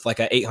get with like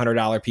a $800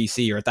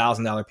 PC or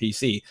 $1,000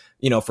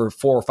 PC, for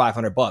 $400 or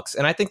 $500.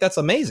 And I think that's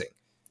amazing.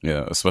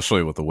 Yeah,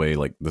 especially with the way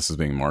like this is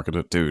being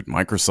marketed, dude.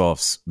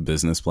 Microsoft's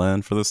business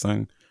plan for this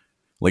thing,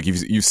 like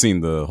you've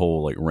seen the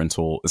whole like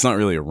rental. It's not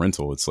really a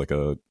rental; it's like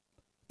a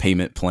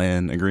payment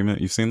plan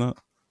agreement. You've seen that?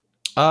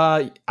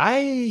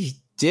 I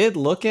did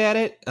look at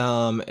it.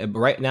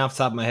 Right now, off the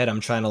top of my head, I'm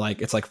trying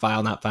to it's like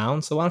file not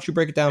found. So why don't you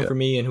break it down for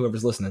me and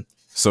whoever's listening?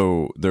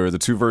 So there are the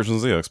two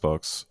versions of the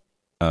Xbox,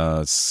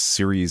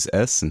 Series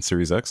S and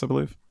Series X, I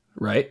believe.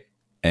 Right.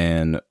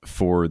 And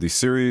for the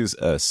Series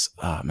S,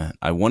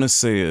 I want to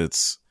say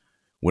it's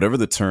whatever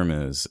the term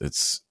is.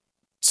 It's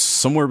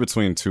somewhere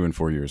between 2 and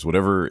 4 years,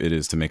 whatever it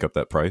is to make up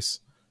that price.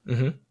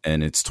 Mm-hmm.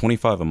 And it's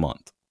 $25 a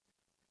month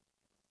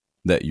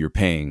that you're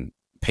paying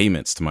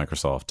payments to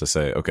Microsoft to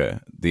say, okay,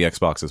 the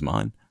Xbox is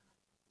mine.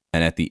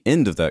 And at the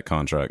end of that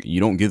contract, you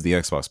don't give the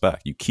Xbox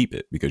back. You keep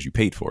it because you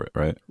paid for it,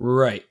 right?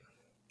 Right.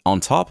 On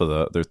top of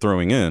that, they're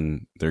throwing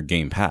in their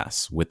Game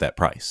Pass with that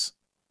price.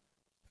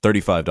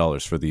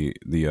 $35 for the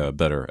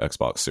better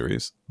Xbox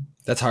Series.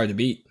 That's hard to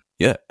beat.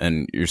 Yeah,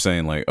 and you're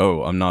saying like,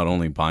 oh, I'm not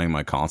only buying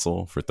my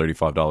console for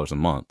 $35 a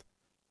month,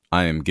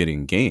 I am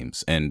getting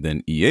games. And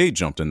then EA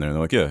jumped in there and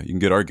they're like, yeah, you can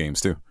get our games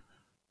too.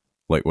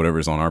 Like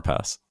whatever's on our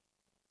pass.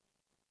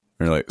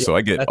 And you're like, so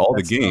I get all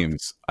the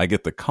games, I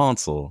get the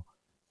console.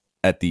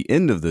 At the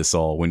end of this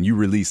all, when you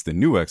release the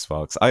new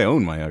Xbox, I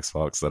own my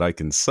Xbox that I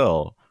can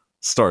sell,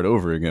 start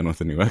over again with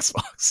the new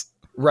Xbox.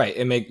 Right,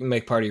 and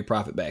make part of your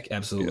profit back.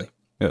 Absolutely.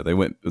 Yeah, they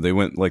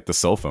went like the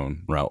cell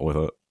phone route with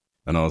it.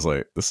 And I was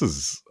like,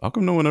 how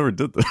come no one ever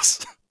did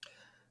this?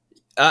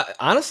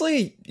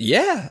 Honestly,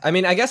 yeah. I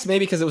mean, I guess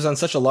maybe because it was on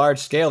such a large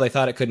scale, they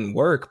thought it couldn't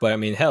work. But I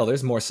mean, hell,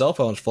 there's more cell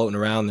phones floating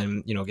around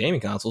than,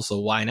 gaming consoles. So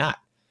why not?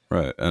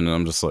 Right. And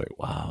I'm just like,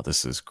 wow,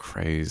 this is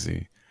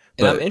crazy.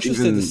 And I'm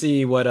interested to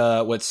see what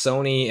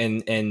Sony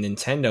and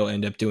Nintendo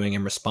end up doing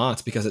in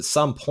response, because at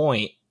some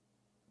point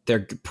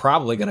they're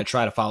probably going to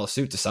try to follow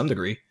suit to some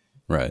degree.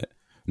 Right.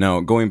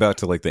 Now, going back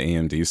to like the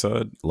AMD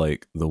side,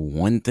 like the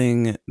one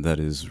thing that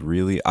is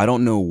really, I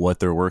don't know what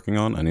they're working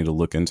on. I need to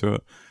look into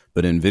it.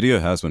 But NVIDIA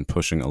has been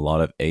pushing a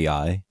lot of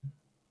AI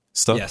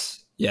stuff.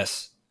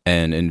 Yes.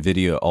 And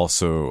NVIDIA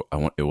also,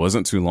 it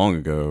wasn't too long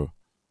ago,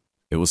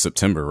 it was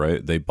September,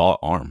 right? They bought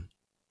ARM.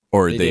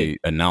 Or they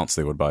announced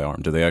they would buy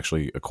ARM. Did they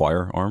actually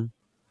acquire ARM?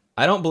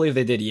 I don't believe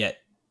they did yet.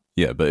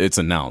 Yeah, but it's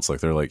announced.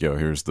 Like they're like, yo,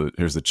 here's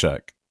the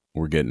check.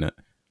 We're getting it.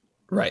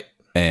 Right.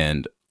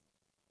 And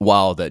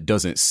while that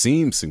doesn't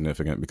seem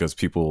significant, because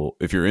people,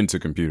 if you're into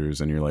computers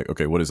and you're like,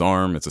 okay, what is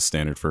ARM? It's a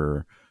standard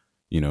for,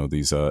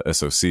 these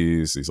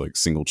SoCs, these like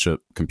single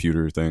chip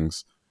computer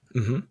things.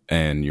 Mm-hmm.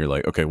 And you're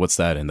like, okay, what's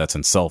that? And that's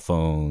in cell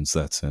phones.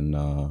 That's in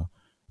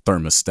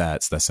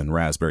thermostats. That's in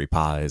Raspberry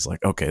Pis.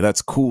 Like, okay,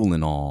 that's cool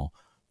and all,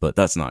 but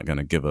that's not going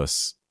to give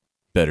us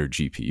better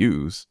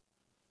GPUs.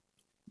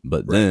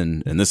 But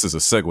then, and this is a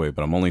segue,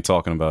 but I'm only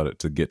talking about it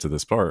to get to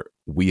this part.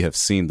 We have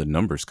seen the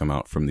numbers come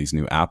out from these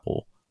new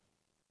Apple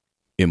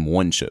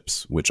M1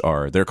 chips, which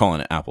they're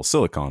calling it Apple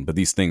Silicon, but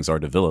these things are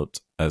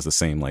developed as the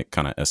same like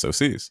kind of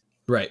SoCs.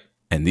 Right.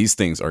 And these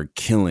things are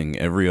killing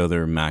every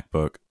other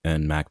MacBook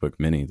and MacBook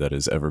Mini that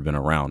has ever been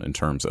around in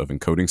terms of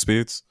encoding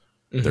speeds.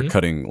 Mm-hmm. They're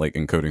cutting like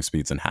encoding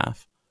speeds in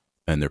half,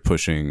 and they're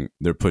pushing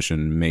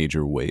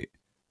major weight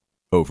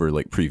over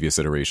like previous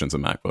iterations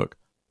of MacBook.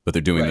 But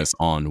they're doing this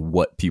on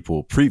what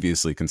people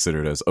previously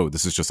considered as, oh,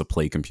 this is just a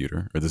play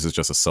computer, or this is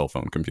just a cell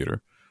phone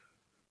computer.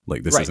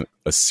 Like this isn't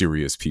a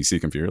serious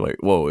PC computer. Like,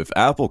 whoa, if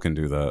Apple can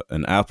do that,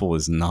 and Apple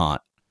is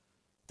not,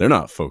 they're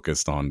not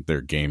focused on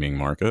their gaming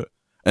market.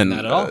 And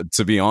not at all.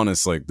 To be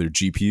honest, like their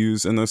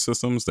GPUs in those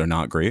systems, they're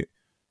not great.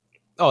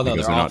 Oh no,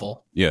 they're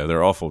awful.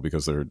 They're awful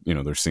because they're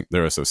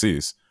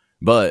SoCs,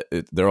 but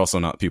they're also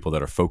not people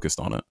that are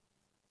focused on it.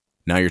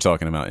 Now you're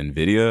talking about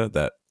NVIDIA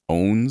that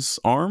owns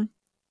ARM,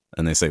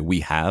 and they say we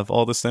have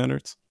all the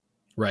standards,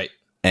 right?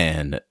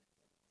 And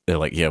they're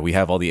like, yeah, we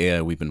have all the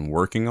AI we've been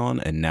working on,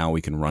 and now we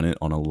can run it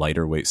on a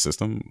lighter weight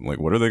system. Like,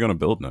 what are they going to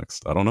build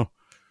next? I don't know.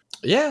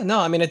 Yeah, no,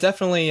 I mean, it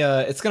definitely,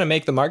 it's going to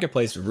make the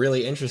marketplace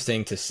really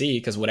interesting to see,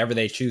 because whatever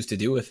they choose to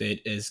do with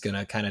it is going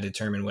to kind of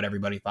determine what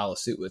everybody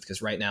follows suit with.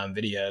 Because right now,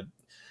 NVIDIA,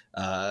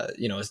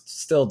 is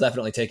still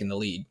definitely taking the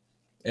lead,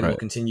 and will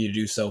continue to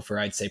do so for,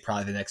 I'd say,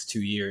 probably the next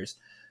 2 years.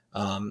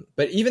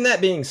 But even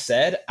that being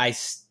said, I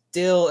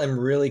still am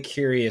really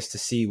curious to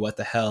see what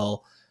the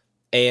hell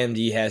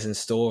AMD has in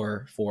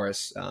store for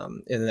us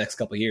in the next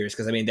couple of years.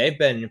 Because, I mean,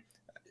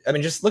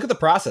 just look at the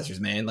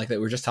processors, man, like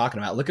that we're just talking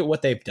about. Look at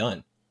what they've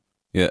done.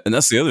 Yeah, and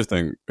that's the other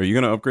thing. Are you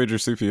going to upgrade your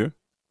CPU?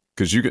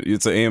 Because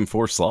it's an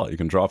AM4 slot. You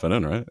can drop it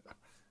in, right?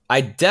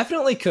 I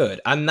definitely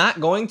could. I'm not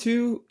going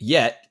to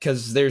yet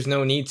because there's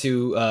no need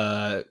to.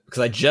 Because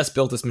I just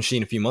built this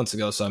machine a few months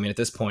ago. So I mean, at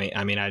this point,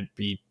 I mean, I'd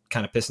be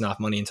kind of pissing off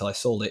money until I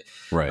sold it.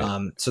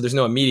 Right. So there's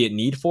no immediate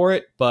need for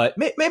it, but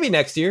maybe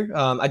next year.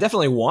 I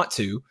definitely want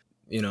to,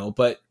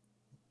 but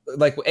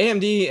like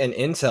AMD and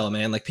Intel,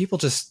 man, like people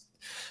just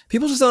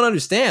don't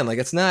understand. Like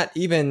it's not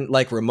even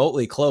like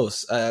remotely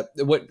close.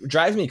 What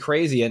drives me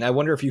crazy, and I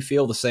wonder if you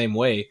feel the same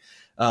way,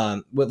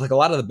 with like a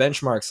lot of the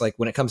benchmarks, like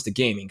when it comes to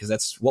gaming, because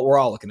that's what we're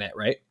all looking at,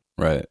 right?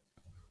 Right.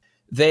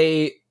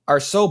 They are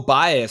so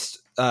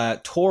biased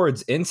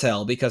towards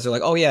Intel because they're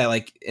like, oh yeah,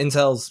 like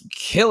Intel's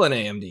killing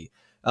AMD.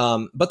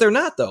 But they're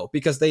not, though,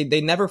 because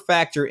they never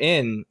factor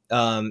in,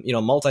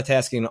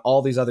 multitasking and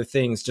all these other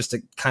things just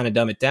to kind of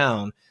dumb it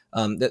down.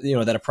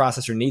 That a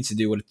processor needs to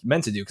do what it's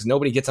meant to do, because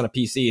nobody gets on a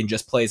PC and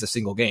just plays a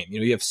single game.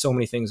 You have so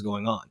many things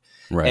going on.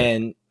 Right.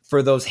 And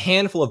for those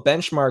handful of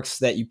benchmarks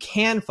that you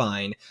can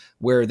find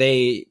where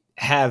they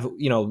have,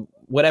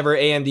 whatever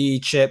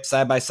AMD chip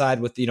side by side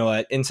with,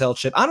 an Intel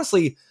chip,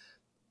 honestly,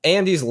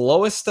 AMD's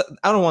lowest,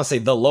 I don't want to say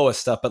the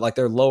lowest stuff, but like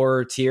their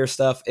lower tier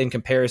stuff in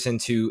comparison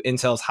to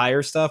Intel's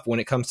higher stuff when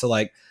it comes to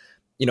like,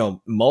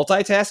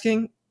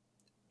 multitasking.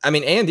 I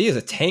mean, AMD is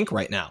a tank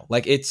right now.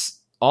 Like it's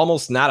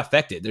almost not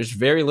affected. There's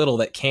very little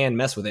that can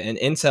mess with it. And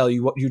Intel,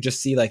 you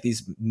just see like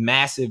these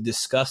massive,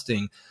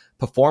 disgusting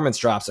performance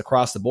drops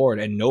across the board,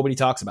 and nobody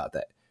talks about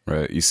that.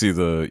 Right. You see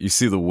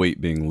the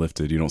weight being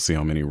lifted. You don't see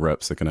how many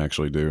reps it can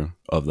actually do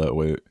of that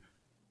weight.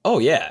 Oh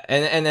yeah,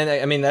 and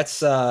then I mean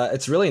that's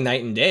it's really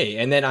night and day.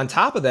 And then on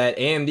top of that,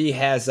 AMD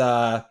has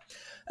I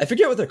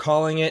forget what they're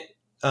calling it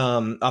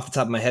off the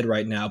top of my head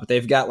right now, but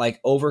they've got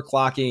like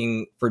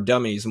overclocking for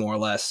dummies, more or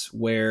less,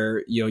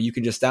 where you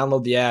can just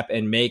download the app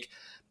and make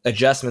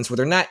adjustments where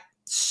they're not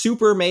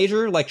super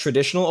major like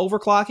traditional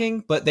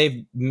overclocking, but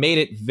they've made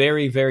it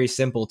very, very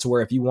simple to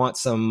where if you want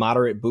some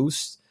moderate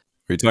boost.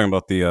 Are you talking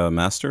about the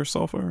Master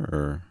software,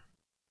 or?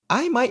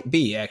 I might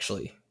be,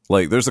 actually.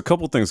 Like, there's a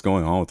couple things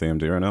going on with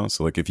AMD right now.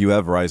 So, like, if you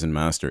have Ryzen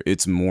Master,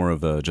 it's more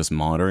of a just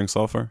monitoring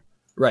software.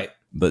 Right.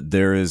 But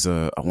there is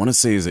I want to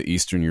say is an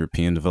Eastern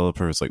European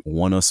developer. It's like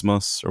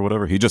OneUsmus or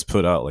whatever. He just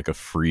put out like a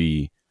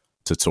free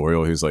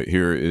tutorial. He's like,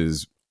 here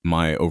is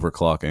my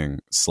overclocking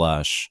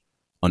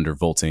 /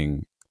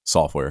 undervolting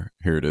software.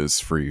 Here it is,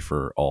 free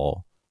for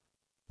all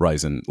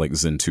Ryzen, like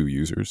Zen 2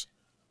 users.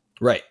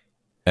 Right.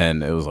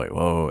 And it was like,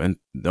 whoa, and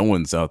no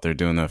one's out there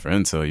doing that for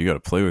Intel. You got to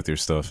play with your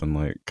stuff and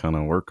like kind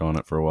of work on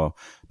it for a while.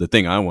 The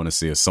thing I want to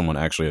see is someone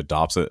actually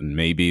adopts it, and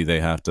maybe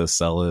they have to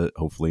sell it.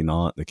 Hopefully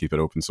not. They keep it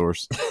open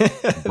source.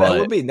 That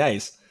would be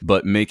nice.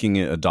 But making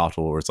it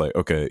adoptable where it's like,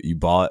 okay, you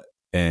bought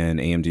an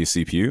AMD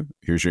CPU.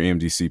 Here's your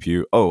AMD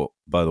CPU. Oh,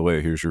 by the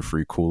way, here's your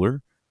free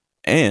cooler.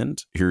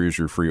 And here is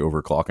your free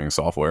overclocking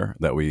software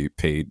that we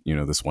paid,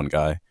 this one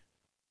guy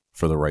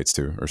for the rights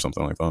to, or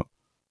something like that.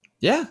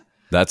 Yeah.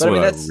 That's what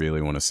I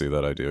really want to see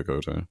that idea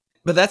go to.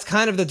 But that's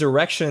kind of the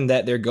direction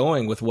that they're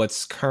going with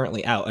what's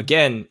currently out.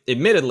 Again,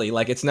 admittedly,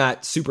 like it's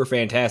not super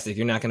fantastic.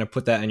 You're not going to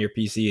put that on your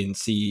PC and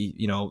see,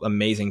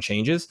 amazing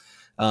changes.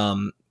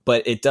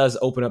 But it does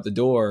open up the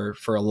door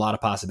for a lot of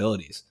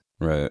possibilities.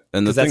 Right.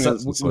 And the thing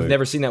is, we've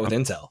never seen that with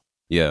Intel.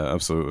 Yeah,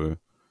 absolutely.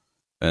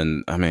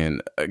 And I mean,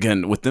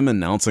 again, with them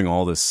announcing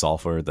all this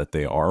software that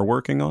they are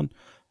working on,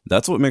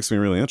 that's what makes me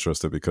really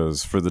interested,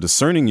 because for the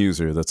discerning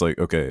user, that's like,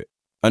 okay,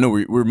 I know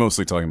we're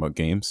mostly talking about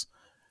games,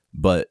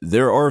 but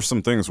there are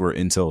some things where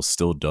Intel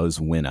still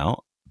does win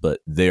out,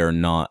 but they are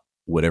not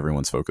what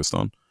everyone's focused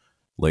on.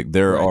 Like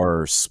there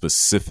are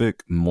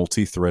specific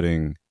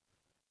multi-threading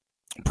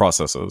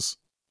processes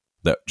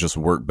that just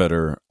work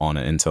better on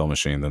an Intel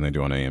machine than they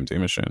do on an AMD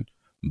machine.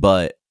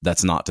 But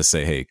that's not to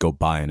say, hey, go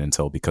buy an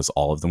Intel because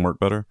all of them work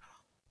better.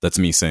 That's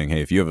me saying,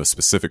 hey, if you have a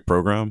specific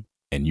program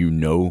and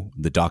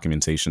the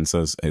documentation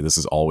says, hey, this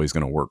is always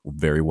going to work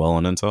very well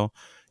on Intel,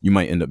 you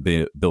might end up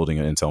building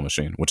an Intel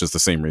machine, which is the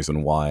same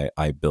reason why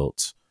I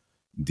built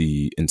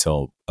the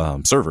Intel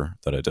server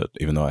that I did,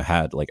 even though I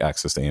had like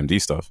access to AMD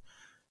stuff,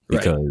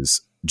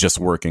 because just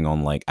working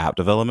on like app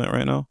development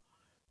right now,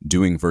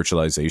 doing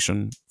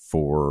virtualization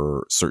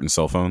for certain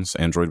cell phones,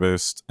 Android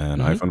based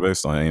and iPhone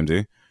based on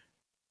AMD.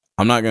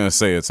 I'm not going to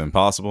say it's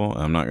impossible.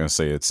 I'm not going to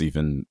say it's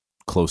even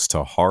close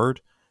to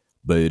hard,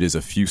 but it is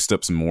a few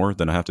steps more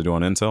than I have to do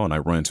on Intel, and I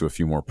run into a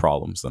few more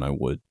problems than I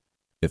would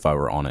if I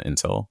were on an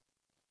Intel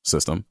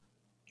system.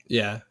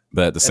 Yeah,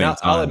 but at the same time,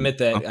 I'll admit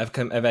that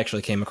I've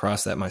actually came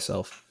across that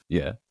myself.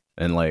 Yeah,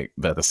 and like,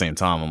 but at the same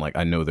time, I'm like,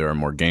 I know there are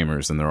more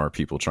gamers than there are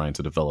people trying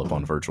to develop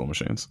on virtual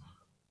machines.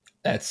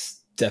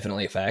 That's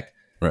definitely a fact.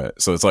 Right.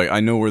 So it's like, I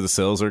know where the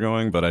sales are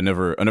going, but I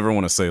never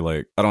want to say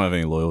like, I don't have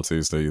any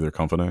loyalties to either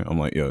company. I'm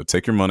like, yo,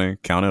 take your money,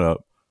 count it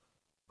up.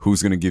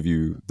 Who's going to give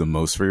you the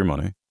most for your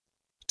money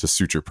to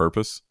suit your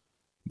purpose?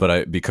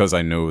 But because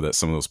I know that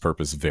some of those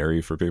purposes vary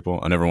for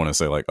people, I never want to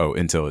say like, oh,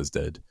 Intel is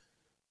dead.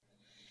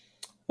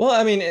 Well,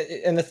 I mean,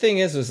 and the thing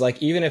is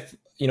like, even if,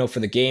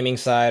 for the gaming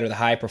side or the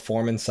high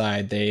performance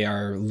side, they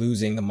are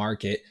losing the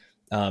market,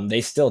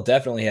 they still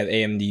definitely have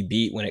AMD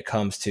beat when it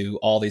comes to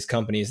all these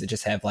companies that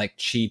just have like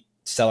cheap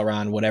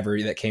Celeron, whatever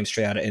that came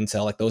straight out of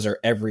Intel. Like those are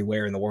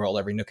everywhere in the world,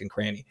 every nook and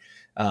cranny.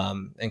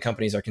 And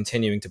companies are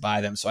continuing to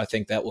buy them. So I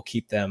think that will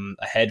keep them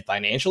ahead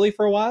financially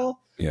for a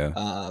while.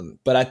 Yeah.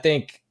 But I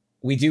think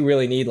we do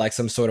really need like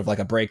some sort of like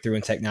a breakthrough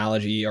in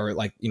technology, or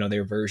like, you know,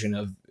 their version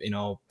of, you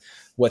know,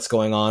 what's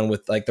going on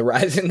with like the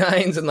Ryzen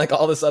 9s and like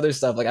all this other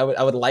stuff. Like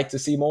I would like to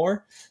see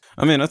more.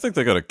 I mean, I think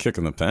they got a kick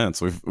in the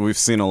pants. We've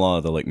seen a lot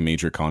of the like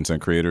major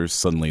content creators.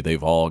 Suddenly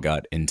they've all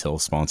got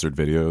Intel sponsored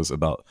videos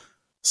about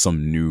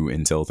some new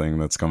Intel thing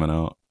that's coming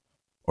out,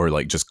 or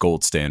like just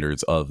gold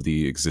standards of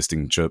the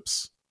existing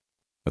chips.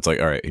 It's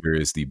like, all right, here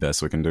is the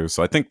best we can do.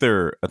 So I think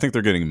they're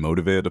getting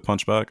motivated to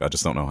punch back. I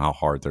just don't know how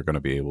hard they're going to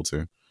be able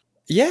to.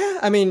 Yeah,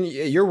 I mean,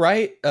 you're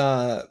right.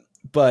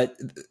 But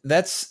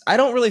I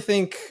don't really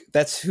think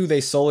that's who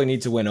they solely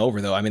need to win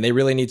over, though. I mean, they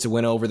really need to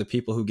win over the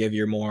people who give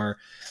your more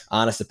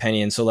honest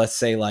opinion. So let's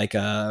say like,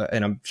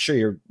 and I'm sure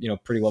you're, you know,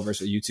 pretty well versed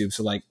with YouTube.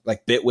 So like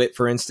Bitwit,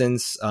 for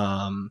instance.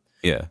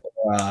 Yeah.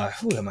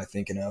 Who am I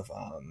thinking of?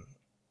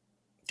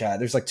 God,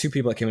 there's like two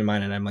people that came in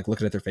mind, and I'm like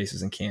looking at their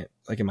faces and can't,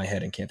 like in my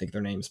head, and can't think of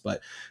their names.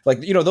 But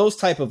like, you know, those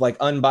type of like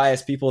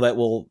unbiased people that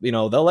will, you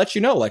know, they'll let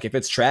you know like if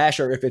it's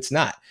trash or if it's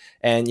not.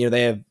 And, you know,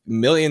 they have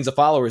millions of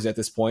followers at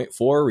this point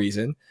for a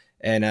reason.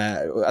 And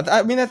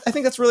I mean, I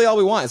think that's really all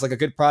we want is like a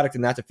good product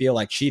and not to feel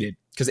like cheated.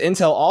 Because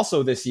Intel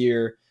also this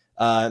year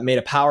made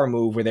a power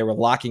move where they were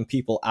locking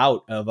people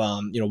out of,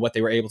 you know, what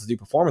they were able to do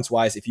performance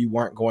wise if you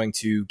weren't going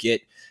to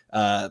get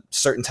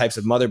certain types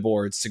of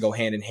motherboards to go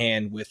hand in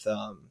hand with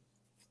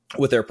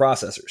their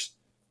processors.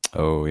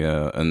 Oh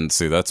yeah, and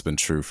see that's been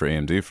true for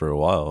AMD for a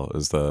while.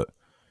 Is that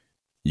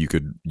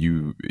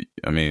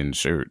I mean,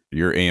 sure,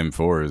 your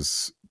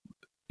AM4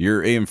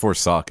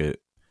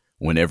 socket.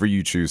 Whenever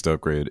you choose to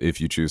upgrade,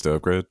 if you choose to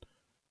upgrade,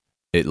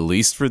 at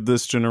least for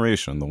this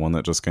generation, the one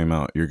that just came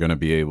out, you're going to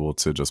be able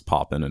to just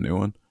pop in a new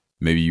one.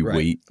 Maybe you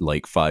wait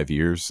like 5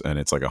 years and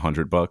it's like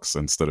 $100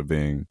 instead of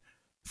being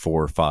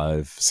 $400,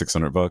 $500,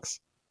 $600,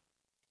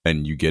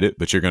 and you get it,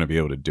 but you're going to be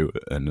able to do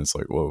it. And it's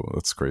like, whoa,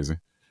 that's crazy.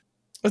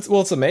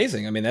 It's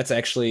amazing. I mean, that's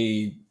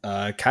actually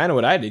kind of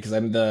what I did, because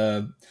I'm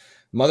the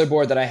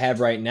motherboard that I have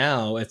right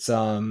now. It's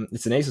an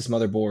Asus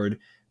motherboard,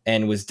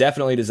 and was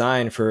definitely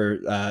designed for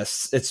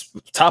it's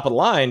top of the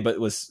line, but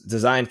was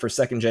designed for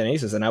second gen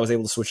Asus, and I was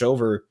able to switch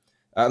over.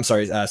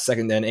 Second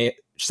gen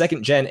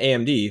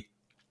AMD,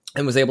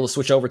 and was able to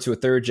switch over to a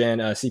third gen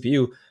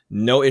CPU,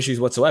 no issues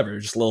whatsoever.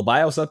 Just a little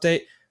BIOS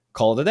update,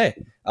 call it a day.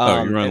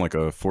 You run like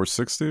a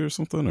 460 or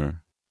something,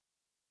 or?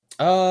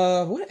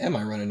 What am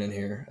I running in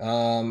here?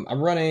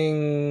 I'm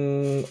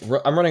running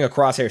a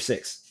Crosshair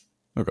 6.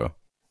 Okay,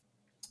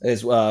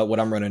 is what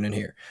I'm running in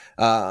here.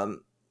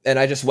 And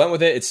I just went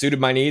with it. It suited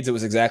my needs. It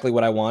was exactly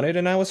what I wanted,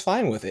 and I was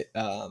fine with it.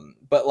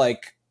 But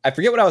like, I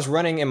forget what I was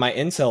running in my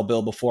Intel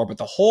build before, but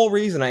the whole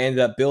reason I ended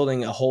up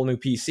building a whole new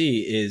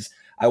PC is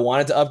I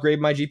wanted to upgrade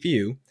my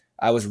GPU.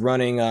 I was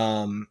running,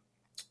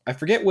 I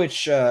forget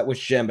which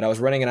gen, but I was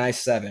running an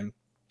i7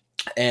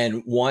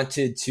 and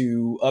wanted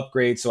to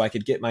upgrade so I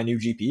could get my new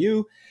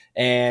GPU.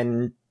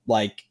 And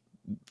like,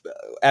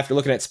 after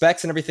looking at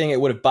specs and everything,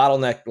 it would have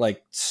bottlenecked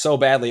like so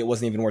badly it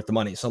wasn't even worth the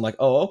money. So I'm like,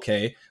 oh,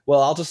 okay,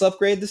 well, I'll just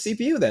upgrade the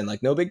CPU then,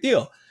 like no big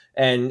deal.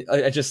 And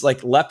I just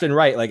like left and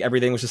right, like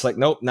everything was just like,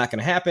 nope, not going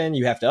to happen.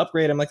 You have to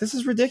upgrade. I'm like, this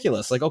is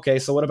ridiculous. Like, okay,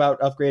 so what about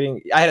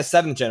upgrading? I had a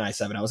 7th gen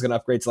i7. I was going to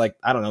upgrade to like,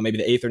 I don't know, maybe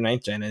the 8th or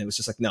 9th gen. And it was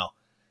just like, no.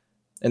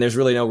 And there's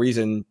really no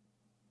reason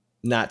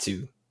not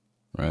to.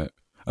 Right.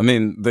 I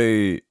mean,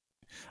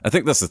 I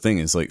think that's the thing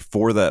is like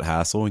for that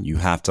hassle, you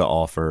have to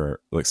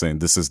offer like saying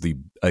this is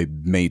a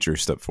major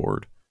step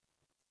forward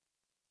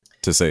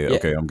to say,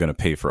 okay, I'm going to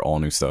pay for all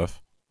new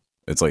stuff.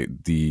 It's like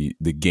the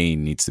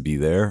gain needs to be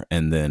there,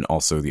 and then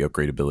also the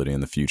upgradability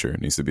in the future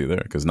needs to be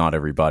there, because not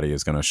everybody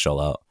is going to shell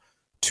out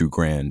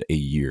 $2,000 a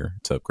year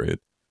to upgrade.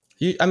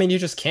 You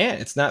just can't.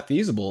 It's not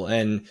feasible.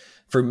 And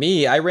for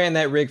me, I ran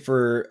that rig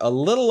for a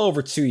little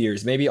over 2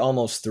 years, maybe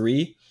almost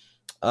 3.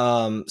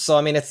 So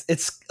I mean,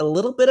 it's a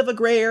little bit of a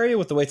gray area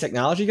with the way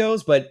technology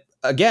goes, but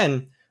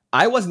again,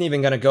 I wasn't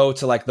even going to go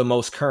to like the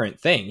most current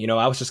thing. You know,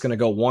 I was just going to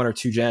go 1 or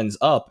 2 gens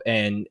up,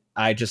 and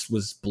I just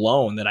was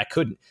blown that I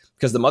couldn't,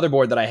 because the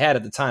motherboard that I had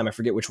at the time, I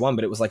forget which one,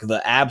 but it was like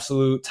the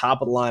absolute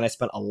top of the line. I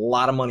spent a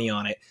lot of money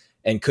on it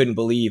and couldn't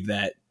believe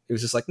that it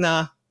was just like,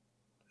 no,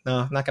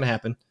 not going to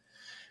happen.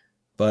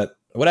 But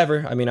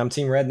whatever. I mean, I'm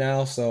Team Red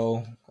now,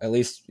 so at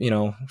least, you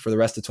know, for the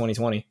rest of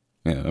 2020.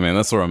 Yeah, I mean,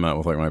 that's where I'm at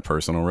with like my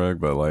personal rig.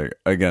 But like,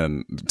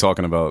 again,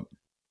 talking about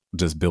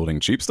just building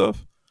cheap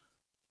stuff,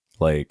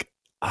 like,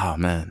 oh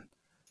man,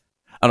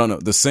 I don't know.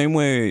 The same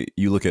way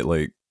you look at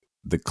like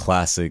the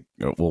classic,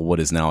 well, what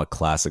is now a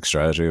classic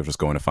strategy of just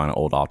going to find an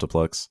old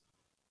Optiplex.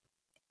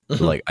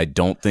 Like, I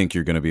don't think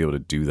you're going to be able to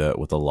do that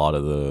with a lot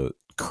of the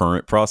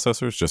current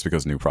processors, just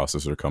because new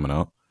processors are coming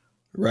out.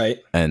 Right.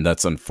 And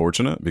that's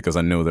unfortunate, because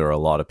I know there are a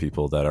lot of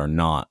people that are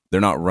they're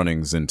not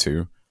running Zen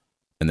 2.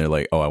 And they're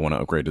like, oh, I want to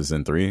upgrade to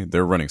Zen 3.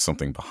 They're running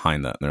something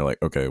behind that. And they're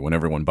like, okay, when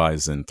everyone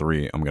buys Zen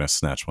 3, I'm going to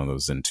snatch one of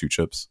those Zen 2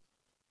 chips.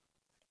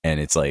 And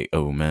it's like,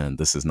 oh man,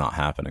 this is not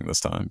happening this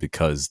time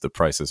because the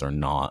prices are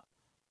not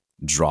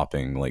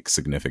dropping like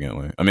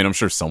significantly. I mean, I'm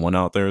sure someone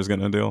out there is going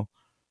to deal,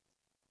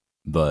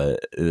 but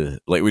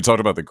like we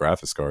talked about the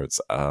graphics cards.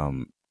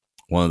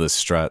 One of the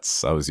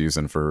strats I was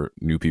using for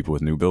new people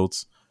with new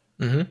builds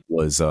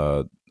was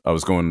I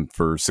was going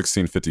for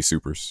 1650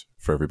 supers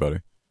for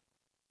everybody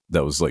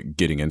that was like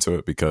getting into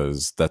it,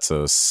 because that's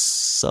a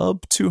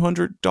sub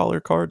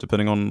 $200 card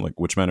depending on like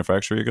which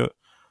manufacturer you get,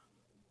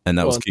 and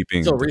that was keeping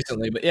until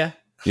recently, but yeah,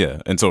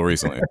 until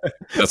recently.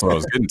 That's what I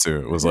was getting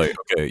to. It was like,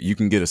 okay, you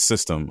can get a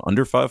system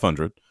under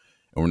 500, and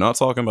we're not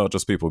talking about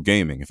just people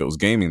gaming. If it was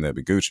gaming, that'd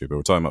be Gucci, but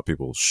we're talking about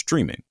people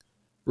streaming.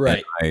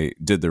 Right. And I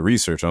did the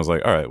research. And I was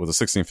like, all right, with a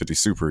 1650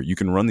 Super, you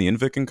can run the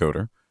NVIC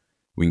encoder.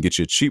 We can get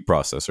you a cheap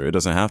processor. It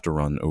doesn't have to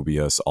run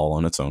OBS all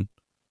on its own,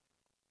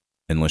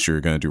 unless you're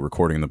going to do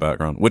recording in the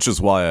background, which is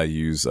why I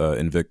use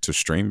NVIC to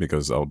stream,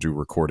 because I'll do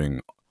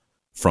recording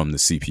from the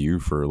CPU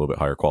for a little bit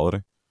higher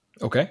quality.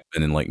 Okay.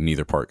 And then like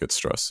neither part gets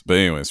stressed. But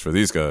anyways, for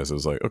these guys, it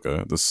was like,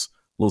 okay, this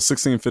little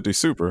 1650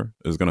 Super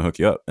is going to hook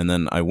you up. And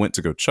then I went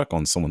to go check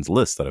on someone's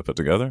list that I put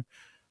together.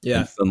 Yeah.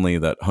 And suddenly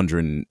that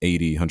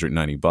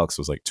 $180-$190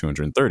 was like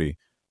 230,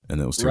 and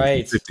then it was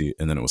 250, right.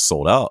 And then it was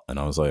sold out. And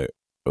I was like,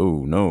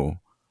 oh no,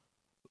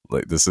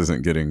 like this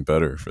isn't getting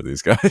better for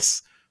these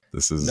guys.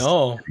 This is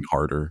getting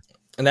harder.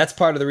 And that's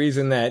part of the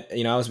reason that,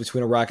 you know, I was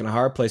between a rock and a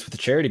hard place with the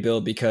charity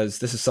build, because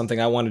this is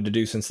something I wanted to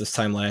do since this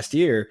time last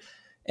year.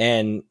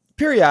 And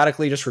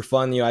periodically, just for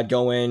fun, you know, I'd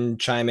go in,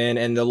 chime in,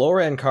 and the lower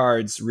end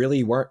cards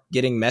really weren't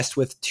getting messed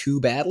with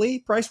too badly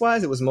price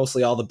wise. It was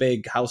mostly all the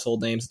big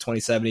household names,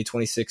 2070,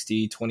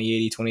 2060,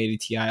 2080, 2080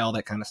 Ti, all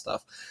that kind of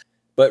stuff.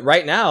 But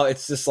right now,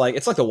 it's just like,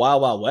 it's like the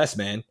wild, wild west,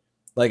 man.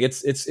 Like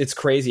it's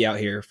crazy out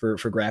here for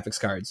graphics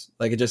cards.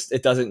 Like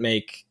it doesn't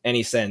make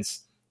any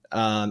sense.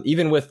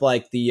 Even with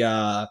like the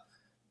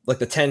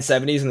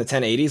 1070s and the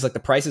 1080s, like the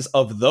prices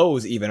of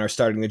those even are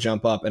starting to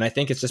jump up. And I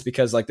think it's just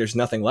because like there's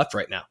nothing left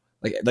right now.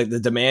 Like the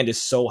demand is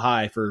so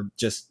high for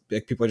just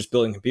like, people are just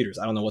building computers.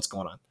 I don't know what's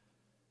going on.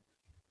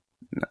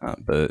 Nah,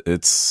 but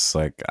it's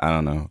like, I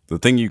don't know. The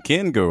thing you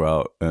can go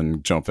out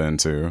and jump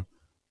into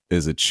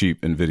is a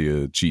cheap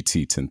NVIDIA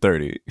GT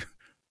 1030,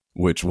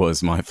 which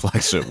was my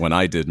flagship when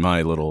I did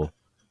my little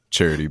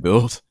charity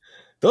build.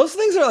 Those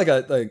things are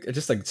like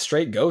just like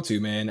straight go-to,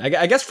 man.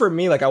 I guess for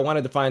me, like I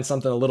wanted to find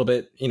something a little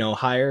bit, you know,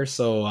 higher.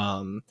 So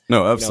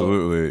no,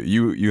 absolutely.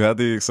 You had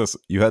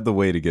the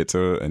way to get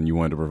to it, and you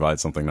wanted to provide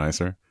something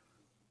nicer.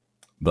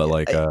 But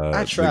like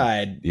I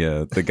tried.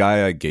 The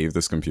guy I gave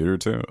this computer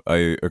to,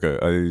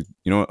 you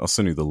know what? I'll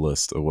send you the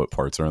list of what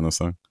parts are in this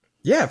thing.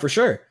 Yeah, for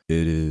sure.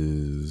 It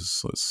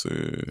is, let's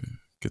see,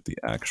 get the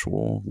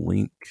actual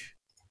link.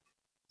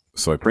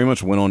 So I pretty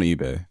much went on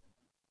eBay.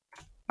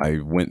 I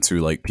went to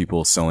like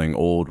people selling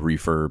old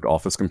refurbed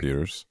office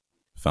computers,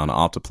 found an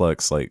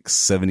Optiplex like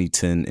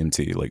 7010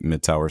 MT, like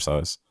mid tower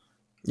size.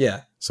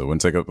 Yeah. So it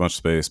wouldn't take up much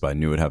space, but I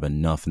knew it'd have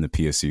enough in the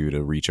PSU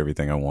to reach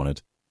everything I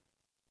wanted.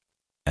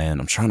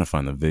 And I'm trying to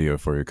find the video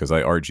for you because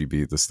I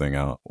RGB'd this thing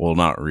out. Well,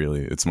 not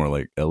really. It's more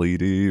like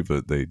LED,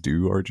 but they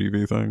do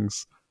RGB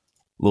things.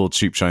 Little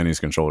cheap Chinese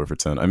controller for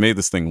 10. I made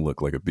this thing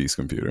look like a beast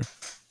computer.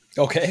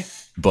 Okay.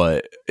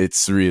 But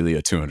it's really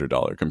a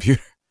 $200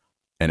 computer.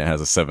 And it has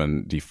a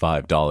 $75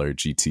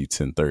 GT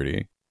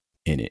 1030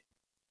 in it.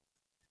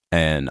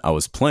 And I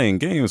was playing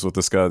games with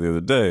this guy the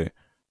other day.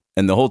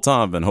 And the whole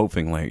time I've been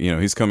hoping, like, you know,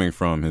 he's coming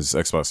from his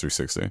Xbox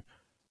 360.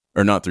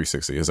 Or not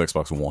 360, his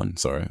Xbox One.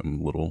 Sorry, I'm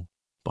a little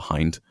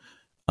behind.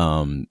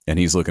 And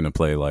he's looking to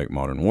play like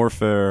Modern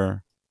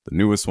Warfare, the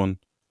newest one,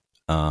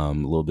 a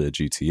little bit of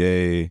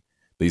GTA,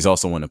 but he's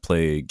also wanting to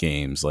play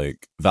games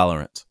like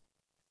Valorant,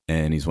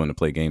 and he's wanting to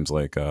play games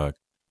like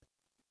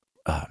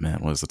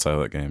what is the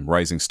title of that game?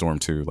 Rising Storm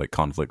 2, like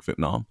Conflict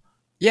Vietnam.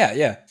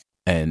 Yeah.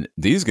 And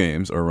these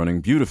games are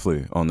running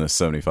beautifully on this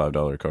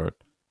 $75 card.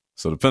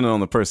 So depending on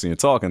the person you're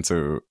talking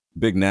to,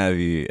 Big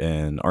Navi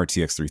and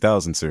RTX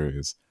 3000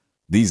 series,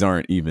 these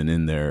aren't even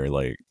in there,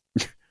 like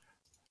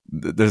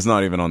there's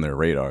not even on their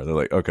radar. They're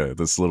like, okay,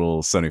 this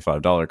little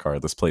 $75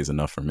 card, this plays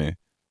enough for me.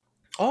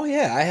 Oh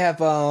yeah, I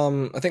have.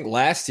 I think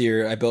last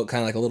year I built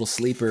kind of like a little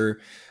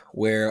sleeper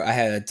where I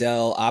had a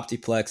Dell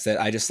Optiplex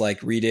that I just like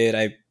redid.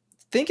 I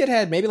think it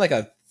had maybe like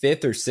a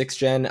 5th or 6th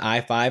gen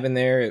i5 in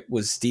there. It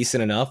was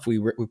decent enough. We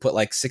put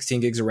like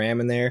 16 gigs of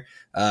RAM in there.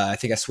 I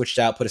think I switched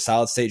out, put a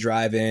solid state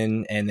drive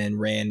in, and then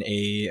ran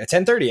a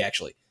 1030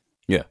 actually.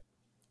 Yeah,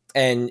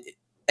 and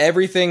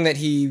everything that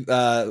he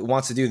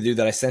wants to do, the dude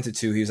that I sent it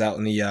to, he was out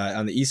on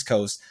the East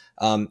Coast.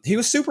 He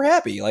was super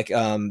happy. Like,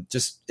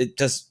 it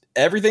does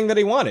everything that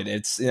he wanted.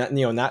 It's, you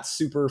know, not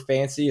super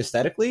fancy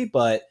aesthetically,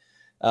 but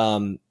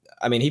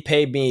I mean, he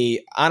paid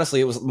me,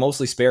 honestly, it was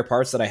mostly spare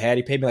parts that I had.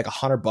 He paid me like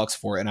 $100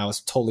 for it, and I was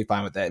totally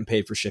fine with that and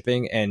paid for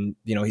shipping. And,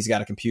 you know, he's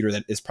got a computer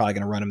that is probably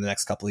going to run him the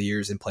next couple of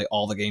years and play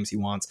all the games he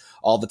wants,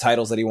 all the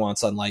titles that he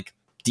wants on like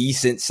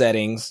decent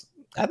settings.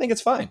 I think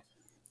it's fine.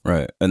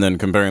 Right. And then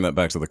comparing that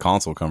back to the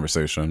console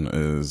conversation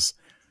is,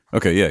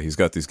 okay, yeah, he's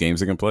got these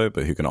games he can play,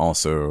 but he can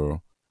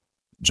also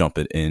jump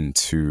it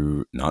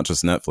into not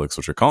just Netflix,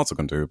 which your console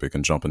can do, but it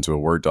can jump into a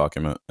Word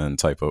document and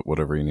type up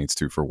whatever he needs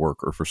to for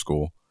work or for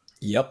school.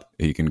 Yep.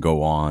 He can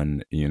go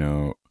on,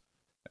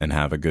 and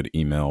have a good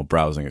email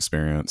browsing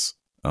experience.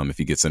 If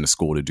he gets into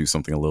school to do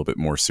something a little bit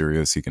more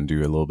serious, he can do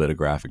a little bit of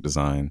graphic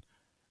design.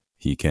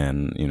 He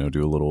can,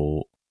 do a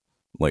little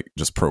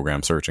just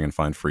program searching and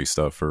find free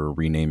stuff for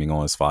renaming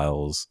all his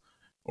files,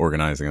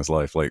 organizing his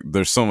life.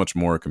 There's so much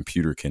more a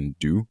computer can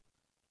do.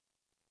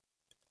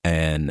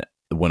 And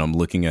when I'm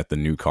looking at the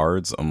new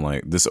cards, I'm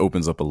like, this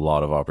opens up a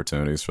lot of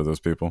opportunities for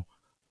those people.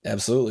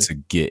 Absolutely. To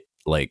get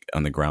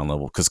on the ground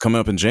level. Because coming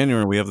up in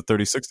January, we have the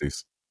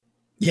 3060s.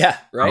 Yeah,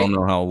 right. I don't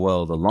know how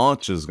well the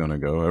launch is going to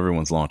go.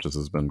 Everyone's launches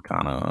has been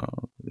kind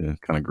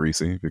of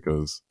greasy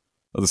because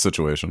of the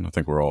situation. I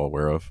think we're all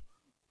aware of.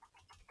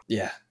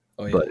 Yeah.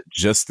 Oh, yeah. But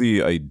just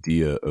the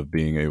idea of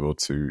being able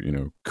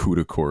to,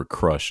 CUDA core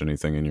crush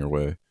anything in your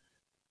way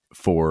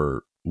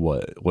for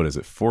what is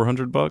it,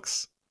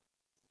 $400?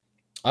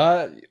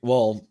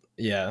 Well,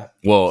 yeah.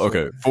 Well,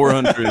 okay,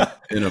 400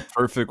 in a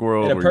perfect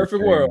world. In a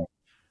perfect world.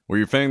 Where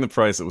you're paying the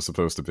price it was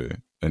supposed to be,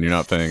 and you're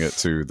not paying it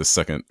to the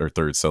second or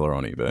third seller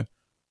on eBay.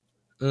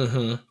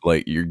 Mm-hmm.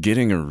 You're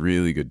getting a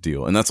really good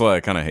deal. And that's why I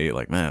kind of hate,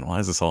 man, why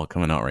is this all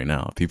coming out right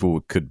now? People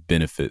could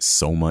benefit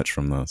so much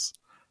from this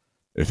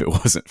if it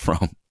wasn't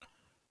from,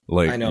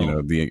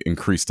 the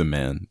increased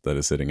demand that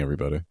is hitting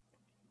everybody.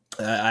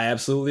 I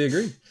absolutely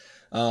agree.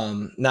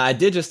 Now, I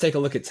did just take a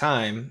look at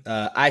time.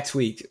 I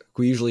tweaked.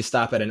 We usually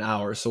stop at an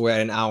hour, so we're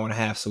at an hour and a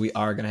half, so we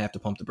are going to have to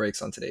pump the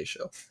brakes on today's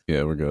show.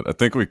 Yeah, we're good. I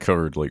think we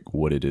covered,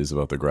 what it is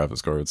about the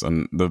graphics cards.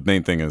 And the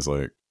main thing is,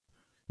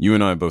 you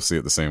and I both see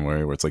it the same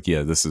way, where it's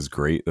this is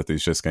great that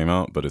these just came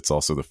out, but it's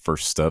also the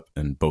first step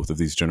in both of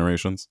these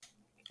generations.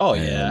 Oh,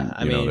 yeah.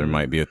 I mean, there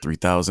might be a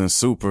 3000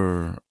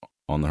 Super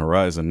on the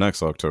horizon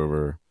next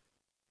October,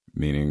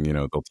 meaning,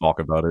 they'll talk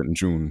about it in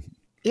June.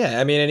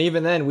 Yeah, I mean, and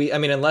even then,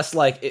 unless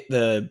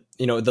the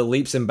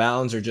leaps and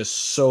bounds are just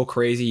so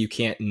crazy, you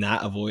can't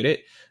not avoid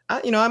it.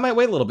 I might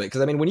wait a little bit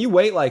because when you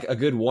wait a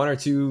good one or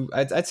two,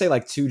 I'd say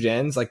 2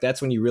 gens,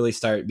 that's when you really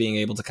start being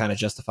able to kind of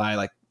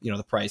justify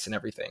the price and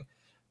everything,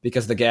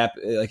 because the gap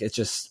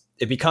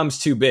it becomes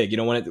too big.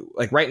 When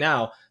it right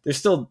now, there's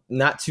still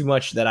not too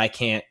much that I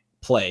can't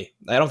play.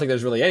 I don't think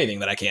there's really anything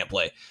that I can't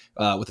play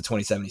with the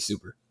 2070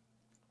 Super.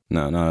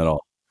 No, not at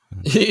all.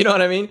 You know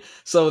what I mean?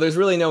 So there's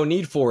really no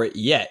need for it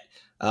yet.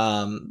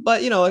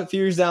 But a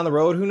few years down the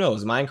road, who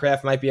knows?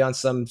 Minecraft might be on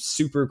some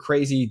super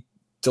crazy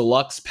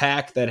deluxe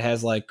pack that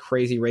has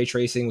crazy ray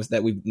tracing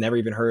that we've never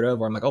even heard of,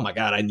 where I'm oh my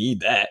God, I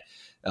need that.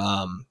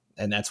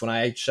 And that's when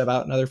I shove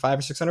out another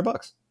 $500 or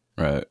 $600.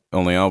 Right.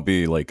 Only I'll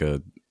be like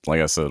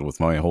I said, with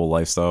my whole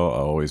lifestyle,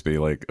 I'll always be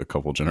a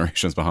couple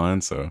generations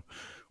behind. So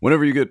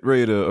whenever you get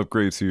ready to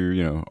upgrade to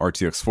your,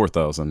 RTX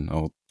 4000,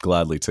 I'll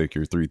gladly take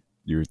your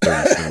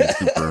 3070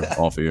 Super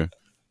off of you.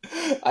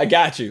 I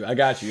got you.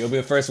 You'll be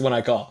the first one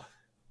I call.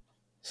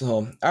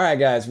 So, all right,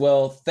 guys.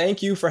 Well,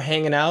 thank you for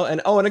hanging out.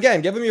 And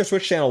again, give them your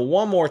Twitch channel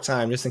one more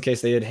time, just in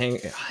case they did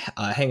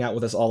hang out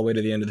with us all the way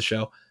to the end of the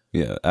show.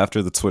 Yeah,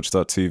 after the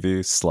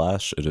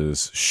twitch.tv/ it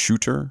is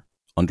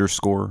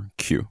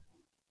shooter_Q.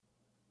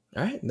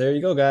 All right, there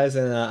you go, guys.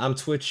 And I'm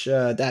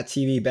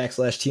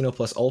twitch.tv/ Tino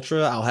Plus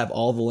Ultra. I'll have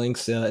all the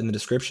links in the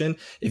description.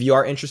 If you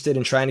are interested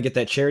in trying to get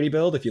that charity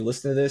build, if you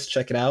listen to this,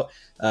 check it out.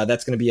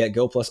 That's going to be at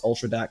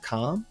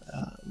goplusultra.com.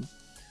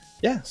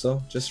 Yeah,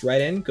 so just write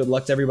in. Good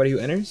luck to everybody who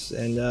enters,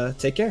 and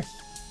take care.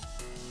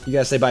 You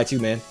guys say bye too,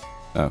 man.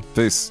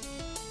 Peace.